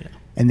single,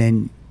 and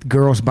then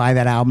girls buy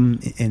that album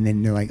and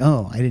then they're like,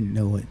 "Oh, I didn't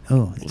know it."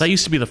 Oh, well, that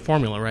used to be the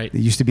formula, right? It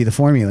used to be the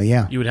formula.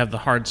 Yeah, you would have the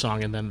hard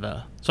song and then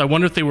the. So I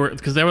wonder if they were,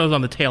 because they were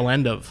on the tail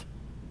end of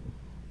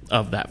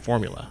that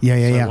formula. Yeah.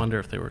 I wonder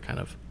if they were kind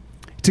of.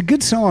 It's a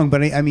good song,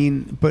 but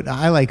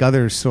I like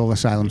other Soul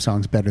Asylum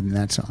songs better than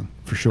that song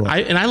for sure.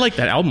 I like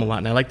that album a lot,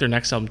 and I like their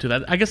next album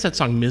too. I guess that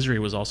song "Misery"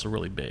 was also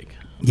really big.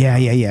 Yeah.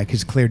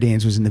 Because Claire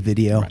Danes was in the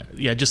video. Right.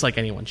 Yeah, just like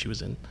anyone she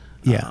was in.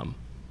 Yeah,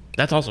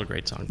 that's also a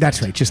great song.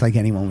 That's right, just like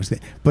anyone was there.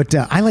 But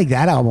I like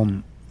that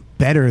album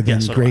better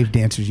than Grave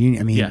Dancers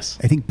Union. I mean, I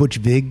think Butch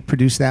Vig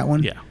produced that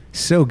one. Yeah,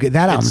 so good.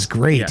 That album's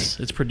great. Yes,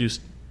 it's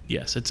produced.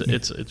 Yes, it's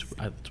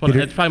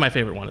probably my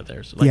favorite one of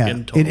theirs. Like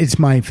in total. It's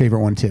my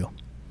favorite one too.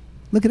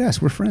 Look at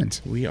us, we're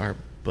friends. We are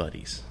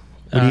buddies.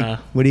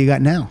 What do you got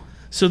now?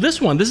 So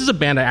this is a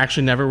band I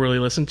actually never really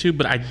listened to,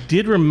 but I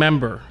did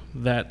remember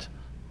that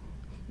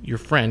your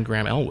friend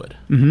Graham Elwood,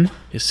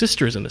 his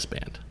sister is in this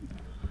band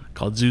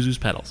called Zuzu's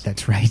Pedals.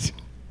 That's right.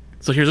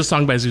 So here's a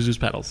song by Zuzu's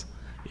Pedals.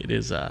 It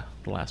is the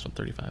last one,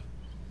 35.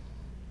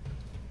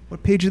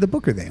 What page of the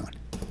book are they on?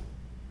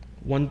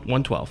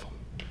 112.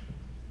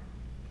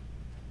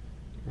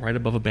 Right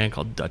above a band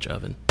called Dutch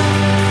Oven.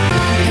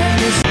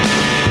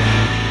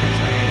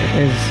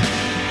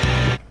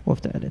 We'll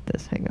have to edit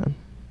this. Hang on.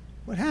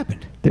 What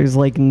happened? There's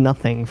like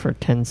nothing for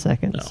 10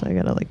 seconds. No. So I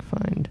gotta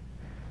find.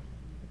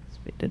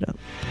 Speed it up.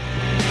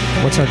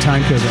 What's our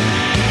time code right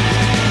now?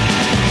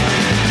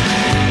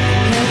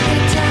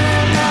 Every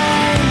time I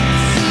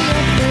see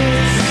your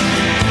face,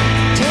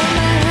 turn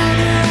my head,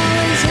 you're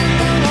always in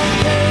the wrong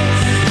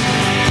place.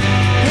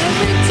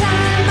 Every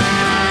time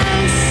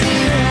I see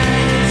your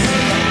eyes,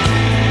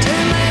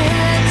 turn my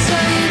head so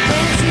you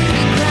can't see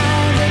me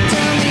cry. But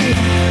tell me,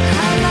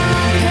 how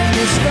long can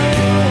this go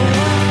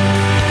on?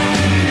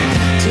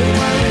 Till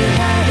what we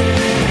had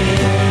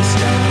is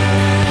gone.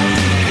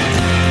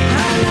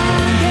 How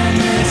long can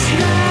this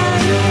last?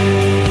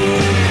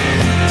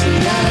 To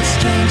love a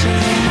stranger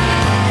in my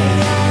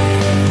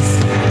eyes.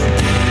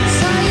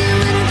 Saw you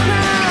in a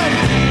crowd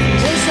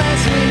just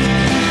last week.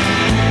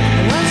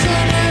 I was so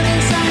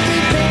nervous I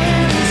could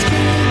barely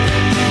speak.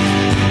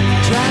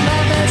 Try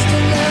my best to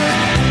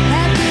look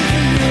happy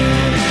for you,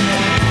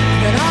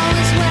 but all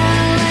is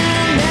well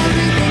and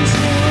everything's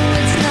new.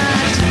 It's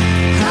not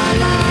how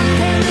long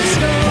can this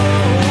go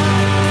on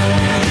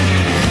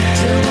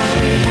till what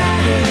we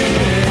had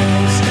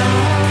is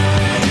gone.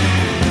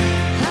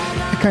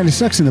 It kind of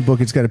sucks in the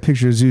book. It's got a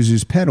picture of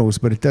Zuzu's Pedals,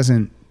 but it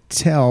doesn't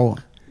tell.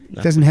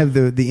 It doesn't have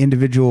the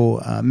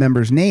individual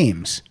members'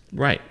 names.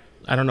 Right.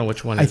 I don't know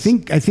which one. I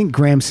think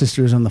Graham's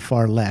sister is on the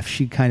far left.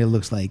 She kind of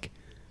looks like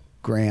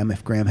Graham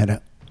if Graham had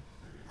a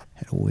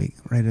wig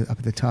right up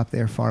at the top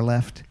there, far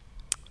left.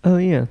 Oh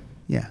yeah.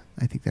 Yeah,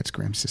 I think that's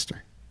Graham's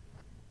sister.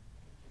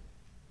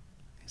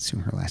 I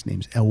assume her last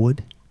name's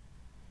Elwood.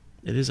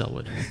 It is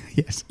Elwood.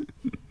 Yes.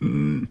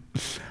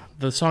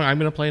 The song I'm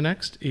going to play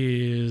next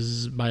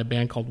is by a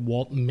band called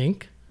Walt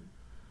Mink,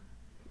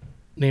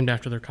 named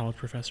after their college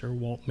professor,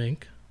 Walt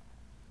Mink.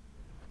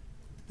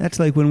 That's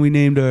like when we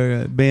named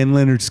our band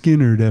Leonard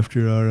Skinner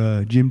after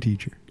our gym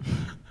teacher.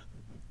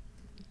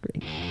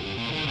 Great.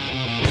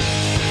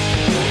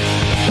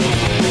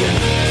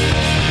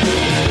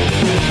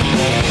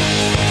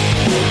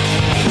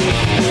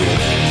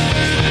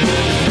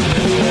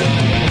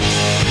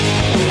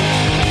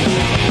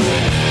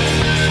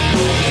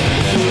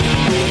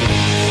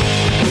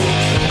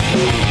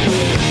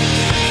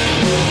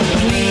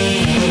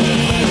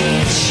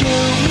 Please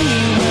show me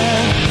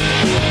what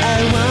I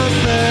want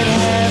but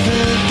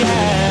haven't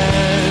got.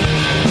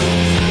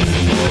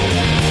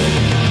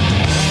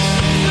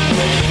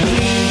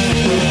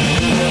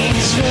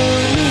 Please throw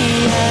me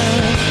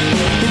out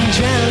and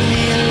drown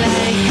me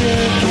like a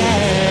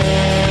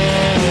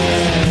cat.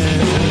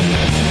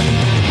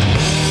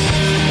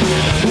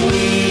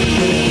 We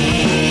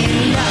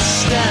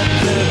lost our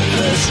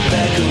purpose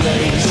back a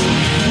ways.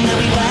 Now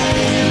we wide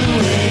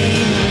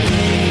awake.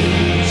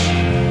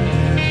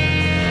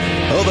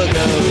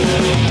 Overgo.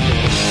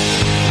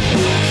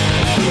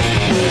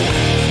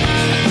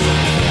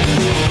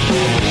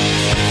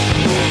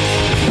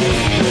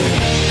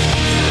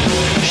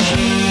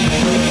 She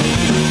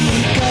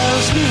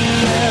calls me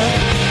up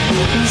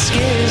and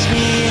scares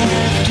me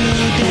half to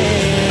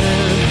death.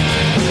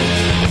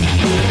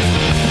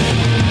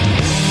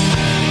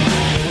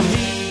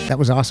 That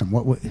was awesome.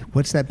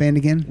 What's that band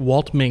again?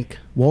 Walt Mink,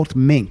 Walt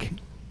Mink.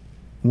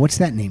 What's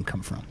that name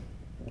come from?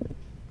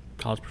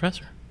 college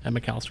professor at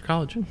Macalester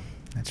College.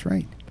 That's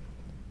right.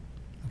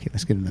 Okay,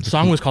 let's get another The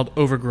song peek. was called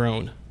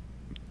Overgrown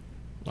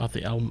off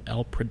the album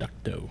El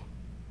Producto.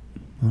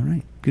 All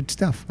right, good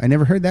stuff. I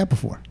never heard that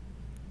before.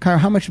 Kyle,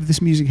 how much of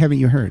this music haven't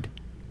you heard?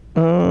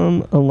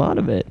 A lot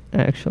of it,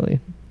 actually.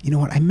 You know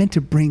what? I meant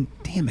to bring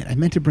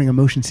a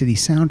Motion City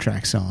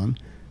soundtrack song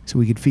so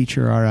we could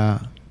feature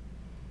our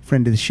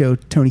friend of the show,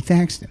 Tony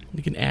Thaxton.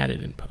 You can add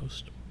it in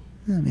post.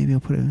 Maybe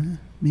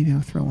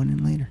I'll throw one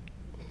in later.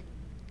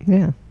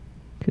 Yeah.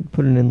 Could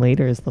put it in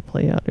later as the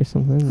play out or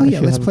something. Oh I yeah,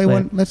 should let's have a play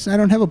one. I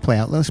don't have a play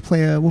out.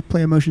 We'll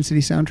play a Motion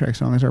City soundtrack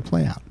song as our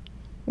play out.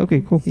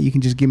 Okay, cool. Yeah, you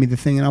can just give me the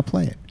thing and I'll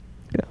play it.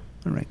 Yeah.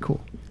 All right, cool.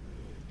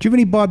 Do you have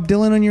any Bob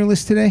Dylan on your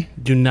list today?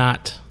 Do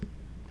not.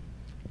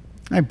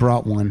 I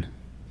brought one.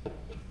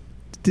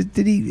 Did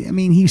he? I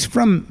mean, he's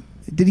from.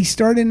 Did he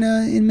start in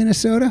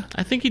Minnesota?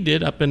 I think he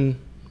did up in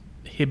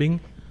Hibbing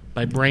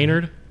by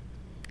Brainerd.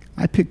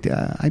 I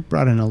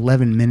brought an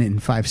 11-minute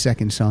and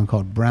 5-second song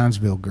called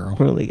Brownsville Girl.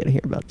 We're only going to hear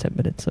about 10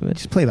 minutes of it.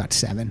 Just play about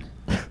 7.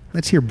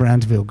 Let's hear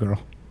Brownsville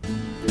Girl.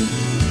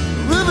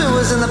 Ruby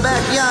was in the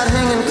backyard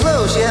hanging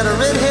close. She had her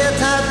red hair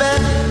tied back.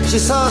 She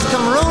saw us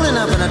come rolling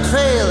up in a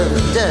trail of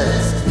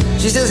dust.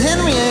 She says,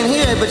 Henry ain't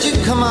here, but you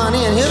can come on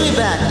in. He'll be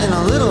back in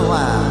a little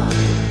while.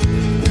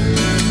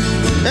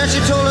 Then she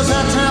told us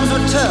how times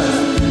were tough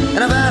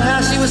and about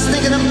how she was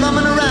thinking of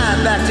bumming a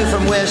ride back to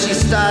from where she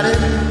started.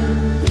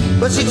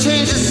 But she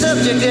changed the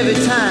subject every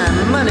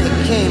time money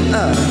came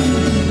up.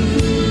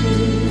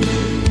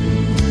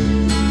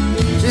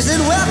 She said,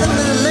 welcome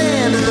to the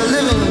land of the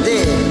living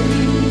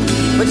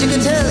dead. But you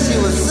could tell she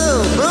was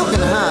so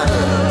broken-hearted.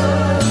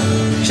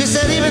 She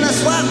said, even the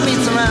swap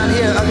meets around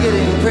here are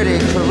getting pretty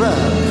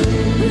corrupt.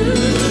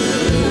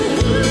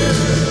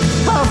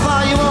 How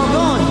far you all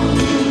going?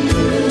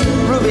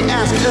 Ruby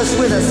asked us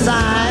with a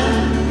sigh.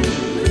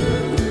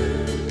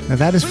 Now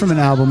that is from an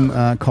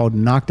album called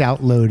Knocked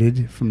Out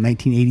Loaded from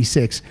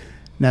 1986.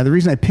 Now the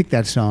reason I picked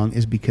that song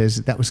is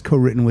because that was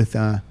co-written with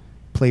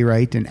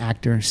playwright and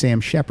actor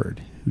Sam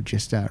Shepard, who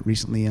just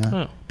recently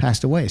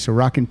passed away. So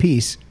rock in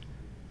peace,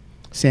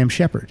 Sam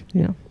Shepard.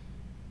 Yeah.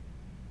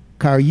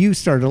 Kyle, you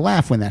started to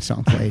laugh when that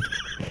song played.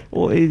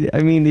 Well,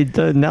 it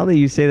does. Now that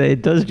you say that,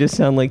 it does just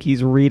sound like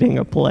he's reading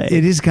a play.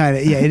 It is kind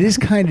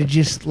of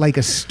just like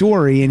a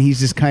story, and he's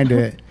just kind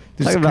of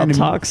talk about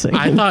toxic.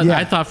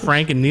 I thought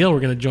Frank and Neil were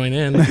going to join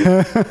in.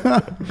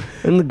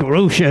 In the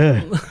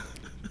grocer.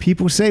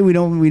 People say we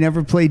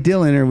never play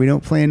Dylan, or we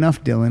don't play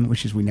enough Dylan,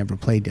 which is we never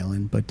play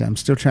Dylan. But I'm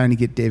still trying to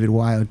get David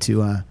Wild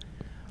to. I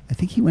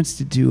think he wants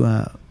to do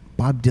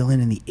Bob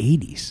Dylan in the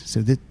 '80s.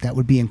 So that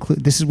would be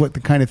included. This is what the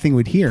kind of thing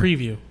we'd hear.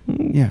 Preview.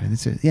 Yeah,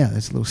 that's a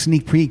little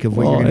sneak peek of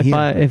what you're going to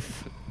hear.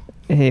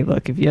 Hey,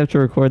 look, if you have to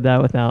record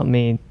that without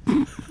me,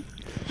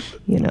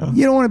 you know,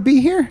 you don't want to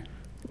be here.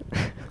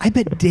 I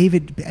bet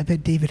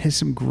David has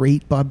some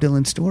great Bob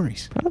Dylan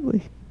stories.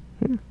 Probably.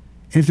 Yeah. And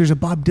if there's a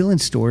Bob Dylan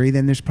story,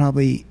 then there's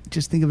probably,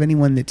 just think of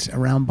anyone that's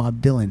around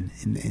Bob Dylan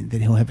and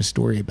that he'll have a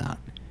story about.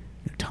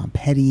 You know, Tom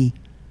Petty.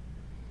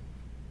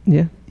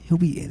 Yeah. It'll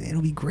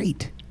be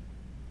great.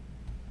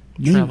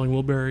 Traveling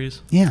Wilburys.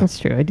 Yeah. That's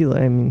true. I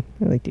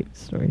like David's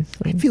stories.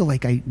 So. I feel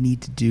like we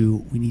need to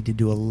do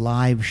a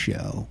live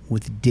show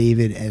with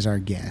David as our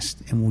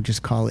guest, and we'll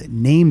just call it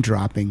Name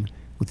Dropping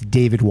with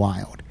David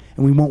Wild.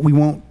 And we won't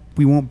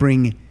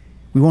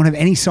have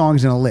any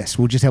songs in a list.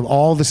 We'll just have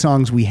all the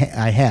songs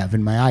I have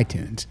in my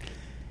iTunes,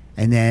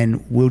 and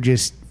then we'll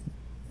just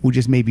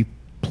maybe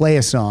play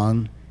a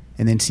song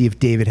and then see if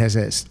David has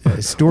a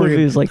What story. if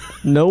he was like,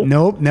 nope.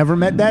 Nope, never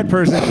met that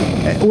person.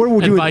 Or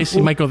we'll do Advice,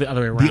 you might go the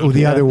other way around.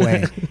 the other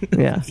way.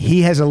 Yeah.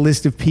 He has a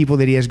list of people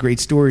that he has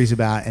great stories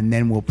about, and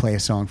then we'll play a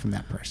song from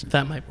that person.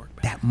 That might work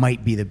better. That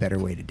might be the better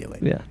way to do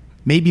it. Yeah.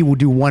 Maybe we'll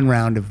do one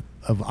round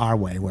of our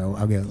way where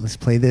I'll go, let's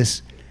play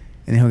this,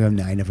 and then he'll go,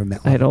 no, I never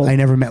met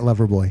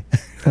Loverboy.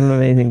 I don't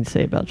have anything to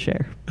say about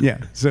Cher. Yeah.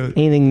 So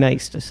Anything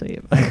nice to say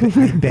about it.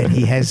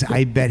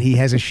 I bet he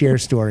has a Cher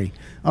story.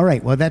 All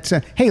right. Well, that's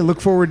hey, look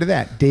forward to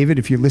that, David.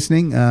 If you're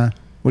listening, what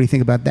do you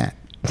think about that?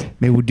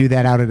 Maybe we'll do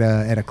that out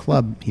at a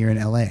club here in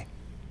L.A.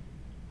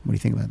 What do you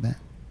think about that?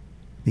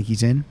 Think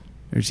he's in,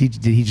 or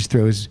did he just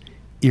throw his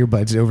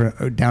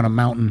earbuds down a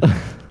mountain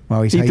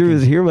while he's He hiking? threw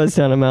his earbuds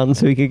down a mountain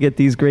so he could get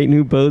these great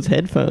new Bose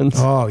headphones.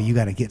 Oh, you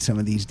got to get some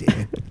of these,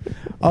 David.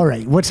 All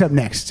right. What's up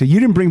next? So you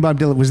didn't bring Bob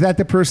Dylan. Was that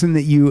the person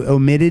that you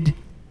omitted?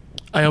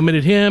 I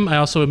omitted him. I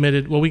also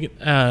omitted. Well, we. You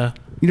don't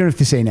have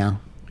to say now.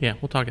 Yeah,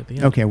 we'll talk at the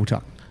end. Okay, we'll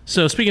talk.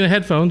 So speaking of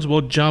headphones,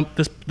 we'll jump.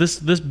 This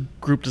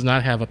group does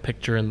not have a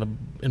picture in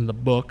the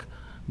book,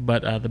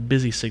 but the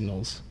Busy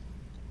Signals.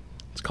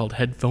 It's called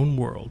Headphone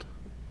World.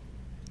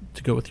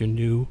 To go with your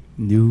new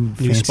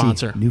fancy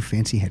sponsor, new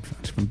fancy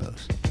headphones from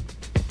Bose.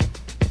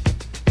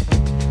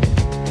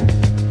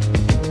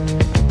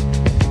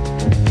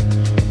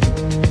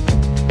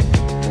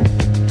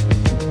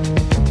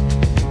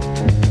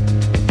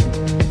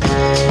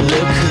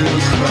 Look who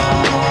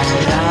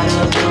crawled out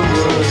of the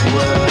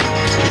woodwork.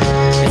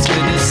 It's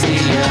good to see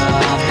you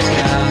off the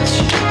couch.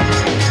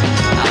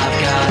 I've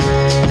got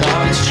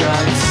garbage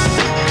trucks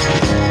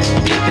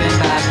beeping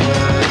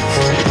backwards.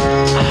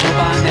 I hope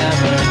I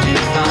never do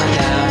find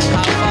out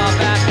how far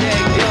back they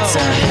go. It's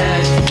a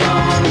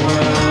headphone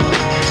world.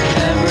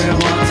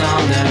 Everyone's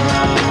on their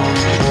own.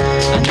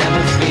 I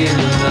never feel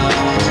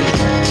alone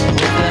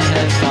with the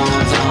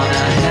headphones on.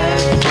 A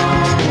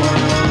headphone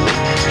world.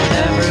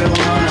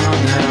 Everyone on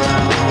their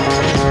own.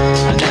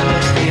 I never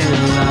feel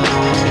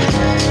alone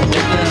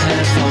with the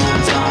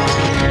headphones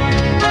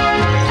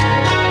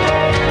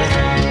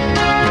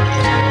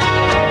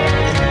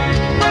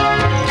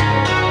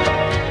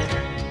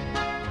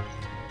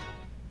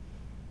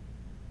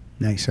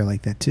Nice. I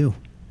like that too.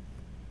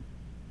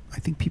 I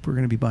think people are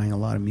going to be buying a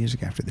lot of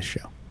music after the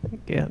show.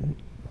 Yeah.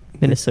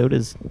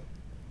 Minnesota's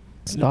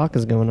stock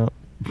is going up.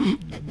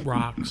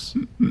 Rocks.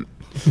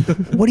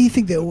 What do you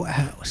think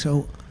that?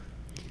 So,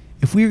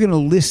 if we were going to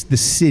list the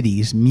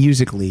cities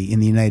musically in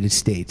the United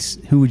States,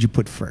 who would you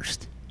put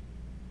first?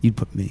 You'd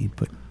put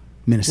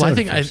Minnesota. Well, I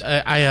think first.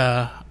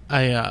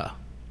 I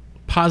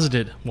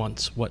posited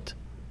once what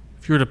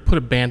if you were to put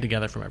a band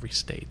together from every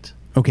state.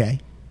 Okay.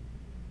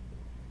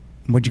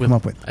 What'd you come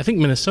up with? I think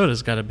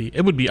Minnesota's got to be.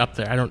 It would be up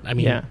there.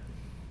 Yeah.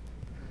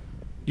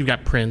 You've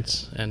got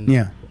Prince and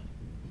Yeah.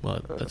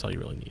 Well, that's all you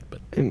really need.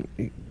 But And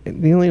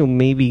the only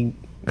maybe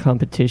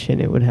competition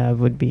it would have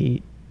would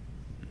be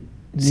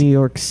New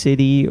York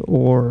City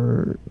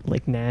or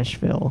like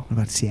Nashville. What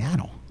about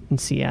Seattle? And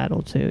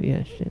Seattle too.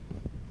 Yeah, shit.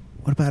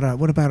 What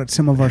about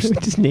some of our?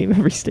 Just name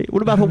every state.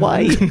 What about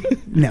Hawaii?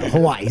 No,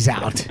 Hawaii's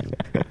out.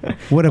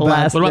 What about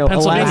Alaska. what about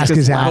Pennsylvania?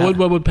 Alaska's out.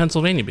 What would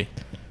Pennsylvania be?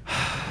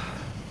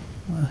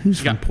 Who's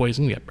You got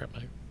Poison. You got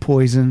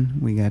Poison?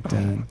 We got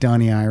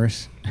Donnie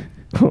Iris.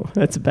 Oh,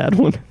 that's a bad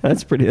one.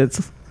 That's pretty.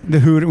 That's The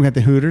Hooter. We got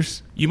the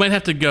Hooters. You might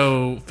have to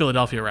go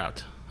Philadelphia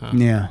route. Huh?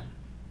 Yeah.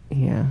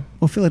 yeah.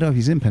 Well,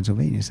 Philadelphia's in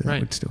Pennsylvania, so that Right.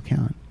 would still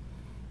count.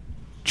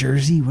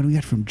 Jersey. What do we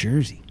got from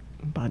Jersey?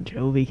 Bon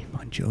Jovi.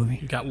 Bon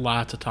Jovi. You got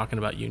lots of talking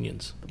about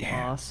unions.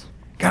 Boss.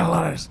 Got a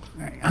lot of.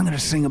 I'm going to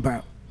sing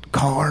about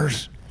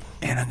cars,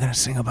 and I'm going to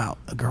sing about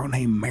a girl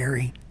named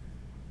Mary,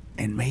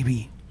 and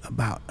maybe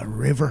about a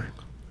river,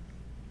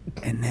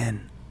 and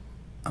then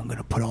I'm going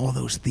to put all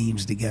those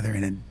themes together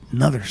in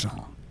another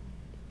song,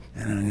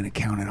 and then I'm going to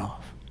count it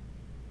off.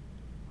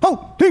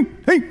 Oh, hey,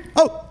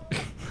 oh.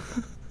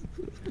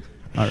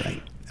 All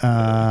right.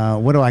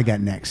 What do I got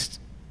next?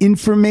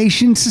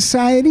 Information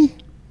Society.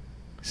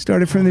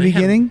 Started from the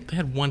beginning. They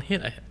had one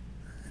hit. I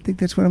think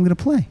that's what I'm going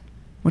to play.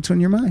 What's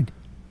on your mind?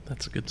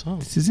 That's a good song.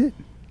 This is it.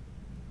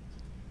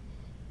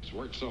 It's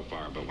worked so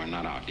far, but we're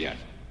not out yet.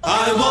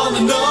 I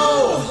wanna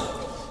know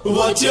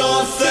what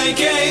you're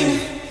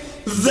thinking.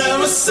 There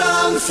are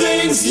some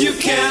things you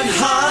can't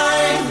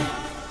hide.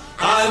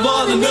 I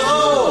wanna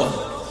know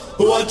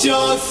what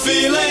you're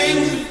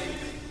feeling.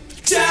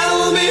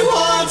 Tell me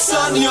what's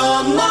on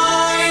your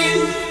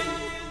mind.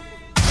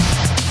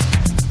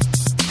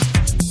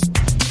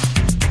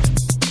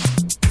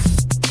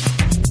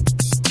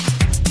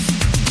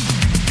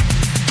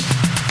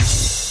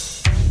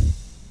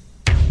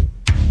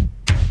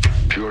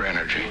 Pure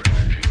energy.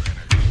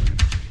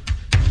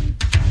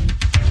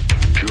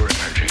 Pure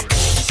energy.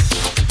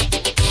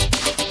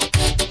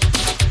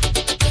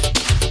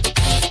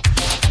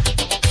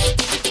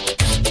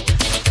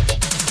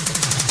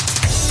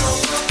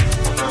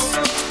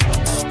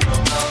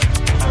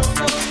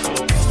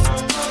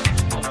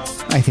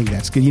 I think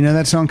that's good. You know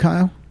that song,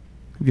 Kyle?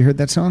 Have you heard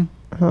that song?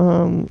 I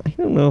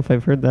don't know if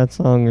I've heard that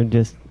song or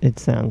just it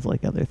sounds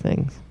like other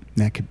things.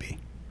 That could be.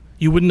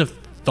 You wouldn't have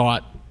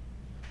thought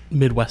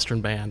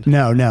Midwestern band.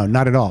 No,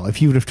 not at all.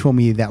 If you would have told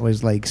me that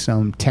was like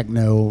some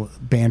techno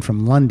band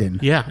from London,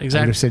 Yeah, I exactly.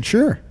 would have said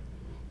sure.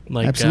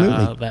 Like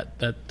Absolutely.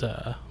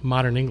 that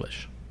modern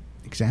English.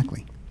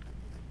 Exactly.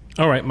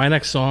 All right, my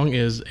next song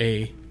is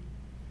a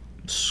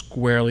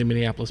squarely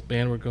Minneapolis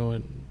band. We're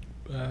going.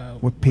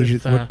 What page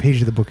of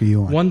the book are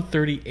you on?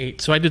 138.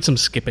 So I did some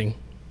skipping.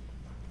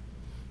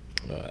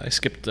 I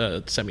skipped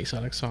a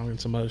Semisonic song and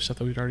some other stuff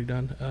that we'd already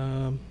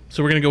done.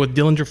 So we're gonna go with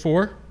Dillinger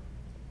 4.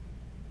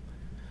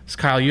 So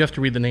Kyle, you have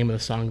to read the name of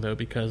the song though,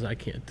 because I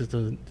can't. This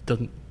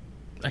doesn't.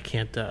 I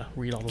can't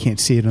read all. Can't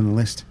see it on the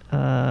list.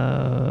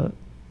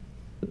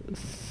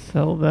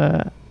 Sell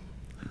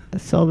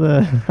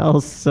the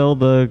house, sell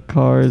the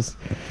cars,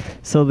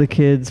 sell the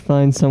kids,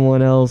 find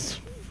someone else,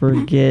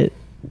 forget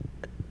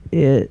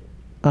it.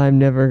 I'm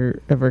never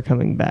ever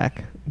coming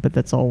back. But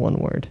that's all one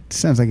word. It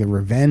sounds like a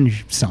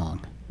revenge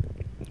song.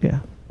 Yeah.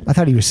 I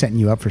thought he was setting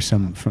you up for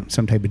some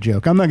type of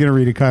joke. I'm not going to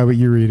read it, Kyle, but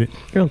you read it.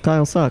 Girl,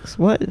 Kyle sucks.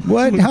 What?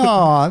 What?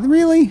 Oh,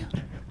 really?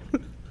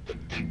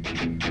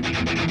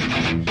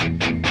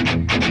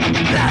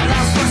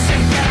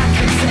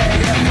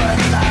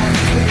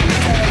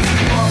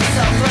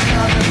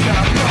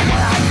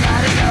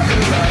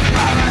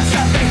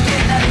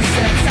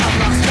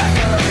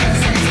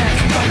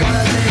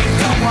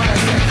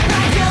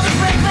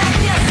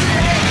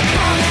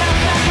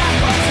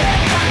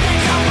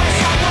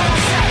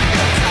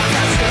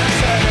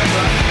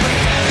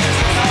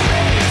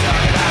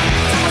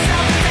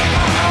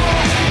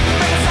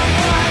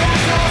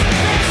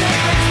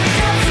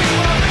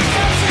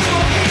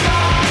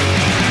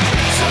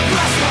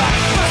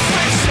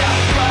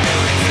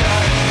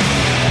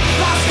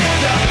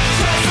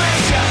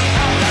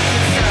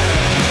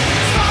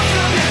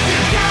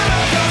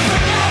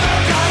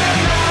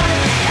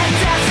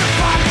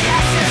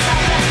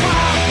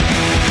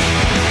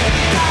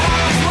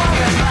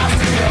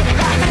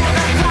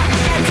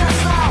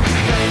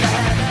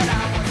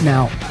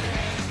 Now,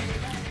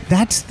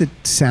 that's the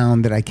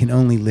sound that I can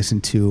only listen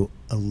to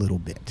a little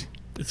bit.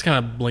 It's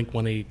kind of Blink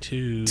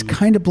 182. It's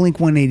kind of Blink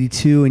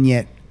 182, and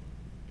yet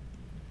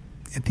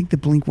I think the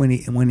Blink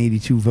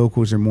 182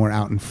 vocals are more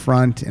out in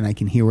front, and I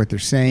can hear what they're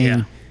saying.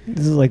 Yeah.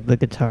 This is like the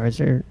guitars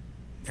are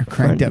They're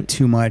cranked up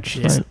too much.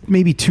 Yeah. It's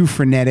maybe too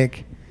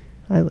frenetic.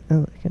 I like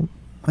it.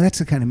 Well, that's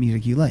the kind of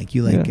music you like.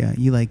 You like,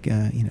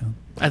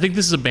 I think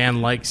this is a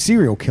band like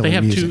serial killer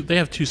music. They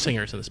have two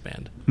singers in this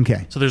band.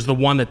 Okay. So there's the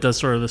one that does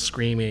sort of the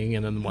screaming,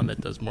 and then the one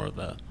that does more of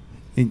the.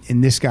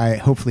 And this guy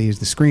hopefully is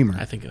the screamer.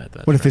 I think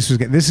that's what if this is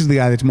the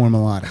guy that's more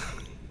melodic?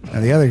 Now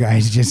the other guy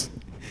is just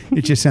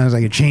sounds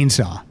like a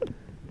chainsaw.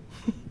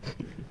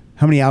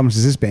 How many albums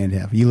does this band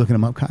have? Are you looking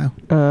them up, Kyle?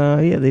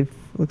 Yeah,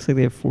 looks like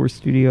they have 4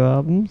 studio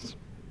albums.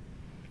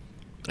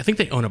 I think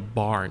they own a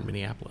bar in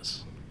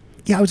Minneapolis.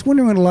 Yeah, I was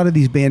wondering what a lot of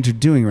these bands are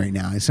doing right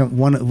now.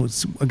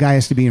 A guy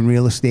has to be in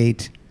real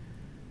estate.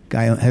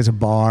 Guy has a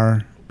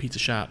bar. Pizza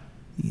shop.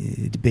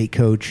 Debate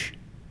coach.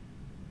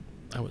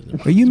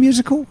 Are you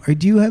musical? Or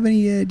do you have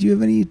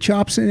any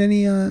chops in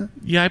any?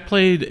 Yeah, I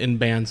played in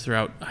bands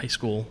throughout high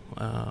school.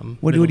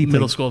 What do you play?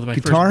 Middle school. My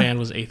Guitar? first band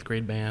was 8th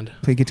grade band.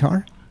 Play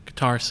guitar?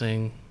 Guitar,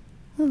 sing.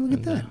 Oh, look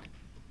at that.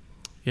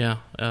 Yeah,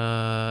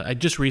 I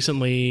just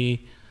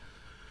recently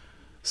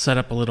set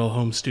up a little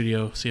home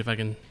studio. See if I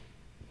can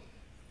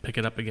pick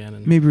it up again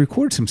and maybe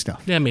record some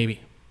stuff. Yeah,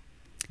 maybe.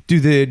 Do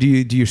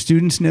your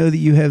students know that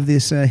you have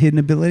this hidden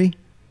ability?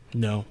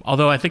 No,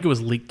 although I think it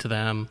was leaked to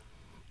them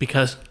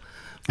because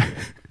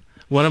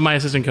one of my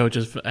assistant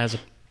coaches has a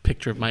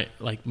picture of my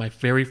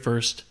very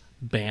first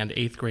band,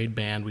 8th grade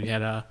band. We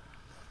had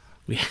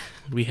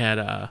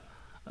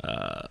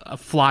a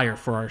flyer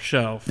for our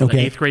show for the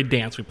 8th grade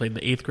dance. We played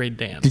the 8th grade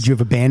dance. Did you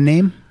have a band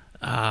name?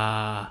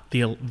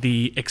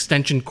 The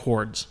Extension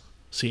Chords,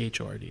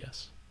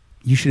 CHORDS.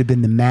 You should have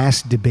been the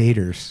Mass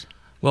Debaters.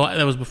 Well,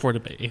 that was before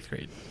debate, 8th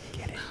grade.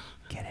 Get it.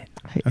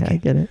 I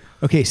get it.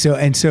 Okay,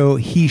 so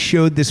he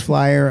showed this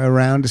flyer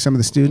around to some of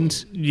the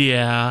students?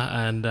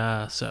 Yeah, and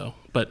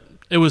but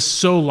it was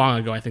so long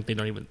ago, I think they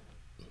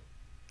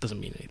doesn't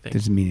mean anything.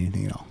 Doesn't mean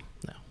anything at all.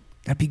 No.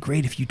 That'd be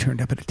great if you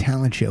turned up at a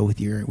talent show with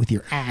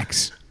your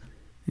axe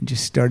and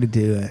just started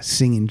to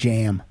sing and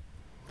jam.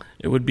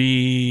 It would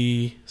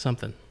be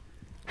something.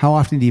 How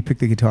often do you pick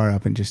the guitar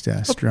up and just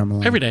strum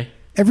along? Every day.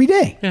 Every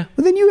day? Yeah.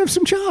 Well, then you have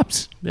some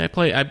chops. Yeah, I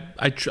play.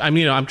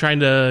 I'm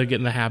trying to get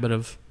in the habit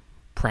of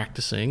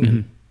practicing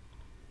and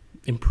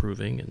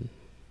improving and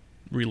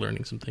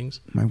relearning some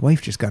things. My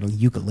wife just got a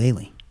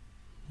ukulele,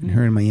 and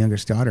her and my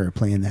youngest daughter are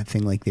playing that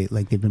thing like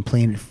they've been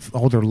playing it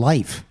all their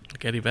life.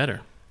 Like Eddie Vedder.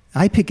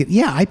 I pick it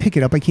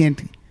up. I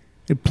can't.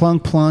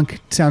 Plunk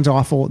plunk. It sounds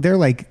awful. They're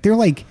like,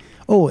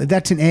 oh,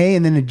 that's an A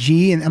and then a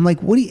G, and I'm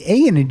like, what?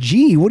 A and a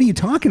G? What are you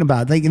talking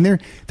about? Like, and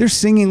they're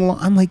singing.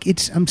 I'm like,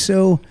 I'm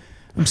so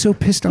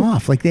pissed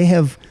off. Like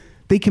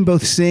they can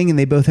both sing and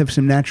they both have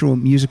some natural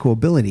musical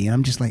ability, and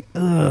I'm just like,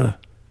 ugh.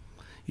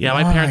 Yeah,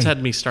 why? my parents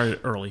had me started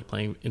early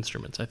playing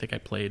instruments. I think I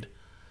played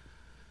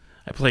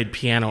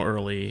piano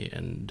early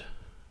and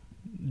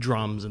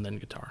drums and then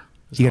guitar.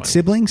 You got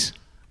siblings?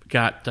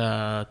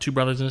 Got 2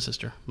 brothers and a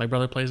sister. My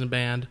brother plays in a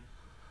band.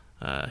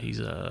 He's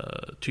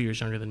 2 years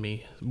younger than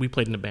me. We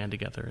played in a band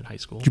together in high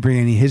school. Did you bring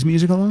any of his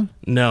music along?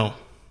 No,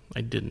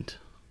 I didn't.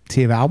 Does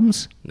he have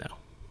albums? No,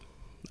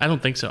 I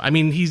don't think so. I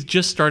mean, he's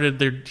just started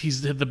there.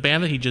 He's the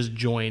band that he just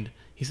joined.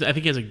 I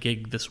think he has a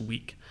gig this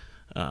week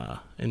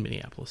in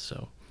Minneapolis.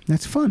 So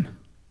that's fun.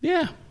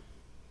 Yeah.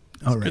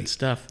 All right. Good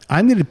stuff.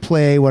 I'm going to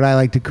play what I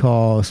like to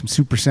call some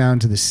super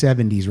sounds of the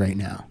 70s right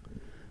now.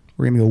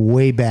 We're going to go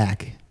way back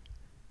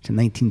to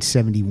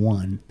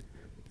 1971.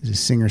 There's a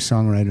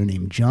singer-songwriter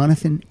named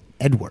Jonathan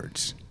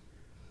Edwards.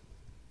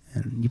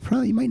 And you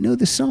might know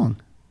this song.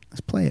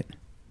 Let's play it.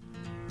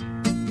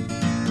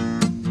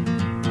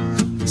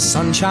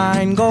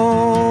 Sunshine,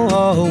 go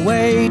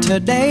away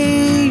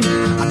today.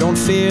 I don't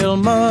feel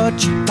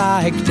much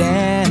like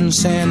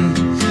dancing.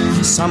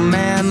 Some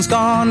man's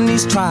gone,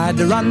 he's tried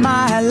to run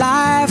my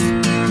life.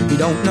 He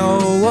don't know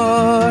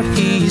what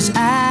he's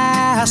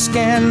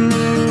asking.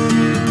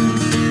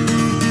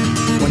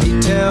 When he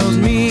tells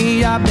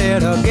me I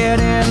better get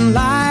in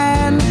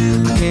line,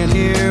 I can't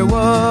hear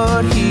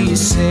what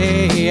he's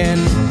saying.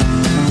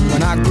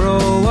 When I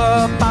grow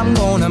up, I'm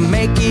gonna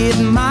make it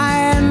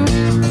mine.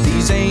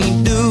 These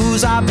ain't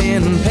dues I've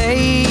been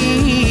paying.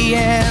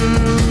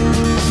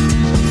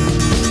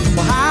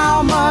 Well,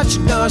 how much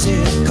does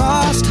it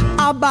cost?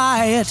 I'll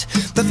buy it.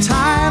 The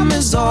time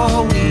is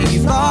all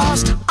we've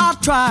lost. I'll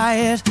try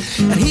it.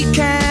 And he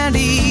can't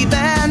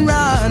even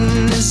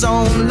run his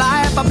own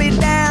life. I'll be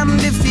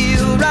damned if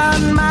he'll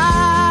run mine.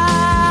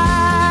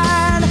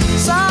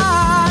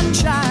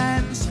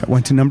 Sunshine. That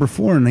went to number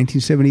 4 in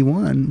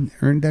 1971.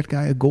 Earned that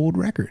guy a gold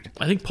record.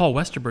 I think Paul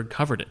Westerberg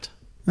covered it.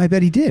 I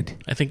bet he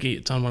did. I think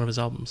it's on one of his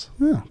albums.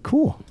 Oh,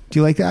 cool. Do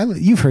you like that?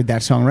 You've heard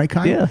that song, right,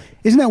 Kyle? Yeah.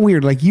 Isn't that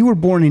weird? Like, you were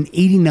born in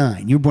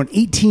 89. You were born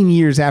 18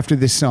 years after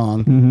this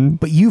song,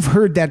 but you've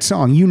heard that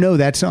song. You know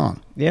that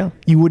song. Yeah.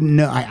 You wouldn't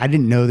know. I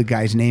didn't know the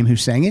guy's name who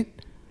sang it.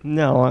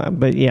 No,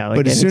 but yeah. Like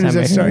but as soon as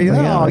I started,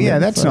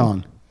 that fun.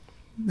 song.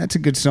 That's a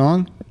good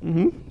song.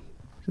 Mm-hmm.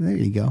 So there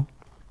you go.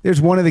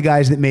 There's one of the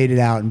guys that made it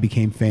out and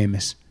became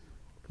famous.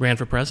 Ran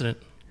for president.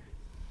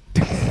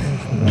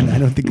 I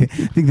don't think. I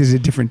think there's a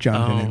different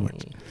Jonathan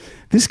Edwards.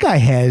 This guy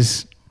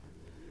has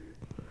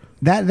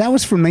that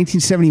was from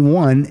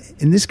 1971,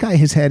 and this guy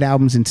has had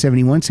albums in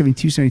 71,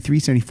 72, 73,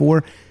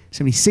 74,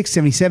 76,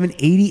 77,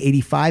 80,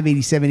 85,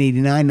 87,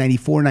 89,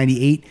 94,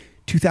 98,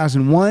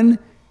 2001,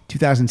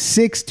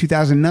 2006,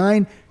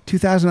 2009,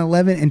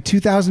 2011, and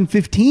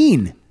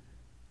 2015.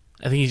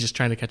 I think he's just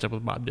trying to catch up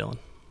with Bob Dylan.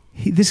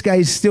 This guy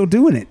is still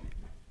doing it.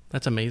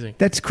 That's amazing.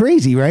 That's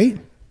crazy, right?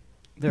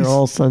 They're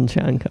all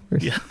Sunshine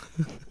covers. Yeah.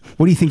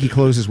 What do you think he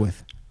closes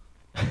with?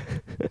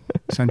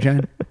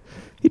 Sunshine?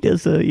 He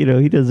does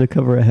a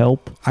cover of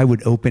Help. I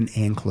would open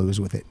and close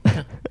with it.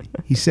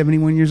 He's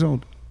 71 years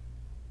old.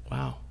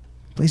 Wow.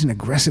 Plays an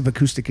aggressive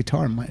acoustic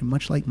guitar,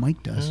 much like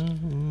Mike does.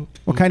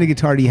 What kind of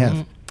guitar do you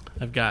have?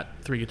 I've got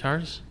 3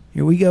 guitars.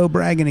 Here we go,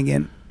 bragging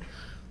again.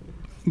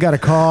 Got a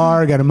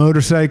car, got a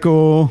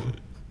motorcycle,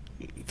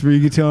 3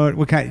 guitars.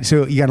 What kind?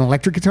 So you got an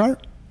electric guitar?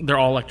 They're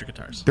all electric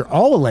guitars. They're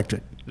all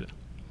electric. Yeah.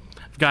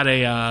 I've got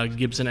a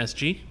Gibson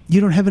SG.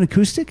 You don't have an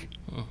acoustic?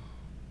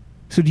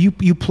 So do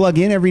you plug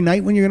in every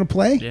night when you're going to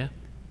play? Yeah.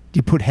 Do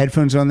you put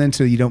headphones on then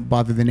so you don't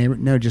bother the neighbor?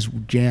 No, just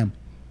jam.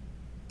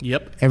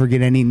 Yep. Ever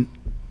get any?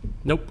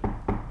 Nope.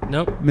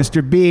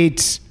 Mr.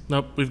 Beats.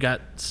 Nope. We've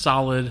got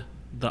solid.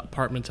 The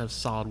apartments have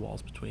solid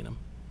walls between them.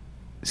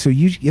 So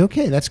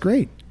okay? That's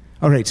great.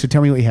 All right. So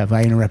tell me what you have.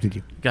 I interrupted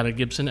you. Got a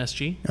Gibson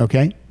SG.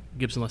 Okay.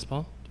 Gibson Les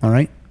Paul. All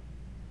right.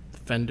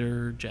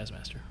 Fender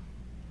Jazzmaster.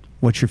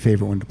 What's your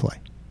favorite one to play?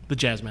 The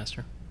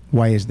Jazzmaster.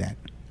 Why is that?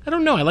 I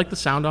don't know. I like the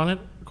sound on it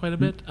quite a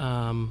bit.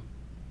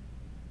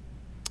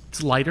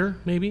 It's lighter,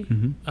 maybe.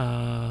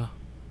 I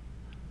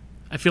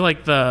feel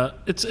like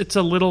it's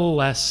a little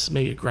less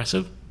maybe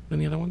aggressive than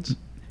the other ones.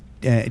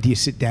 Do you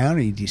sit down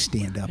or do you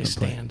stand up? I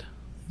stand. Play?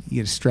 You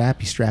get a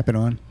strap. You strap it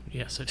on.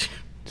 Yes, I do.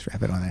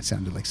 Strap it on. That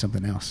sounded like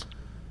something else.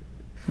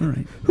 All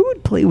right. Who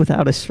would play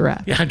without a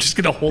strap? Yeah, I'm just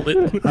gonna hold it.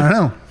 I don't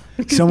know.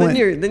 Someone,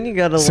 then you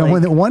gotta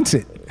someone that wants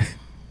it.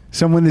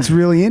 Someone that's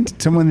really into.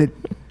 Someone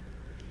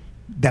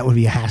that would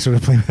be a hassle to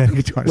play with that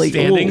guitar. Like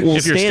standing,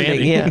 if you're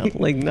standing, yeah,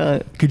 like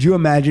not. Could you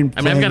imagine?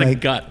 I mean, I've got a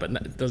gut, but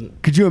it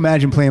doesn't. Could you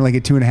imagine playing like a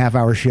 2.5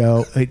 hour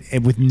show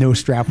with no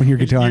strap on your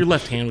guitar? Your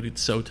left hand would be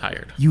so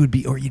tired. You'd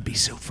be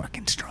so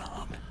fucking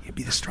strong. You'd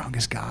be the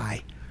strongest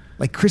guy.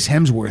 Like Chris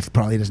Hemsworth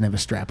probably doesn't have a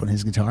strap on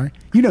his guitar.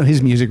 You know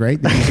his music,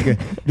 right?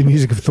 The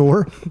music of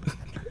Thor.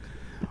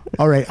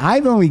 All right,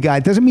 I've only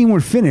got, doesn't mean we're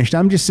finished.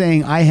 I'm just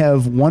saying I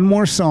have one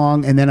more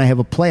song and then I have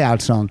a play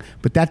out song.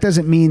 But that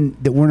doesn't mean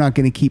that we're not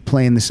going to keep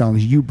playing the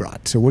songs you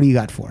brought. So what do you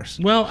got for us?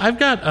 Well, I've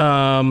got,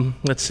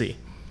 let's see.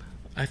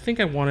 I think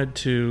I wanted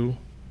to,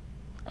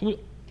 I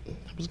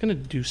was going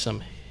to do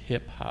some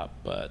hip hop,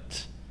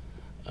 but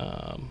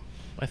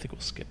I think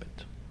we'll skip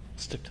it.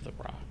 Stick to the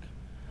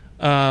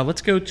rock.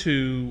 Let's go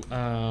to,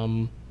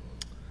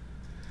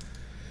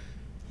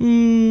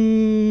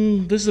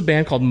 this is a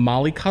band called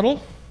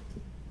Mollycuddle.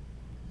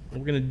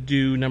 We're going to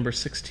do number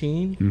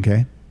 16.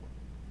 Okay.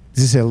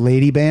 Is this a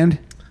lady band?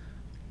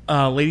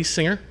 Lady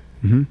singer.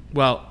 Mm-hmm.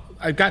 Well,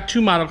 I've got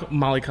two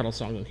Molly Cuddle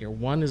songs in here.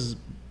 One is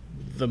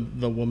the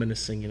woman is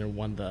singing, and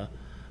one the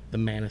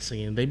man is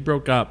singing. They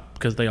broke up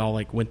because they all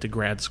like went to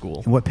grad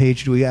school. And what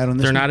page do we got on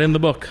this? They're one? not in the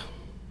book.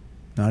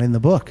 Not in the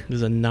book. This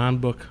is a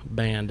non-book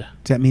band.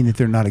 Does that mean that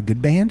they're not a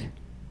good band?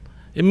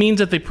 It means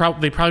that they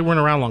probably weren't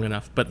around long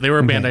enough, but they were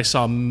a band I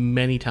saw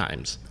many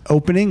times.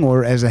 Opening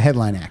or as a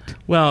headline act?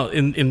 Well,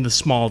 in the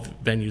small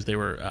venues, they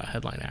were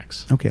headline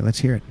acts. Okay, let's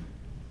hear it.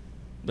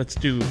 Let's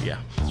do, this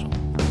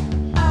one.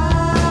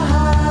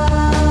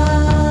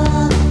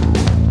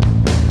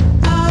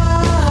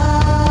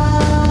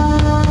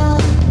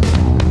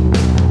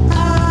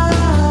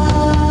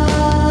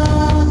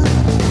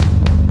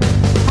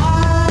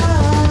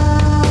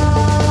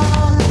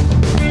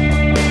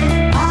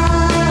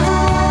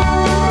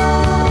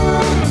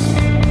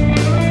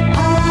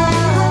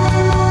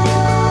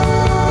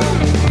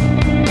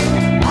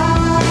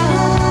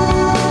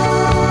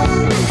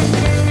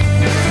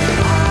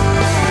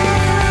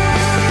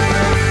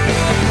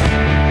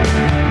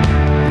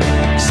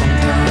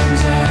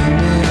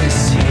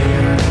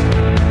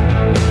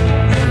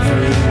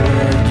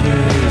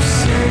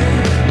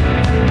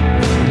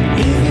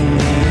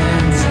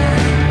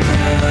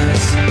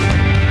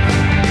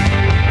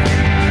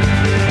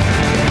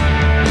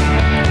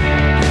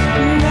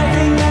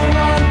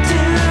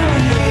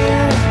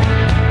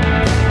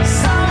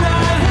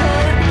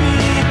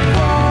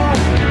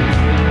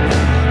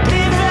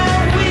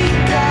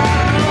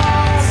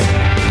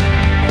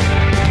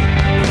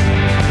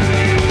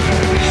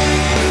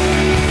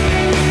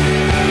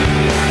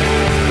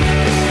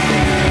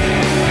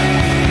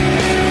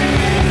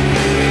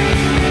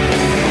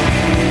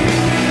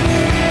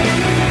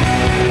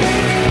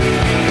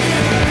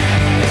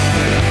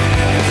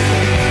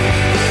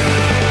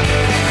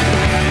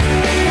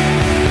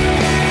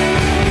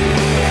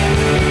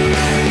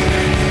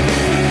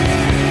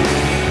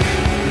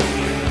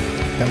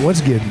 What's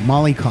good?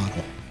 Molly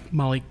Coddle.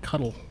 Molly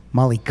Cuddle.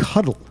 Molly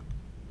Cuddle.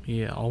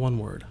 Yeah, all one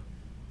word.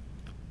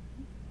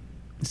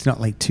 It's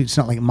not like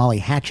Molly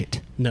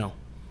Hatchet. No.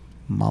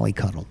 Molly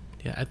Cuddle.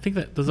 Yeah, I think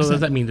that does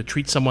that mean to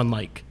treat someone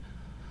like?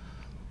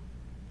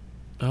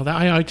 Oh,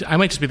 I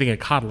might just be thinking of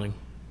coddling.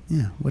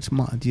 Yeah.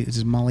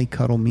 Does Molly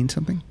Cuddle mean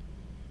something?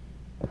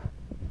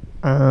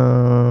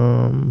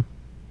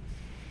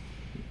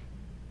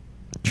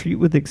 Treat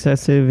with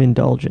excessive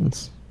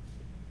indulgence.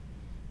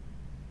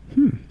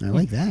 I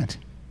like that.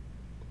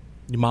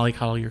 You Molly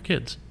Coddle your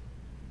kids.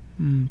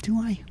 Do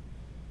I?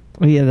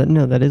 Oh yeah,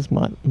 that is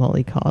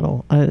Molly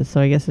Coddle.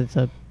 So I guess it's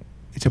a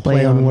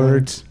play on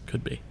words.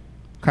 Could be.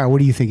 Kyle, what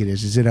do you think it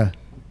is? Is it a?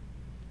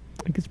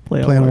 I think it's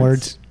play on on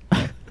words.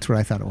 That's what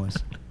I thought it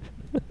was.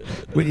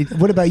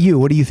 What about you?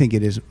 What do you think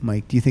it is,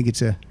 Mike? Do you think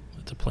it's a?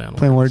 It's a play on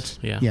words.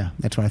 Yeah. Yeah,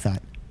 that's what I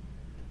thought.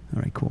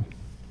 All right, cool.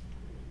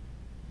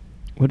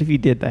 What if you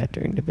did that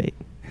during debate?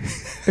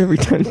 Every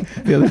time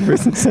the other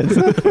person says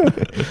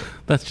it.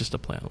 That's just a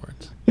play on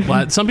words.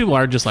 Well, some people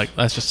are just like,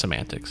 that's just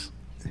semantics.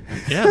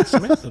 Yeah, it's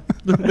semantics.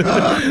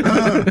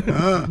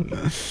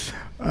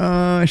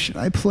 Should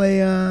I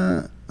play?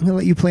 I'm going to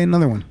let you play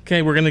another one.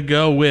 Okay, we're going to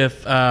go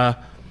with... Are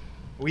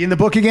we in the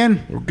book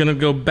again? We're going to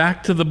go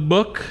back to the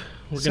book.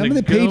 Some of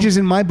the pages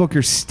in my book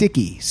are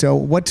sticky. So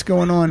what's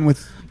going on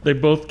with... They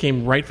both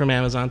came right from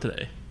Amazon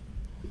today.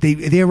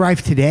 They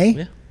arrived today?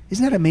 Yeah.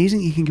 Isn't that amazing?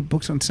 You can get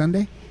books on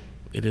Sunday?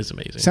 It is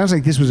amazing. Sounds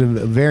like this was a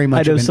very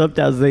much... I know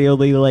sometimes they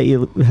only let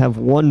you have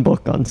one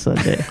book on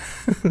Sunday.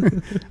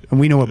 And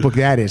we know what book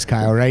that is,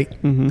 Kyle, right?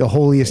 Mm-hmm. The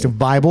holiest of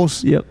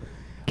Bibles? Yep.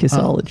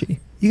 Kissology.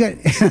 You got...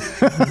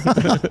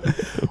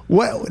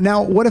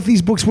 What if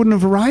these books wouldn't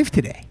have arrived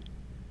today?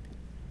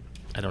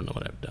 I don't know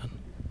what I've done.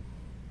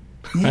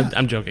 Yeah.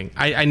 I'm joking.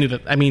 I knew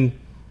that. I mean,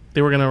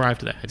 they were going to arrive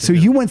today. So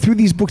you went through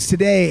these books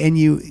today, and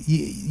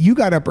you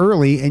got up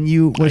early, and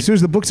as soon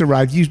as the books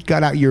arrived, you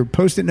got out your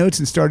Post-it notes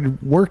and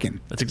started working.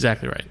 That's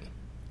exactly right.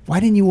 Why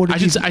didn't you order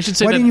these? I should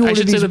say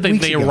that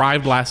they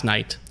arrived last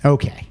night.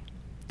 Okay.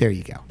 There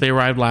you go. They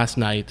arrived last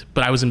night,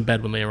 but I was in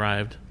bed when they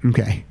arrived.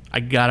 Okay. I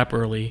got up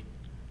early,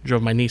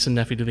 drove my niece and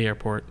nephew to the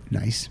airport.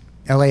 Nice.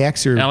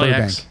 LAX or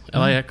Burbank?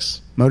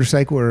 LAX.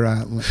 Motorcycle or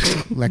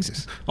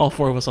Lexus? All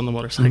four of us on the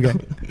motorcycle.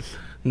 Okay.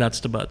 Nuts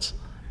to butts.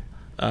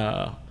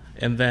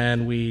 And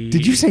then we...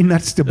 Did you say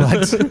nuts to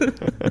butts? All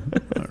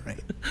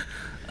right.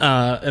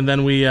 And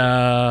then we...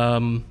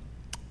 and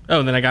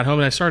then I got home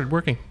and I started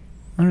working.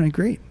 All right,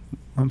 great.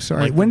 I'm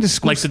sorry. When does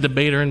school... Like the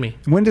debater in me.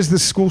 When does the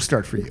school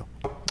start for you?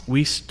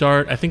 We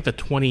start, I think,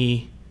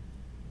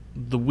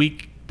 the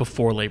week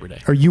before Labor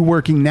Day. Are you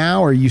working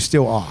now or are you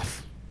still off?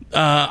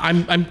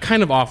 I'm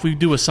kind of off. We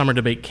do a summer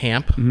debate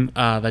camp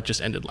that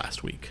just ended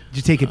last week. Did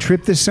you take a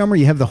trip this summer?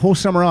 You have the whole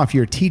summer off.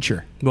 You're a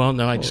teacher. Well,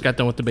 no, I just got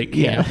done with debate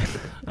camp.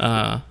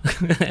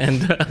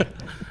 And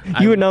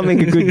you would not make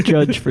a good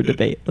judge for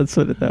debate. Let's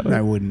put it that way.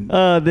 I wouldn't.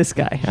 This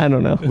guy, I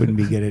don't know. Wouldn't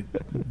be good at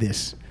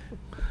this.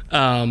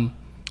 I've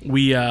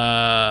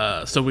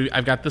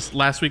got this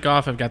last week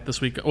off. I've got this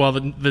week. Well,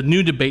 the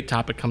new debate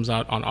topic comes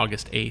out on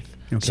August 8th,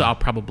 so I'll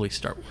probably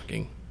start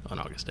working on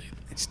August 8th.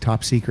 It's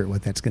top secret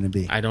what that's going to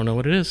be. I don't know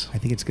what it is. I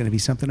think it's going to be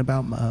something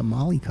about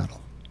Molly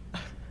Cuddle.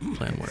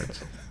 Play on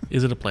words.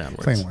 Is it a play on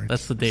words? Play on words.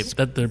 That's the date.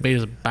 That the debate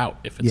is about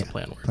if it's a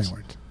play on words. Play on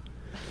words.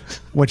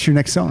 What's your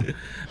next song?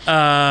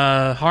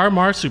 Har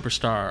Mar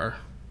Superstar.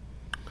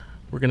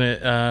 We're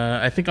gonna.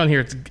 I think on here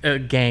it's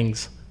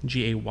Gangs.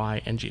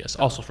 Gayng's.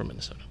 Also from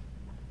Minnesota.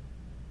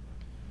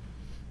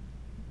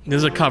 This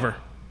is a cover.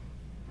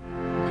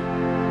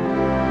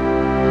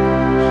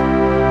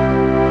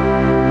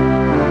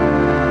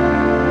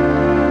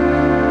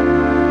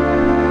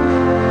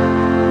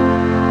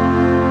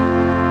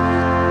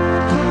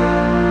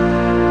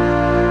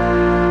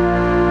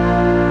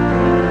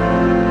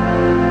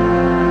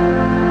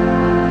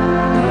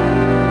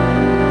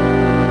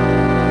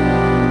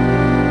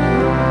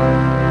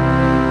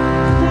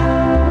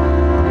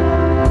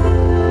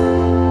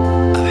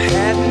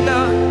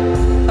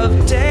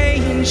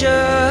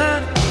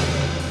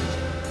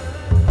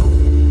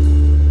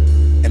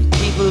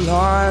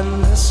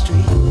 on the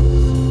street.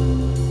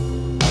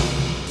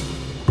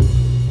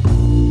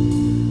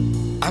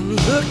 I'm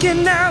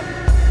looking out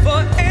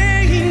for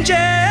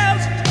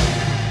angels,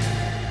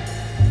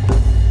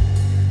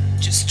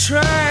 just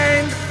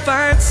trying to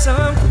find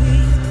some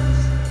peace.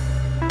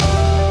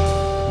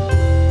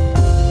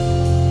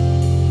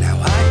 Now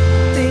I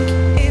think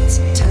it's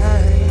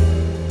time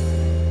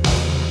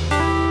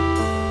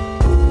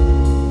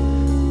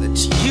that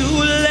you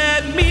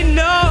let me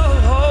know.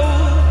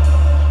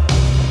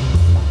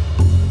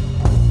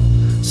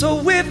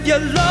 So if you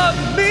love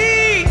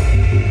me,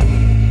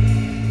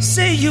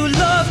 say you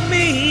love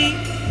me.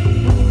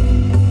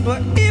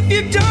 But if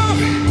you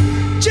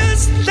don't,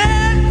 just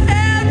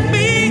let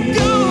me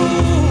go.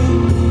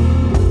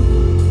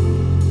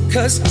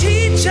 'Cause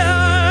teacher,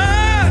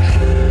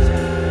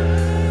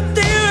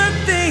 there are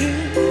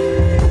things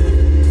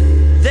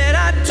that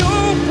I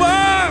don't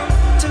want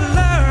to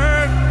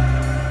learn.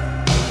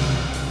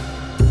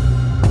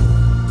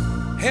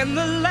 And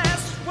the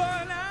last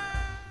one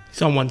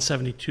It's on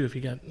 172 if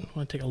you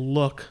want to take a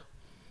look.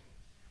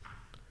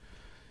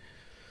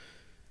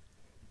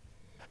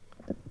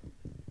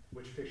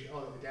 Which fish?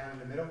 Oh, down in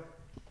the middle?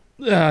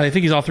 I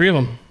think he's all three of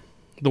them.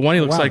 The one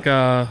he looks wow. like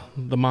the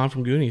mom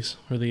from Goonies,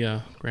 or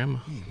the grandma.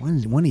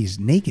 One he's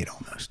naked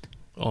almost.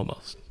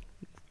 Almost.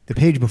 The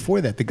page before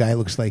that, the guy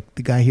looks like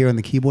the guy here on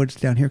the keyboards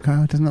down here,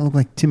 Kyle. Doesn't that look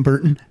like Tim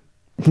Burton?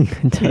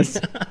 It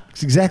does.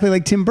 It's exactly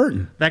like Tim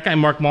Burton. That guy,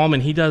 Mark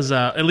Mallman, he does,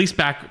 at least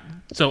back...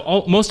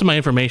 So most of my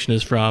information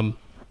is from,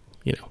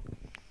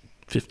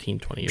 15,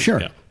 20 years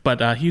ago.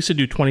 But he used to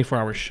do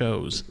 24-hour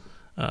shows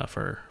at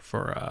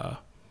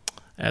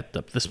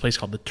this place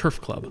called the Turf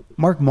Club.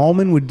 Mark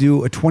Mallman would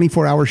do a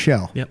 24-hour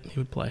show. Yep, he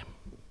would play.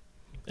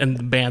 And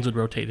the bands would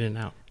rotate in and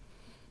out.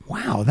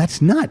 Wow,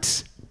 that's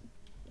nuts.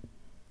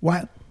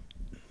 Why?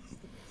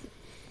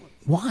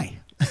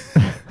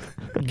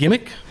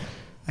 Gimmick?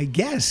 I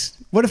guess.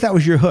 What if that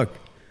was your hook?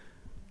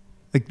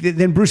 Like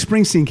then Bruce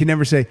Springsteen can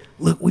never say,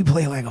 "Look, we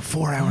play like a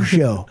 4-hour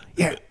show."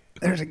 Yeah,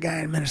 there's a guy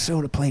in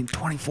Minnesota playing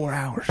 24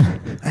 hours.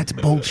 That's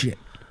bullshit.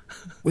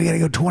 We got to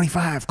go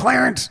 25.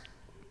 Clarence.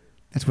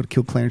 That's what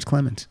killed Clarence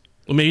Clemens.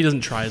 Well, maybe he doesn't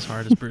try as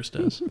hard as Bruce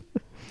does.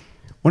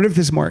 Wonder if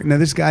this Mark... Now,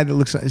 this guy that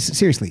looks...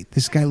 Seriously,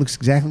 this guy looks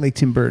exactly like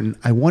Tim Burton.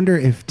 I wonder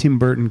if Tim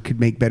Burton could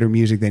make better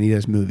music than he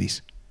does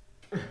movies.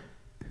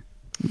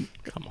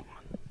 Come on.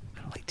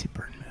 I don't like Tim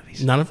Burton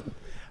movies. None of them?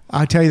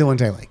 I'll tell you the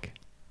ones I like.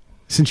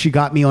 Since you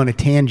got me on a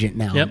tangent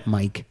now,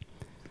 Mike.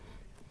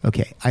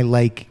 Okay, I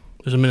like...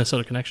 There's a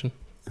Minnesota connection.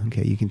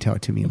 Okay, you can tell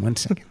it to me in 1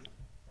 second.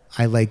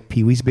 I like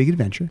Pee-wee's Big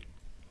Adventure.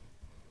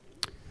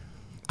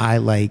 I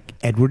like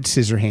Edward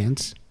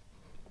Scissorhands.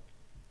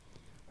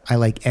 I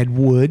like Ed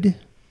Wood.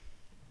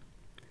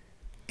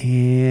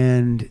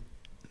 And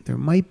there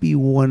might be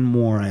one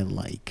more I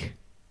like.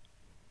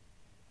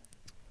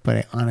 But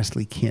I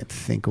honestly can't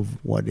think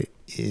of what it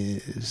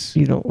is.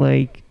 You don't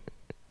like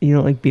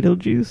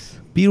Beetlejuice?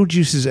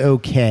 Beetlejuice is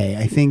okay.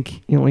 I think...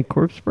 You don't like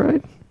Corpse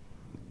Bride?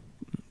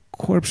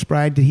 Corpse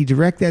Bride, did he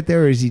direct that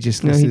there, or is he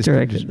just... No, he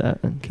directed that.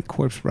 Okay,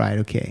 Corpse Bride,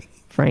 okay.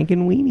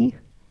 Frankenweenie?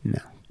 No.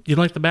 You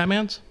don't like the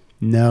Batmans?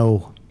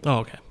 No. Oh,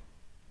 okay.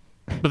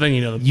 But then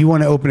you know... You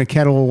want to open a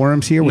kettle of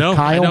worms here with Kyle?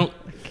 I don't.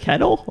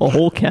 Kettle? A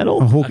whole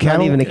kettle? A whole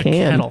kettle? Not even a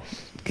can. Kettle.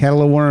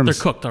 Kettle of worms.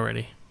 They're cooked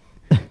already.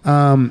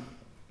 There's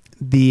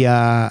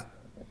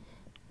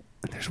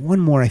one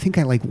more. I think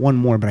I like one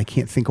more, but I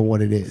can't think of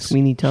what it is.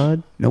 Sweeney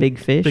Todd? Nope. Big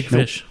Fish? Big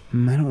Fish.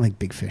 I don't like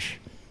Big Fish.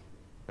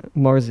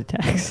 Mars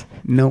Attacks?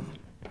 Nope.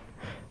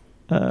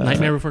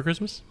 Nightmare Before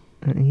Christmas?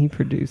 He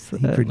produced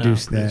that. He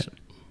produced that.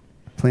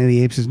 Planet of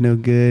the Apes is no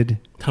good.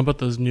 How about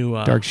those new...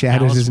 Dark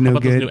Shadows Alice, is no how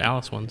about good. those new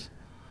Alice ones?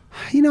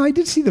 I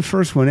did see the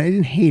first one. I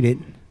didn't hate it.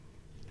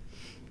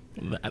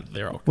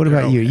 They're okay. What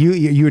about you?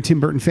 You a Tim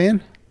Burton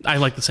fan? I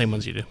like the same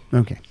ones you do.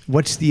 Okay.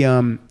 What's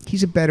the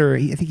he's a better...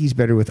 I think he's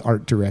better with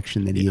art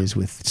direction than he is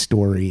with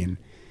story. And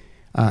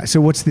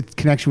so what's the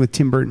connection with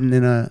Tim Burton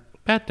and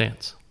Bat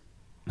Dance.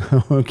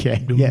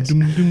 Okay. Yes.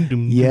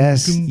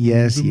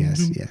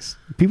 Yes.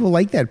 People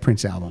like that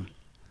Prince album.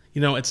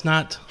 It's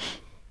not...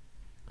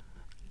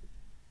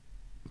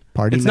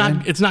 Party It's Man?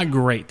 not. It's not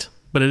great,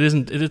 but it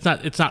isn't. It's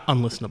not. It's not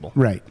unlistenable.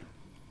 Right.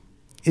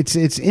 It's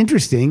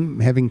interesting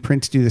having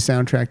Prince do the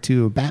soundtrack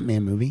to a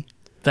Batman movie.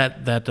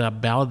 That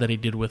ballad that he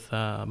did with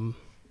I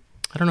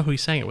don't know who he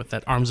sang it with.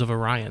 That Arms of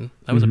Orion.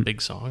 That was a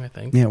big song, I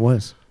think. Yeah, it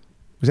was.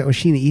 Was that with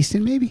Sheena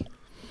Easton? Maybe.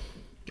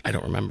 I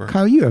don't remember.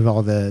 Kyle, you have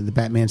all the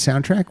Batman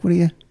soundtrack. What do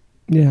you?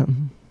 Yeah.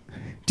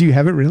 Do you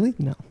have it really?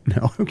 No.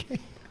 No. Okay.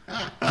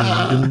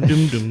 Dum,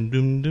 dum, dum,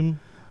 dum, dum.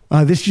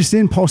 This just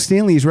in: Paul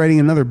Stanley is writing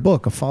another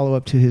book, a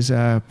follow-up to his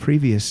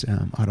previous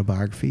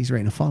autobiography. He's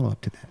writing a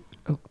follow-up to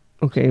that.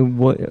 Okay,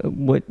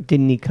 what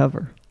didn't he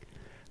cover?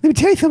 Let me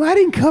tell you something. I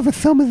didn't cover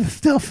some of the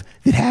stuff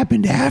that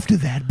happened after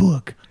that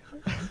book.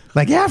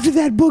 Like after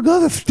that book,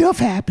 other stuff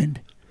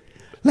happened.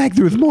 Like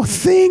there was more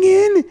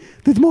singing,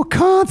 there's more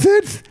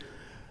concerts,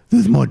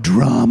 there's more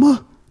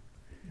drama.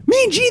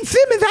 Me and Gene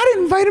Simmons, I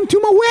didn't invite him to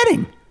my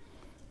wedding.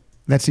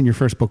 That's in your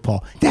first book,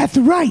 Paul. That's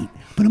right.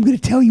 But I'm going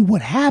to tell you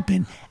what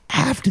happened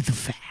after the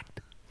fact.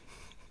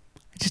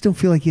 I just don't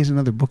feel like he has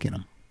another book in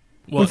him.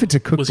 What if it's a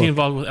cookbook? Was he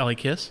involved with LA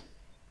Kiss?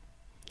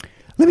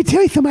 Let me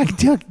tell you something. I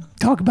can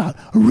talk about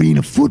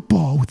arena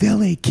football with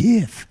LA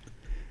Kiss.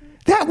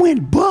 That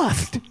went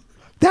bust.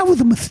 That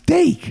was a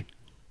mistake.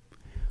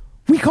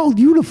 We called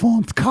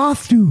uniforms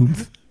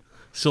costumes.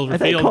 I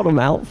think called them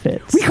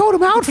outfits. We called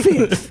them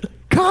outfits.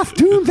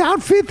 Costumes,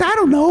 outfits, I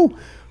don't know.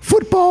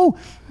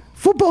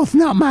 Football's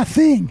not my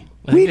thing.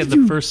 I think he had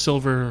the first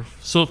silver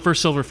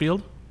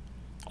field.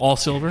 All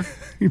silver.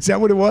 Is that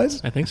what it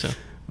was? I think so.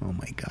 Oh,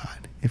 my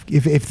God.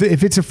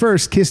 If it's a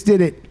first, Kiss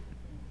did it.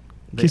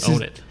 They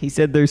own it. He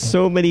said there's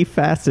so many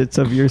facets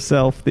of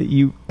yourself that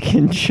you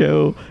can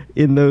show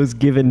in those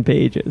given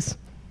pages.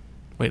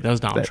 Wait, that was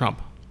Donald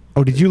Trump.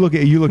 Oh, did you look at?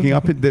 Are you looking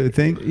up at the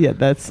thing? Yeah,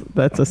 that's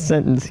a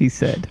sentence he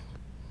said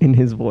in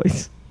his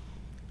voice.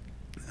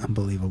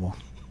 Unbelievable.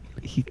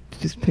 He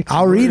just picks.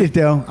 I'll read it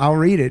though. I'll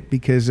read it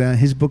because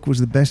his book was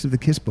the best of the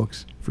Kiss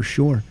books for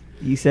sure.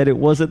 He said it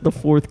wasn't the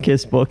fourth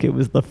Kiss book; it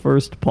was the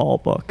first Paul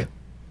book.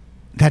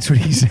 That's what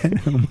he said.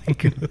 Oh my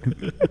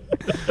God.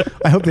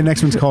 I hope the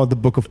next one's called The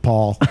Book of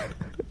Paul.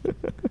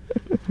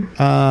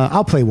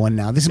 I'll play one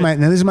now. This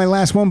is my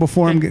last one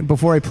before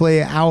I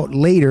play out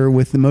later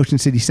with the Motion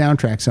City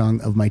soundtrack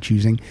song of my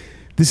choosing.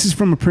 This is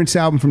from a Prince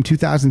album from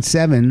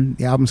 2007.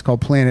 The album's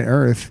called Planet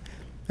Earth,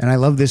 and I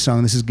love this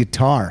song. This is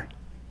Guitar.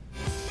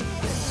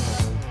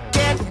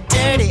 Get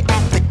dirty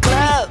at the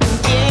club,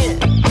 yeah.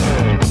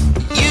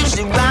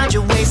 Usually round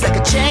your waist like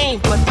a chain,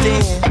 but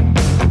then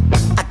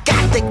I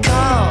got the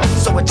call,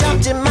 so I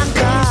jumped in my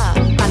car.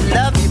 I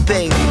love you,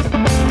 baby,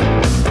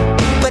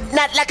 but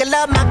not like I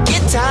love my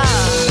guitar.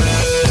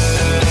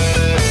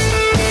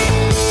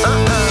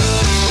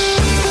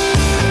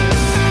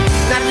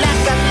 Not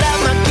like I love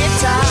my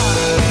guitar.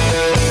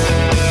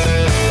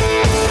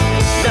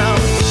 No.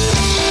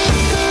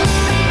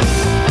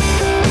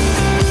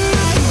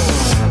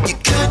 You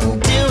couldn't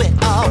do it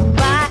all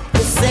by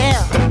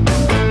yourself.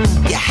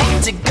 You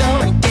had to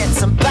go and get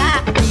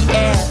somebody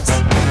else.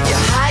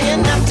 You're high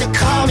enough to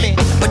call me,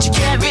 but you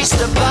can't reach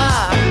the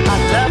bar. I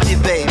love you,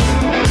 baby,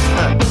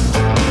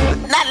 but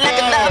not like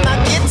I love my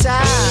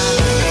guitar.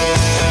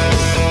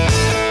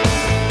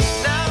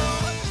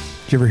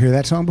 Did you ever hear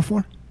that song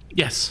before?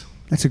 Yes.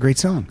 That's a great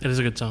song. It is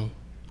a good song.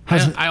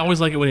 How's it- I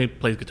always like it when he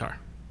plays guitar.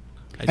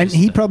 And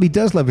he probably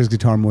does love his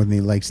guitar more than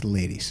he likes the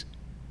ladies.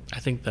 I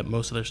think that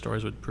most of their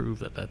stories would prove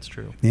that that's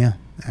true. Yeah,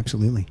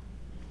 absolutely.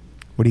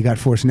 What do you got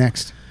for us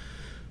next?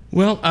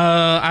 Well,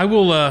 I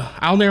will.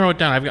 I'll narrow it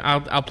down.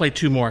 I'll play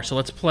two more. So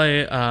let's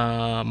play. You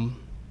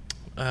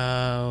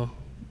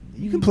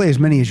can play as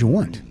many as you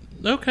want.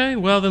 Okay.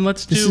 Well, then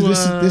let's This do.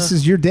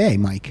 is your day,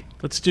 Mike.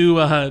 Let's do.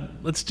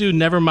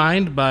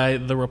 Nevermind by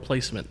The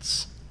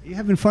Replacements. Are you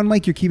having fun,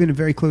 Mike? You're keeping it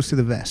very close to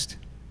the vest.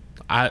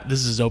 This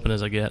is as open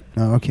as I get.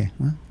 Oh, okay.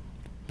 Well,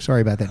 sorry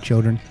about that,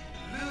 children.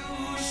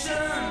 It's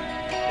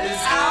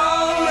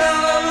out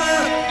of the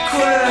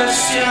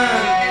question.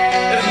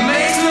 It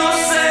makes no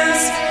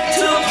sense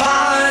to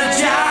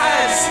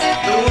apologize.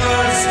 The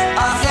words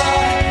I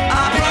thought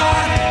I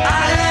brought,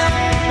 I left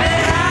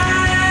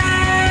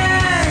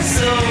behind.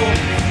 So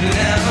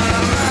never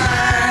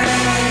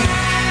mind.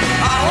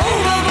 I'll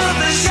overlook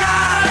the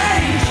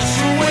shouting, just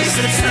a waste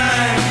of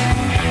time.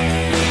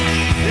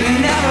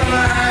 Never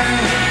mind.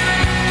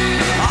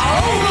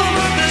 I'll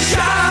overlook the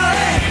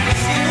shouting,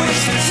 just a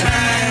waste of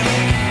time.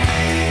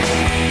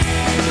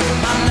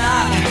 I'm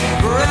not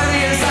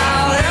ready as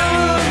I'll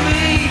ever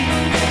be.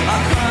 I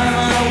climb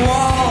on the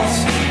walls,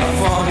 I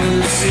fall to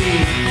the sea.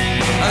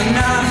 I'm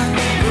not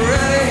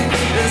ready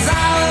as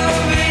I'll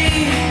ever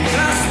be. And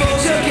I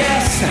suppose your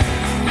guess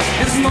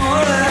is more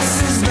or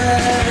less as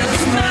bad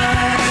as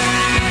mine.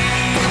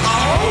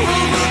 I'll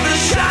overlook the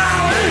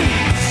shower,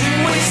 it's a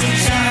waste of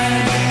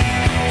time.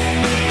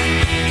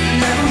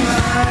 Never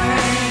mind.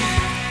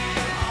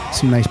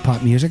 Some nice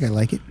pop music. I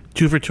like it.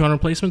 2 for 200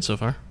 placements so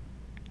far.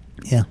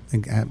 Yeah,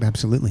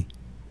 absolutely.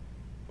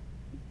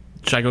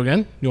 Should I go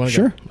again? You want to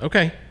Sure. go?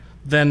 Okay.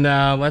 Then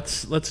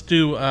let's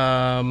do.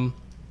 I want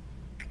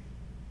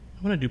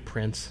to do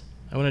Prince.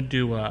 I want to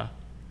do.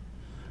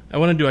 I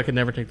want to do I Could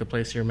Never Take the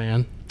Place of Your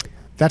Man.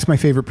 That's my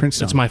favorite Prince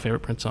song. It's my favorite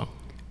Prince song.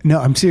 No,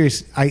 I'm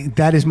serious.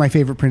 That is my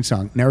favorite Prince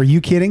song. Now, are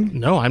you kidding?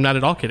 No, I'm not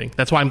at all kidding.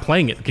 That's why I'm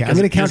playing it. Okay, I'm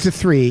going to count to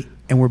 3,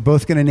 and we're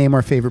both going to name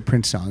our favorite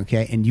Prince song,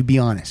 okay? And you be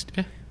honest.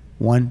 Okay.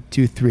 1,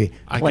 2, 3.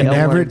 I Can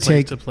never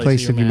take the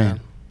place of your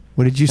man.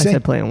 What did you say? I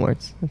said Play on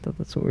Words. I thought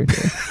that's what we were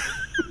doing.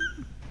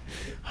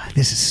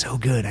 This is so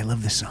good. I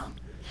love this song.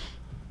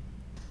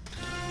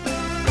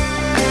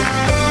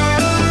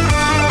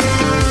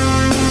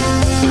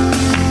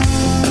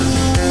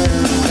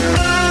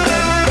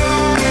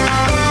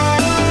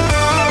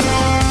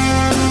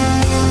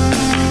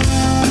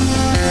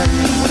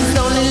 It's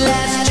only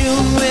last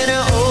June when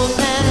her old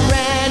man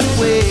ran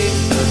away.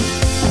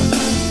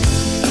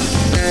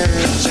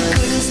 She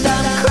couldn't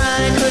stop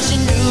crying 'cause she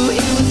knew he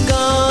was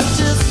gone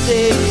to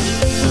stay.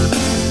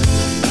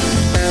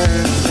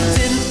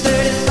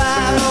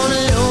 10:35 on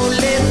a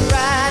lonely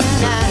Friday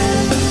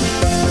night.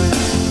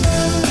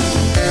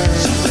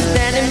 She was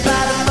standing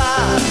by the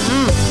bar.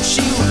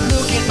 She was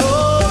looking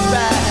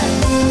alright.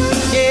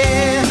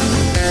 Yeah.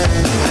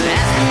 I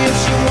asked her if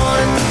she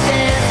wanted to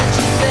dance, and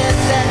she said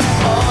that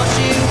all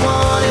she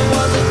wanted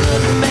was a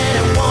good man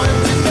and wanted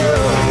to know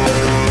if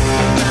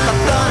I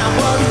thought I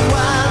was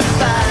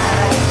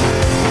qualified.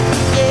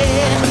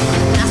 Yeah.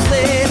 And I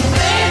said,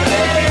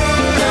 baby,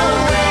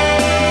 don't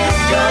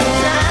waste your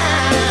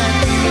time.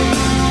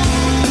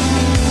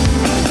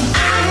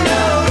 I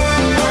know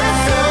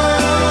what's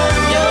on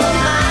your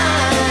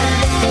mind.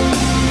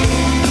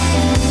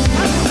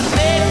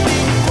 Maybe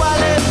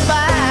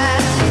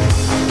qualified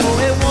for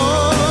a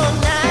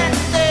one-night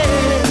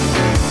stand,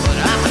 but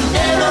I can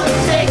never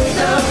take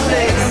the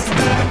place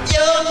of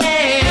your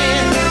man.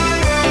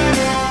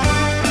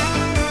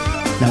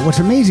 Now, what's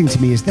amazing to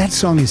me is that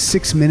song is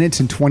 6 minutes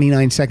and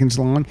 29 seconds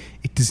long.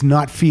 It does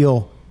not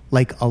feel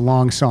like a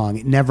long song.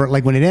 It never,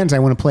 like when it ends, I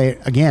want to play it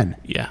again.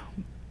 Yeah.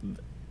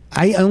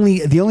 The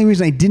only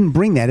reason I didn't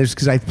bring that is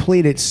because I've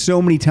played it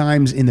so many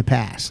times in the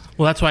past.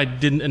 Well, that's why I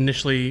didn't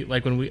initially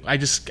like when I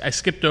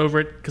skipped over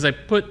it because I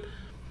put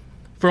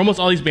for almost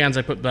all these bands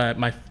I put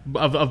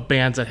of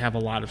bands that have a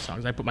lot of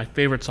songs. I put my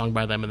favorite song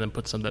by them and then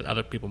put some that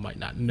other people might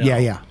not know.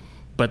 Yeah.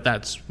 But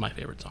that's my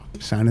favorite song.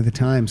 Sign of the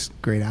Times,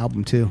 great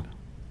album too.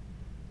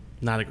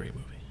 Not a great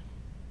movie.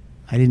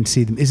 I didn't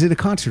see them. Is it a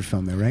concert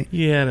film though, right?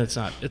 Yeah, and it's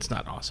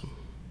not awesome.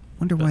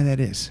 Wonder why that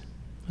is.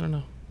 I don't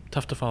know.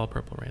 Tough to follow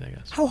Purple Rain, I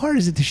guess. How hard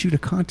is it to shoot a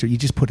concert? You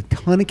just put a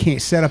ton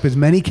of set up as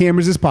many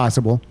cameras as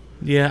possible.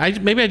 Yeah,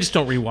 maybe I just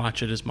don't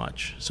rewatch it as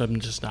much, so I'm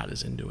just not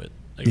as into it,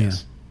 I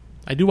guess.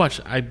 I do watch.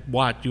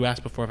 You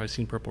asked before if I've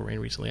seen Purple Rain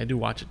recently. I do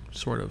watch it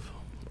sort of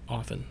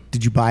often.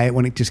 Did you buy it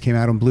when it just came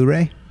out on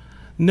Blu-ray?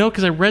 No,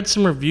 because I read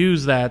some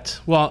reviews that.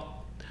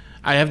 Well,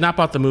 I have not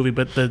bought the movie,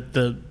 but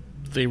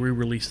they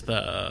re-released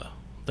the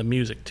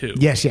music too.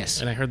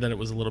 Yes. And I heard that it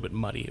was a little bit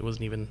muddy. It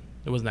wasn't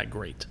that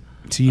great.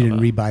 So you didn't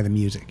rebuy the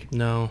music?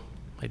 No,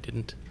 I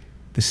didn't.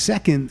 The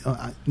second,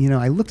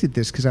 I looked at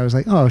this because I was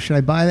like, oh, should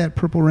I buy that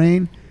Purple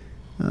Rain?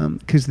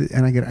 And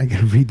I got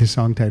to read the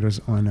song titles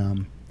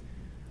on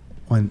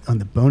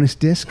the bonus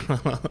disc.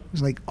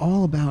 It's like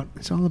all about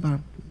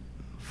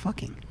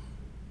fucking.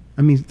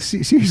 I mean,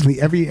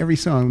 seriously, every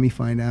song. Let me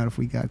find out if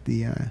we got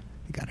the.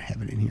 We got to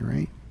have it in here,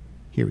 right?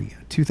 Here we go.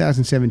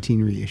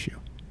 2017 reissue.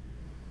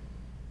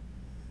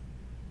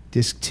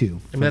 Disc 2.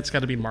 I mean, that's got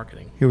to be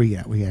marketing. Here we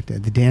go. We got the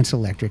Dance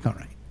Electric. All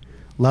right.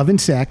 Love and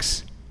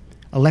Sex,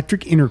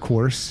 Electric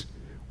Intercourse,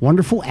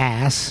 Wonderful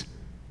Ass,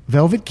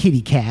 Velvet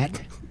Kitty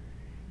Cat,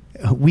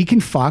 We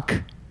Can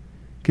Fuck,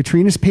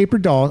 Katrina's Paper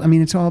Dolls. I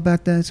mean, it's all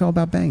about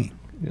banging.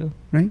 Yeah.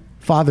 Right?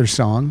 Father's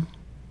Song.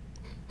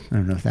 I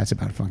don't know if that's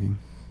about fucking.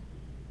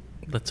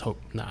 Let's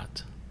hope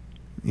not.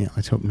 Yeah,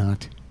 let's hope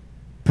not.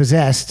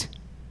 Possessed.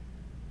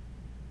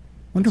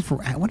 Wonder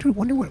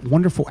what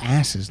Wonderful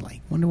Ass is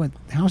like.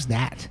 How's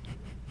that?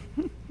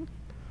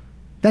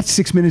 That's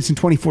 6 minutes and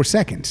 24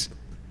 seconds.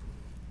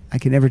 I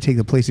can never take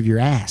the place of your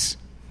ass.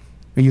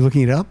 Are you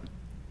looking it up?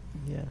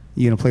 Yeah.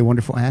 You gonna play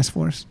Wonderful Ass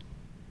for us?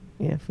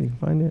 Yeah, if we can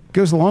find it.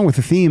 Goes along with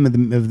the theme of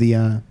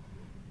the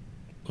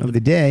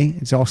day.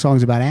 It's all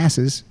songs about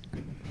asses.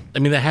 I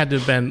mean, that had to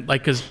have been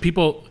like because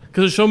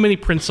there's so many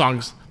Prince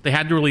songs. They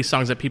had to release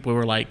songs that people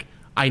were like,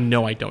 I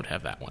know I don't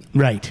have that one.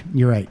 Right.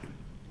 You're right.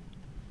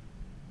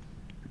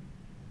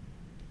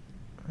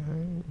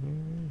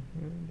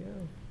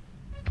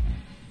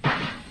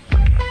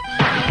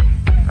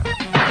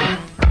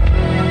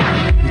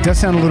 It does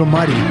sound a little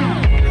muddy.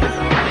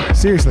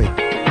 Seriously.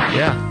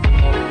 Yeah.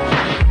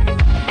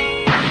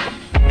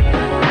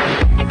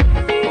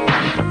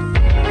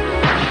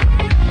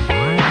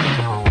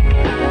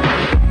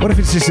 What if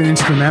it's just an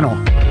instrumental?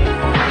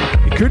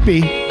 It could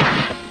be.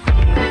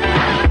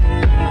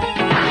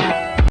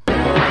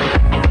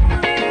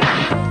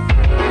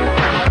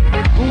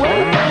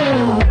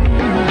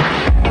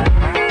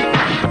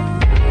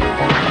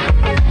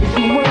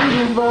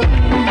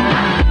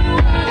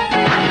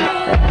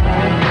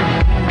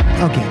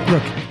 Okay,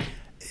 look,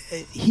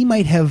 he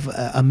might have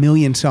a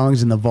million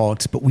songs in the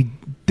vaults, but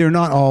they're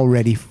not all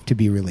ready to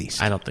be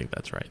released. I don't think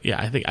that's right.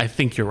 Yeah, I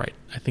think you're right.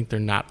 I think they're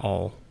not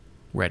all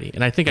ready.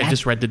 And I think I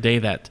just read today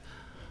that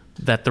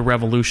the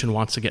Revolution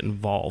wants to get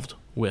involved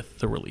with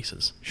the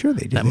releases. Sure,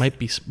 they do. That might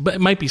be, but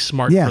it might be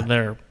smart for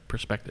their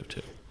perspective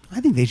too. I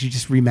think they should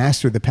just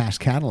remaster the past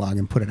catalog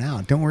and put it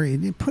out. Don't worry,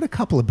 put a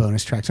couple of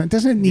bonus tracks on. It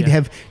doesn't need to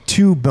have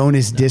 2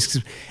 bonus discs.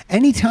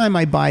 Anytime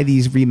I buy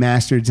these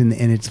remasters and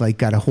it's like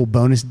got a whole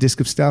bonus disc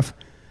of stuff,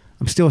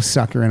 I'm still a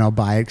sucker and I'll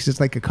buy it because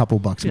it's like a couple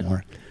bucks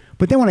more.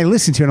 But then when I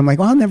listen to it, I'm like,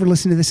 well, I'll never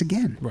listen to this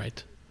again.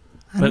 Right.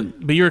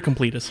 But you're a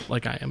completist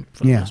like I am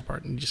for the most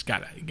part, and you just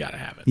gotta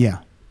have it. Yeah.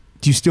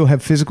 Do you still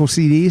have physical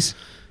CDs?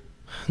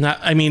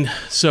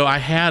 So I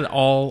had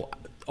all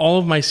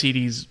of my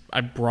CDs I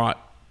brought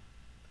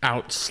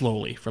out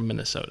slowly from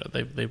Minnesota.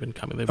 They've been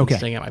coming. They've been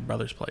staying at my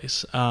brother's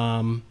place.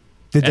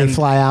 Did they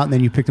fly out and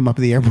then you picked them up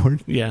at the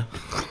airport? Yeah.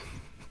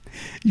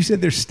 You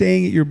said they're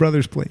staying at your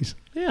brother's place.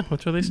 Yeah,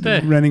 that's where they stay.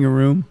 Renting a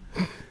room.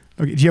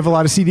 Okay. Do you have a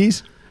lot of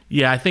CDs?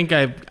 Yeah, I think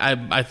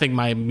I think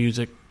my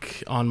music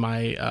on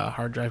my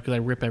hard drive, because I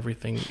rip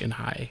everything in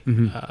high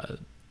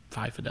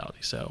fidelity.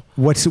 So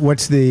what do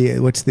they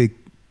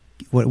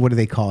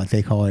call it?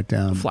 They call it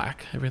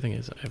FLAC.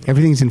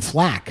 Everything's in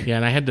FLAC. Yeah,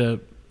 and I had to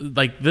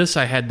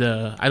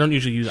I don't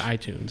usually use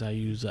iTunes. I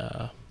use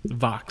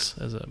Vox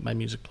as my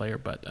music player,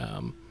 but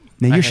now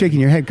you're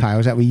shaking your head, Kyle.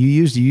 Is that what you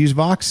use? Do you use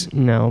Vox?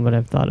 No, but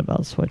I've thought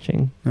about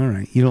switching. All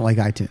right. You don't like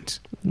iTunes?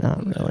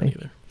 Not really.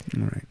 Either.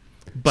 All right.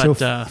 But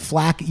so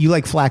FLAC, you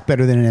like FLAC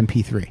better than an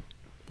MP3?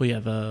 Well,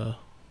 yeah,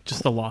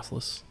 just the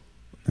lossless.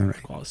 All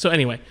right. Quality. So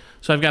anyway,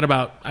 I've got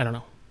about, I don't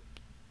know,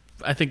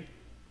 I think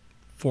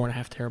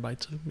 4.5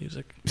 terabytes of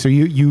music. So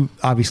you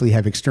obviously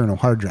have external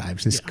hard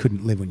drives. This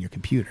couldn't live on your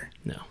computer.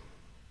 No.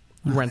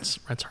 Rents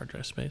hard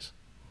drive space.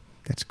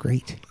 That's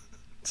great. It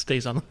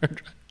stays on the hard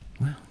drive.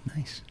 Wow,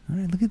 nice. All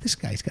right, look at this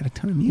guy. He's got a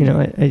ton of music. You know,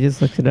 I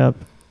just looked it up.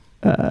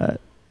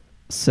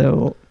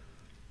 So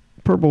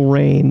Purple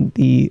Rain,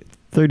 the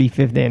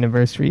 35th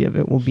anniversary of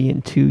it will be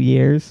in 2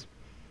 years.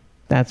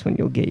 That's when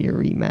you'll get your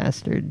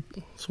remastered.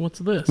 So what's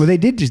this? Well, they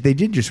did just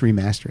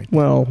remaster it.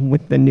 Well,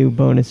 with the new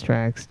bonus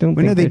tracks.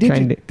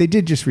 They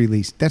did just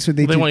release. That's what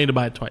they did. They want you to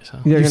buy it twice, huh?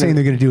 You're saying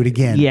they're going to do it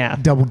again. Yeah.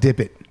 Double dip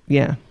it.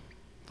 Yeah.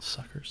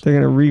 Suckers. They're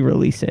going to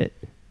re-release it.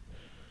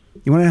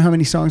 You want to know how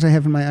many songs I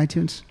have in my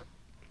iTunes?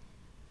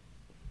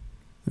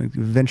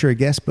 Venture a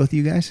guess, both of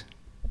you guys?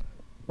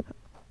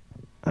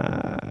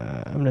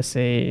 I'm going to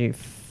say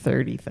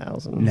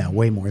 30,000. No,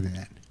 way more than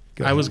that.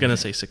 I was going to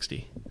say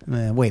 60.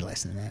 Way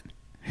less than that.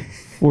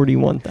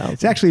 41,000.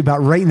 It's actually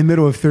about right in the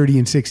middle of 30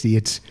 and 60.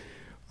 It's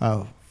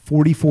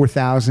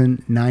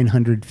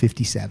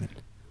 44,957.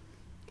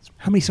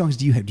 How many songs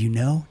do you have? Do you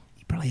know?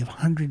 You probably have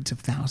hundreds of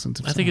thousands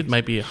of songs. I think it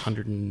might be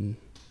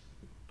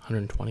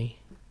 120.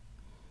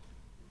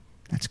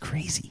 That's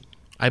crazy.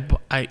 I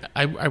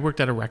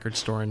worked at a record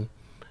store in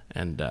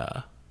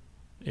the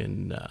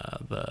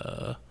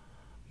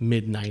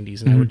mid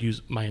 90s, and I would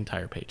use my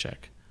entire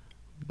paycheck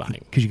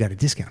buying. Because you got a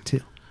discount too.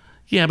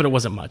 Yeah, but it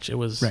wasn't much. It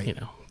was,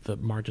 the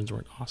margins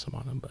weren't awesome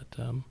on them, but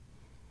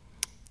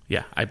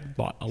yeah, I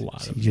bought a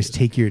lot. So you just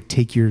take your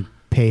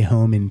pay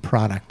home in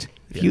product.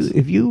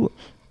 If you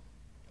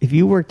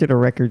worked at a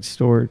record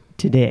store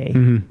today,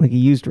 like a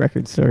used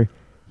record store,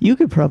 you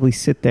could probably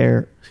sit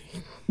there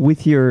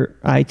with your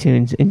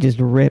iTunes and just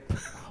rip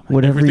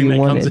whatever you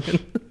wanted.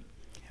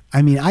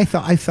 I mean, I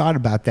thought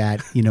about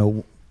that. You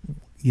know,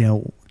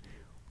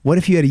 what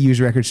if you had a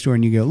used record store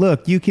and you go,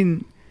 look, you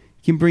can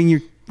bring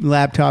your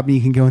laptop and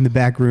you can go in the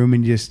back room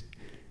and just,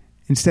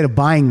 instead of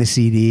buying the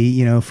CD,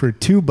 for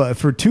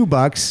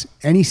 $2,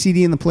 any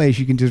CD in the place,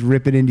 you can just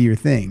rip it into your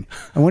thing.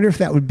 I wonder if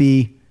that would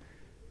be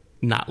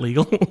not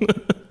legal.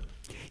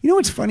 You know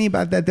what's funny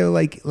about that though?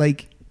 Like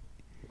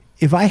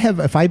if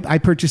I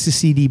purchase a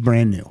CD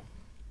brand new,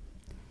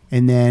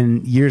 and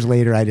then years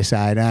later I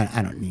decide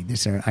I don't need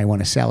this or I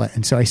want to sell it,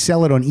 and so I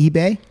sell it on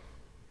eBay.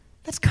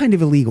 That's kind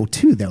of illegal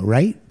too, though,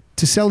 right?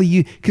 To sell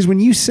because when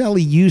you sell a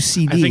used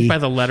CD, I think by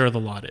the letter of the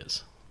law it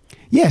is.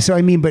 Yeah, so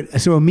I mean,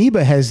 so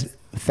Amoeba has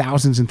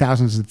thousands and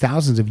thousands and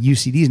thousands of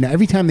used CDs. Now,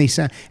 every time they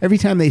sell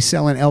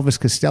an Elvis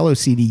Costello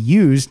CD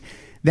used,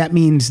 that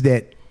means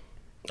that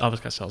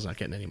Elvis Costello's not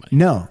getting any money.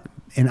 No,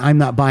 and I'm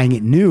not buying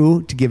it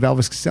new to give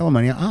Elvis Costello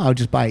money. I'll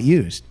just buy it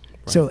used.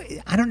 Right. So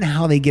I don't know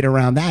how they get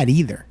around that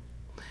either.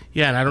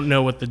 Yeah, and I don't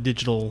know what the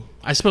digital.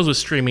 I suppose with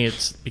streaming,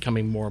 it's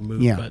becoming more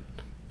moot. Yeah. But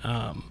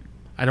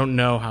I don't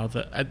know how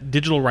the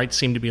digital rights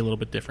seem to be a little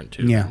bit different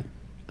too. Yeah.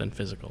 Than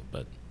physical,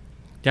 but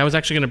yeah, I was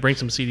actually going to bring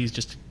some CDs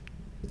just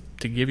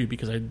to give you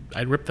because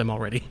I'd ripped them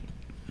already.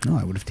 No,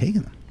 I would have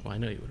taken them. Well, I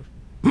know you would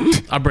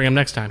have. I'll bring them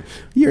next time.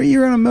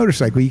 You're on a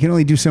motorcycle. You can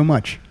only do so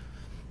much.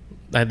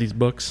 I had these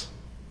books.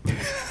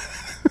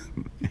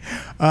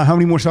 How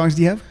many more songs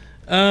do you have?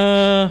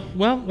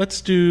 Well,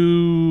 let's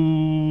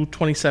do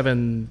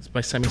 27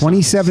 by Semisonic.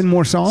 27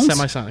 more songs?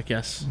 Semisonic,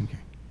 yes. Okay.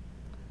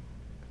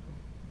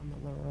 I'm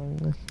on the wrong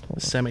list.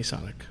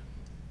 Semisonic.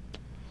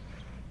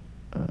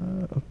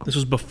 Okay. This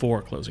was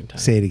before closing time.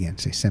 Say it again.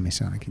 Say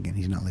Semisonic again.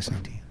 He's not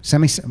listening to you.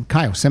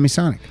 Kyle,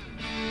 Semisonic.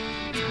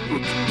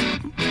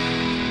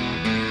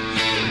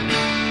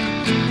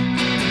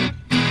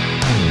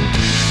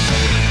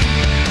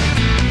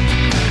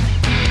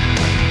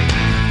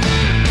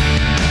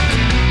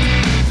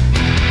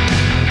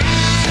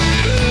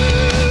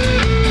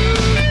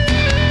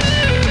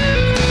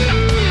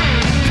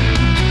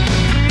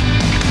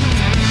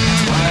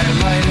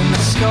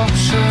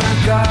 sculpture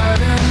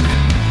garden.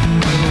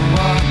 We'll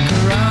walk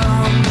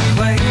around the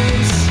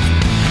place,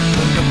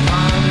 look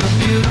upon the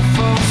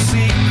beautiful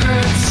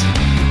secrets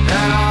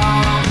that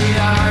all the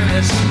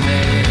artists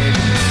made.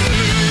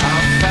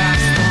 How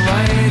fast the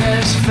light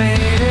has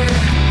faded,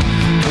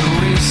 but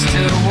we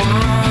still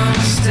want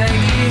to stay.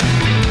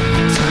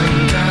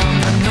 Turn down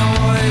the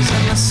noise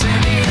in the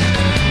city,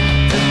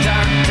 the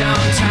dark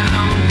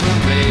downtown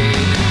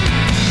parade.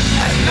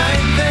 At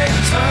night they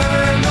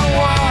turn the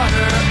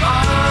water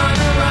on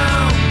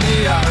around the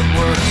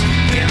artwork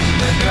in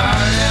the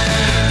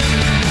garden.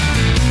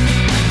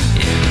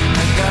 In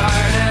the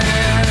garden.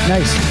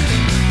 Nice.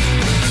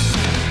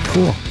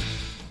 Cool.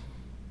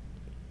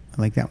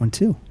 I like that one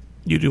too.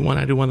 You do one,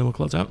 I do one, then we'll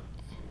close out.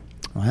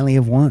 Well, I only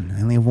have one.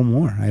 I only have one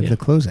more. I have Yeah. the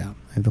closeout.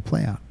 I have the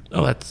play out.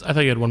 Oh, I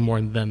thought you had one more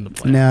and then the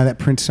play. No, that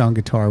Prince song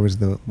guitar was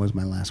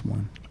my last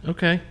one.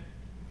 Okay.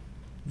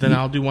 Then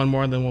I'll do one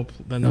more, and then we'll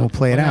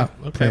play it out.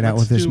 Okay, Play it out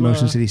let's with this do,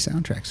 Motion City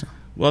soundtrack song.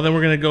 Well, then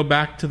we're gonna go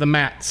back to the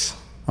Mats.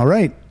 All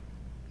right.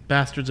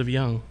 Bastards of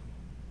Young.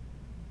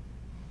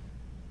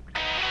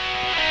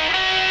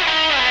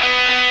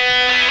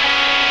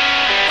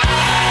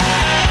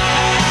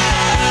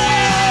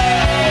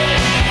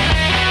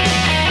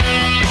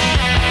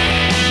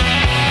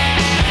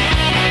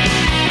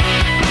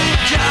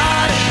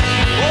 God,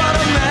 what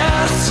a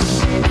mess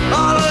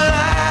on a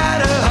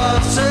ladder of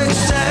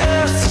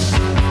success.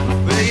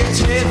 Where you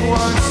take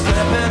one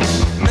step and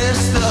miss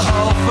the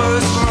whole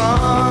first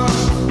run.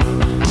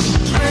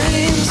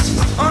 Dreams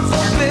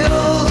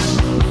unfulfilled,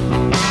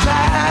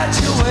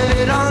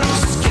 graduate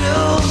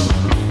unskilled,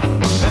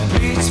 and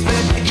beats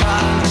baby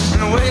cotton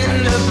and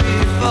waiting to be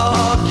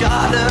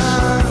forgotten.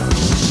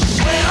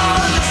 Wait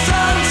on the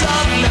sons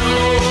of no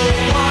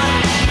one,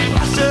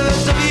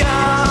 bastards of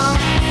young.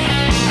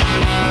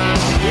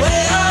 We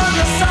are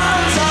the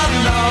sons of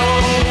no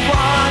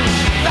one,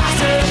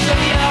 bastards of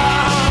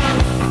young.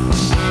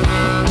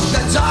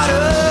 The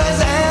daughters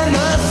and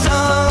the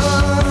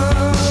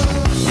sons.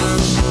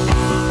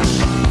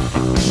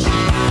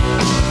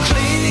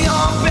 Clean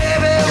your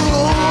baby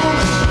room,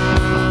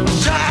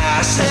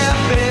 trash their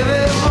baby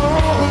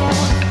room.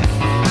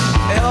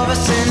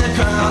 Elvis in the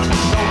crowd,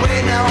 no way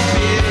no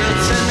fear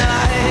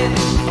tonight.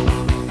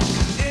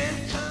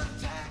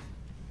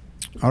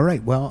 All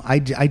right. Well, I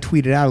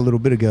tweeted out a little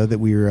bit ago that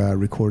we were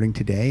recording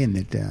today and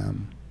that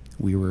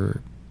we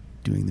were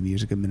doing the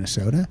music of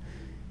Minnesota.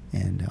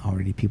 And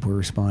already people were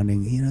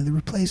responding, the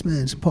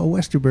Replacements, Paul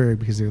Westerberg,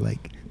 because they're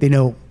like, they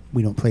know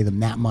we don't play them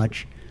that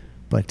much.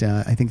 But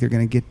I think they're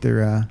going to get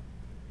their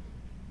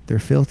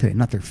fill today.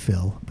 Not their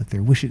fill, but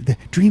their wishes. The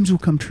dreams will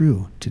come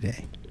true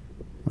today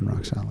on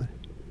Rock Solid.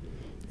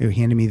 You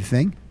handed me the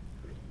thing?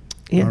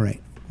 Yeah. All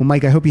right. Well,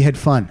 Mike, I hope you had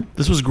fun.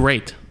 This was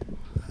great.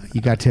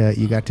 You got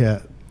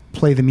to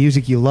play the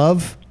music you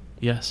love.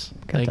 Yes.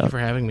 Thank you for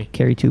having me.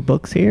 Carry 2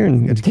 books here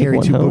and Got to take carry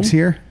one 2 home. books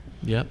here.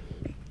 Yep.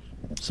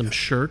 Some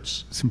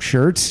shirts.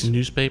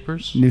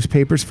 Newspapers.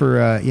 Newspapers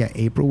for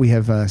April. We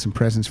have some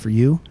presents for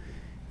you.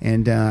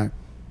 And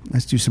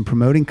let's do some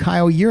promoting.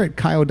 Kyle, you're at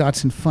Kyle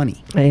Dotson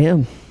Funny. I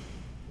am.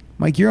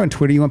 Mike, you're on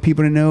Twitter. You want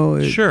people to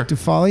know Sure. to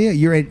follow you?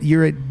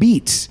 You're at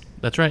Beats.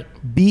 That's right.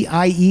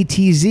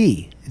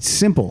 BIETZ. It's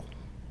simple.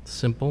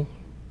 Simple.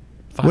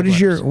 What's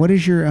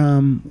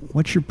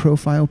your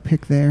profile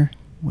pic there?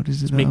 What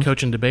is it? It's me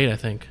coaching debate, I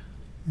think.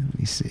 Let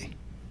me see.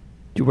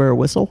 Do you wear a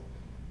whistle?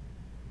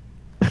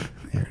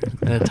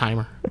 And a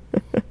timer.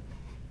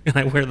 And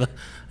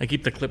I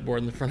keep the clipboard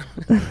in the front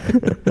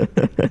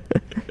of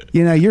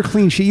it. You're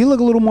clean sheet. You look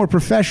a little more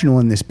professional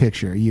in this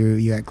picture.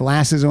 You got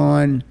glasses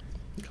on.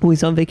 Oh,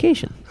 he's on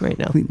vacation right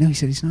now. No, he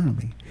said he's not on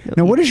vacation.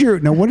 Now what is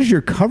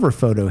your cover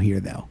photo here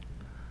though?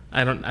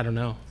 I don't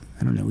know.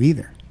 I don't know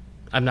either.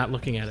 I'm not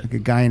looking at it. Like a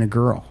guy and a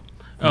girl.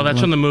 Oh, that's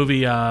from the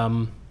movie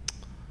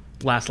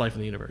Last Life in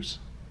the Universe.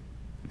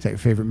 Is that your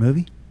favorite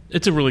movie?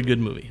 It's a really good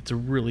movie.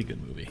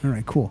 All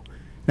right, cool.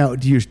 Now,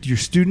 do your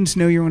students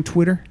know you're on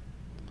Twitter?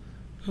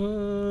 I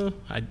don't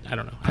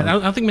know. I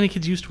don't think many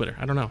kids use Twitter.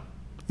 I don't know.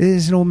 It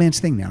is an old man's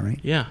thing now, right?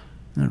 Yeah.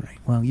 All right.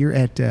 Well, you're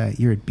at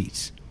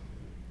Beats,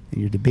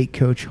 and you're debate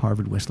coach,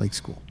 Harvard Westlake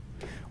School.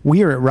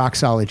 We are at Rock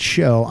Solid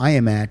Show. I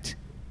am at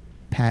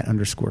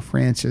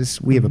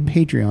Pat_Francis. We have a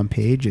Patreon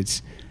page.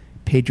 It's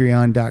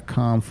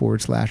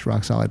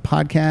patreon.com/Rock Solid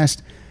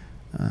Podcast.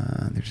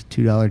 There's a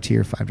 $2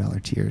 tier,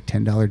 $5 tier,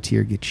 $10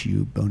 tier gets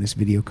you bonus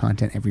video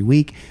content every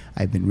week.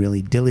 I've been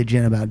really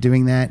diligent about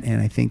doing that,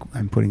 and I think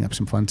I'm putting up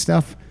some fun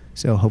stuff.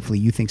 So hopefully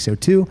you think so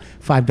too.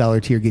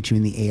 $5 tier gets you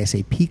in the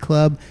ASAP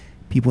Club.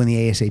 People in the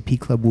ASAP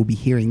Club will be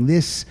hearing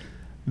this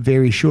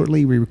very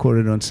shortly. We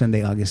recorded it on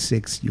Sunday, August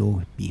 6th.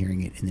 You'll be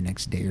hearing it in the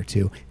next day or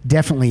two.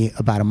 Definitely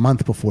about a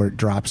month before it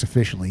drops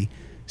officially.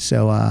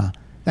 So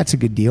that's a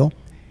good deal.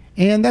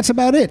 And that's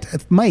about it.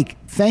 Mike,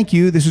 thank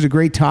you. This was a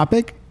great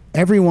topic.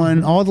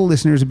 Everyone, all the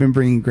listeners have been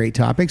bringing great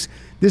topics.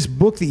 This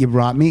book that you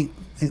brought me,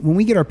 when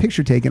we get our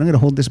picture taken, I'm going to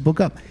hold this book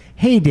up.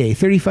 Heyday,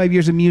 35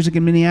 Years of Music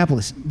in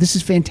Minneapolis. This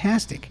is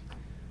fantastic.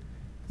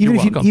 Even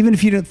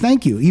if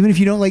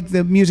you don't like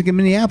the music in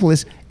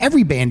Minneapolis,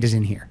 every band is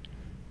in here.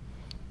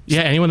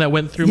 Yeah, anyone that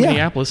went through Yeah.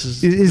 Minneapolis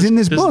is in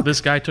this book.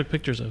 This guy took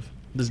pictures of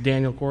this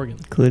Daniel Corrigan,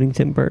 including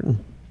Tim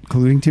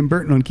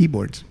Burton on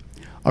keyboards.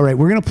 All right,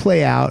 we're going to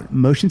play out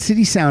Motion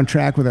City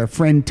Soundtrack with our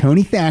friend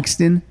Tony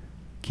Thaxton.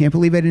 Can't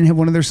believe I didn't have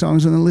one of their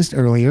songs on the list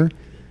earlier.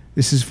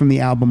 This is from the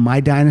album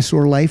My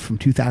Dinosaur Life from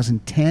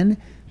 2010.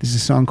 This is a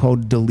song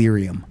called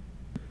Delirium.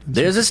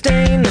 There's a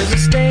stain, there's a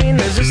stain,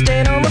 there's a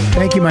stain on the floor.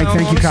 Thank you, Mike.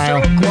 Thank you,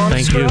 Kyle.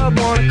 Thank you.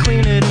 Wanna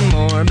clean it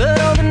more, but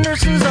all the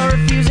nurses are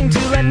refusing to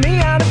let me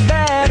out.